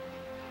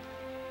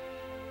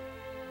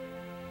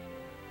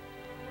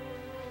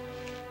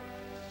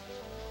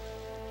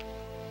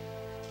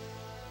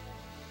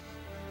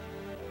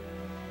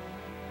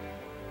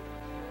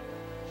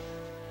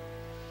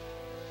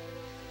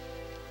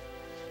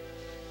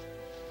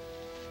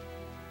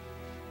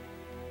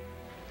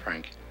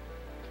 Frank.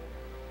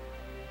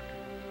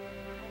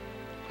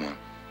 Come on.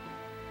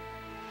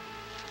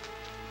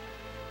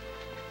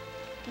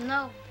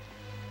 No.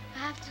 I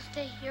have to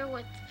stay here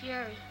with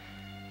Fury.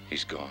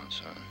 He's gone,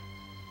 son.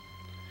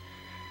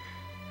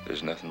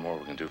 There's nothing more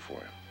we can do for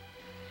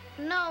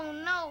him. No,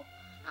 no.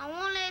 I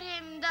won't let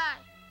him die.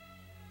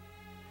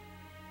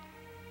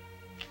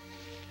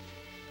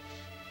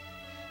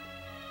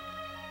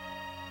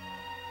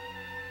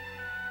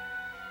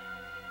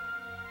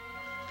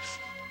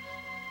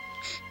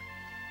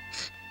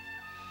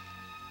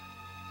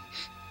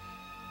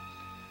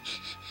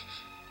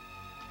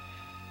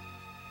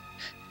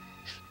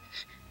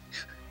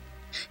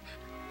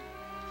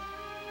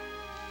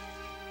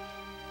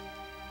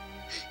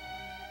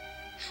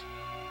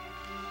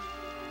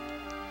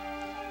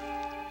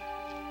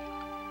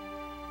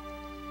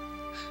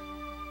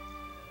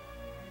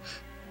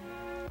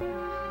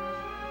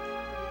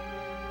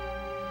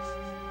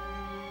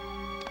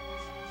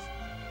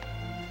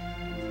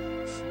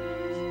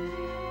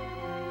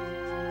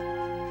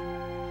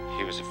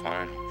 He was a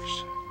fine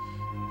horse.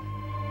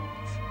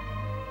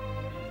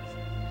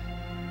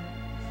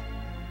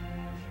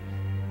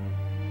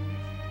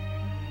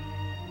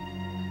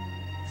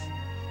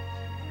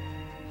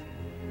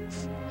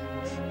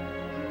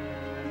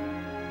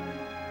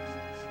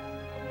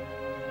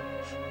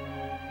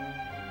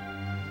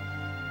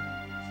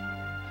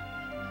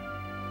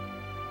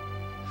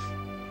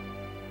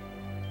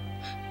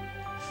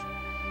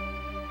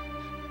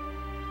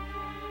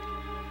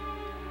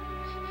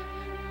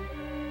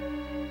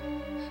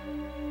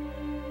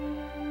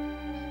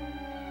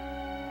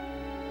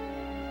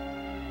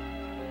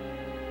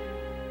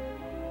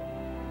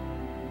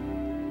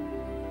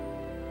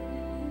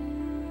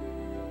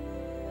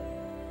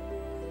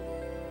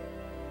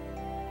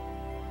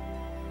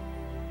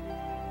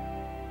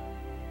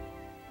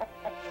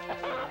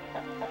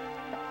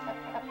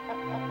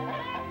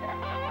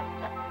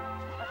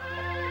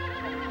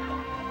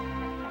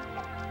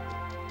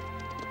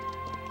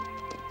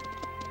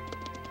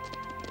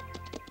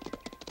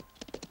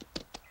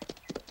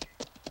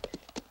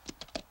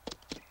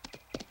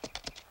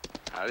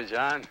 Howdy,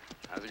 John.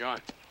 How's it going?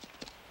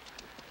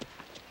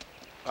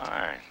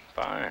 Fine,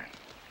 fine.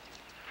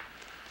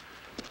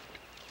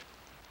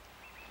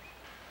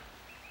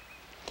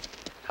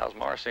 How's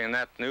Marcy and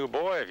that new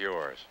boy of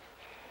yours?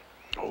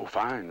 Oh,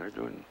 fine. They're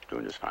doing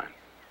just fine.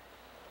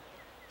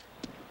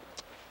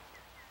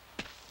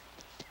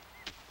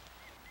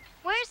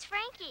 Where's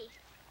Frankie?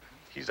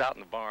 He's out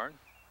in the barn.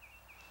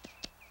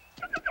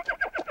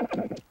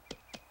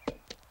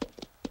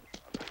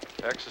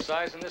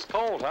 Exercising this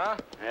cold, huh?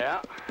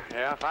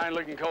 Yeah, fine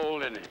looking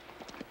cold, isn't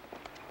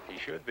he? He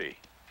should be.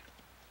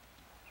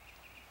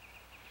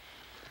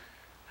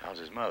 How's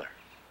his mother?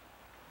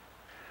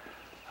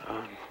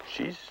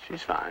 She's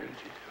fine.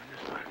 She's doing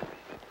just fine.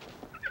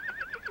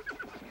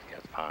 He's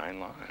got fine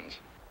lines.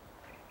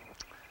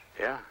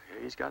 Yeah,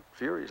 he's got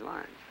Fury's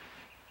line.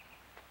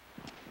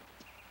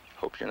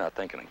 Hope you're not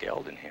thinking of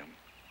gelding him.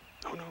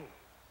 Oh, no.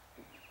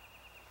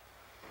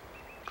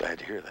 Glad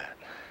to hear that.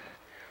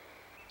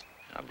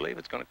 I believe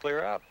it's going to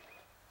clear up.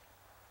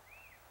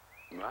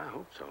 Well, I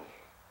hope so.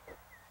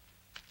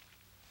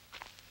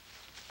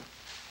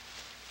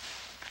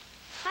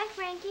 Hi,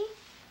 Frankie.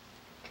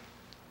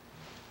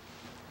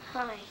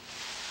 Hi.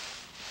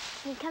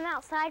 Can you come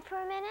outside for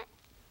a minute?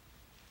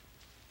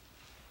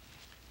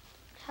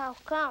 How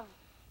come?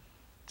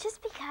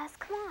 Just because.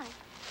 Come on.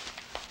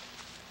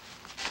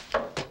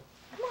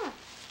 Come on.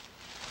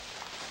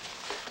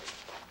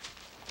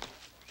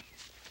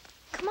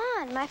 Come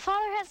on. My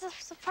father has a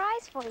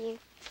surprise for you.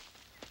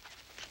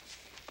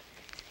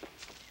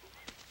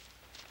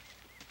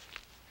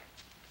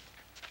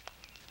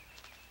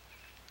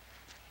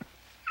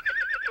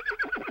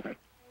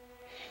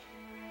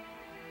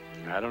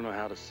 I don't know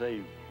how to say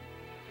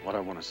what I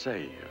want to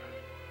say.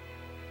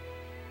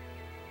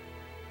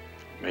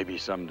 Maybe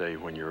someday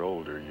when you're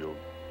older, you'll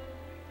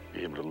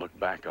be able to look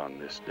back on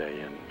this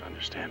day and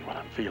understand what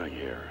I'm feeling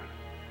here.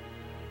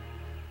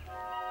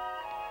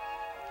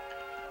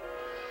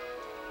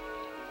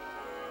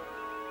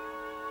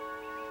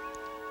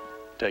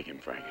 Take him,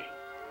 Frankie.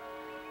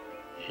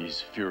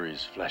 He's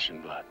Fury's flesh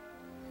and blood.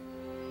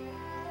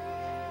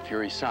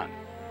 Fury's son.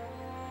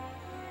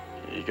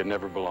 He could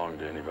never belong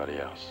to anybody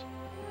else.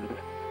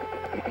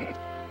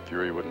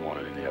 Fury wouldn't want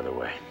it any other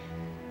way.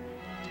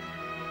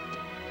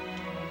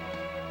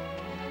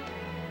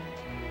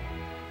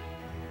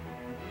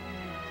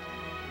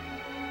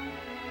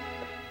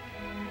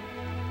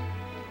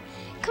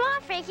 Come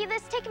on, Frankie,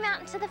 let's take him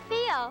out into the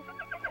field.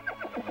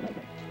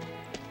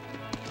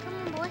 Come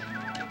on, boy.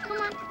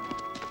 Come on.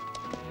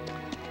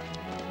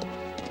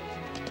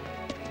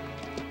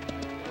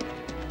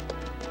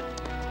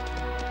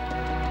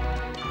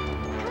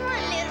 Come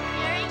on, little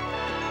Fury.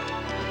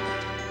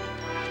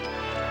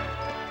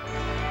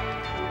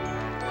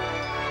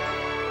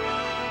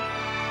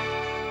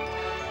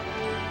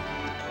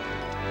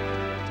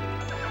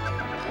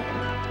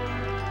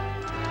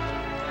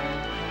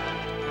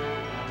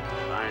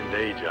 Fine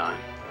day, John.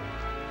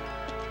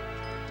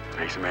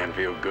 Makes a man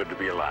feel good to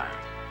be alive.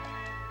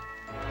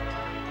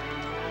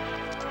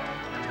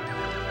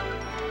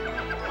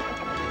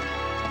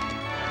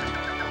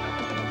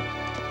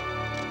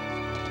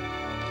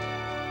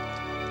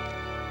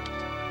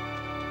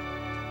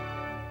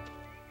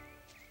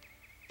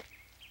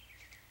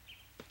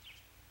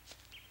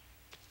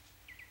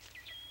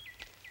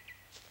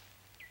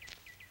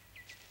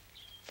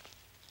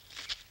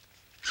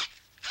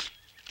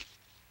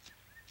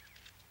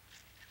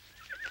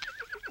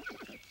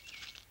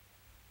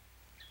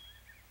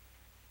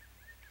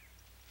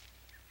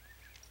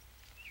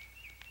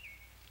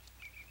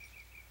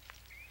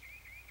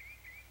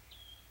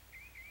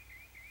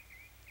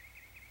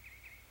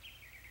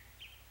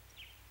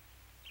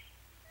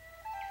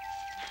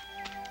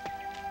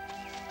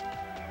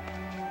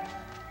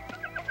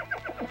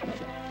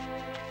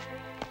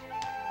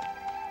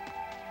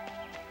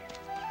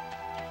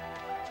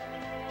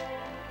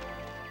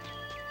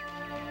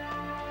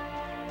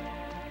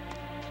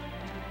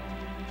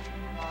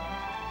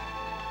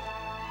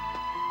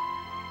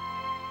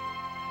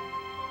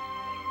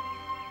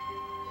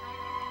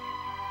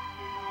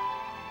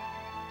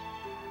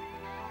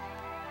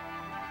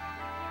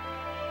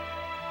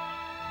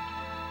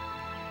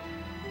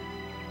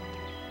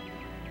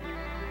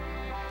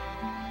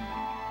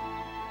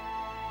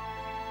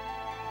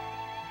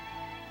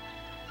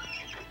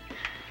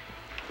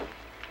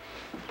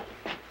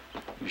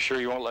 You sure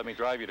you won't let me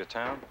drive you to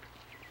town?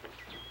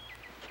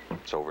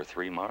 It's over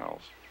 3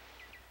 miles.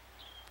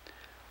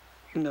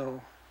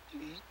 No.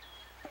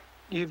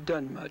 You've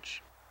done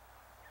much.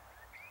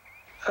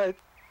 I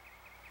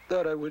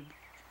thought I would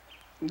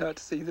not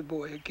see the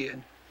boy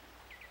again.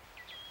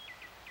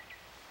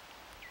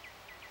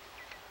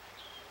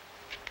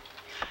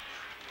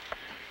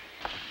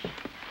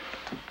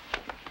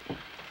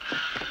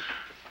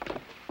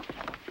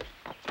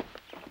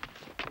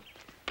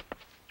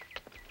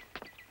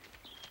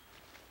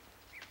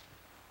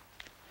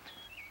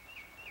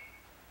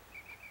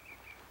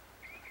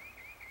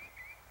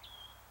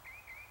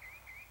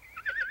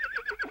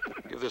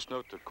 Give this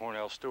note to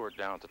Cornell Stewart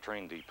down at the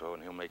train depot,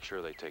 and he'll make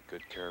sure they take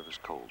good care of his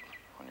cold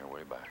on your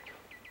way back.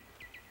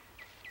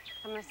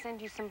 I'm gonna send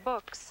you some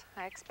books.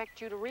 I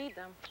expect you to read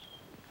them.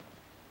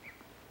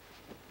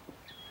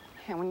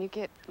 And when you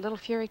get little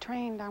Fury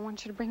trained, I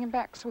want you to bring him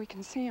back so we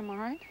can see him, all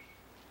right?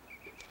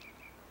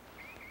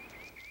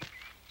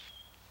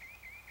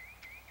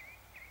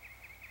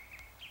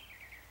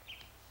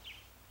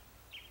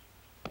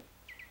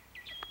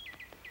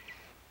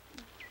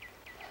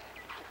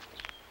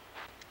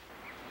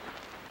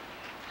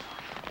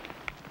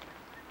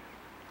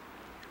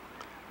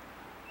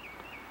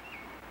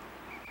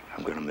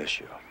 I'm gonna miss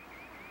you.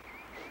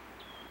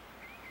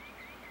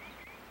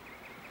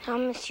 I'll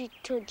miss you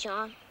too,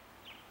 John.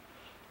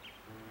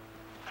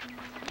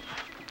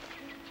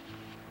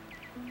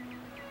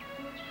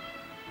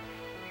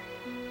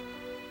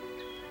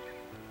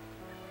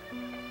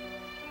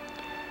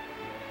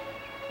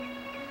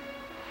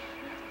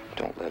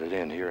 Don't let it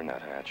end here in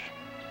that hatch.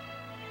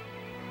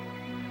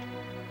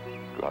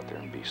 Go out there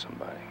and be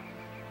somebody.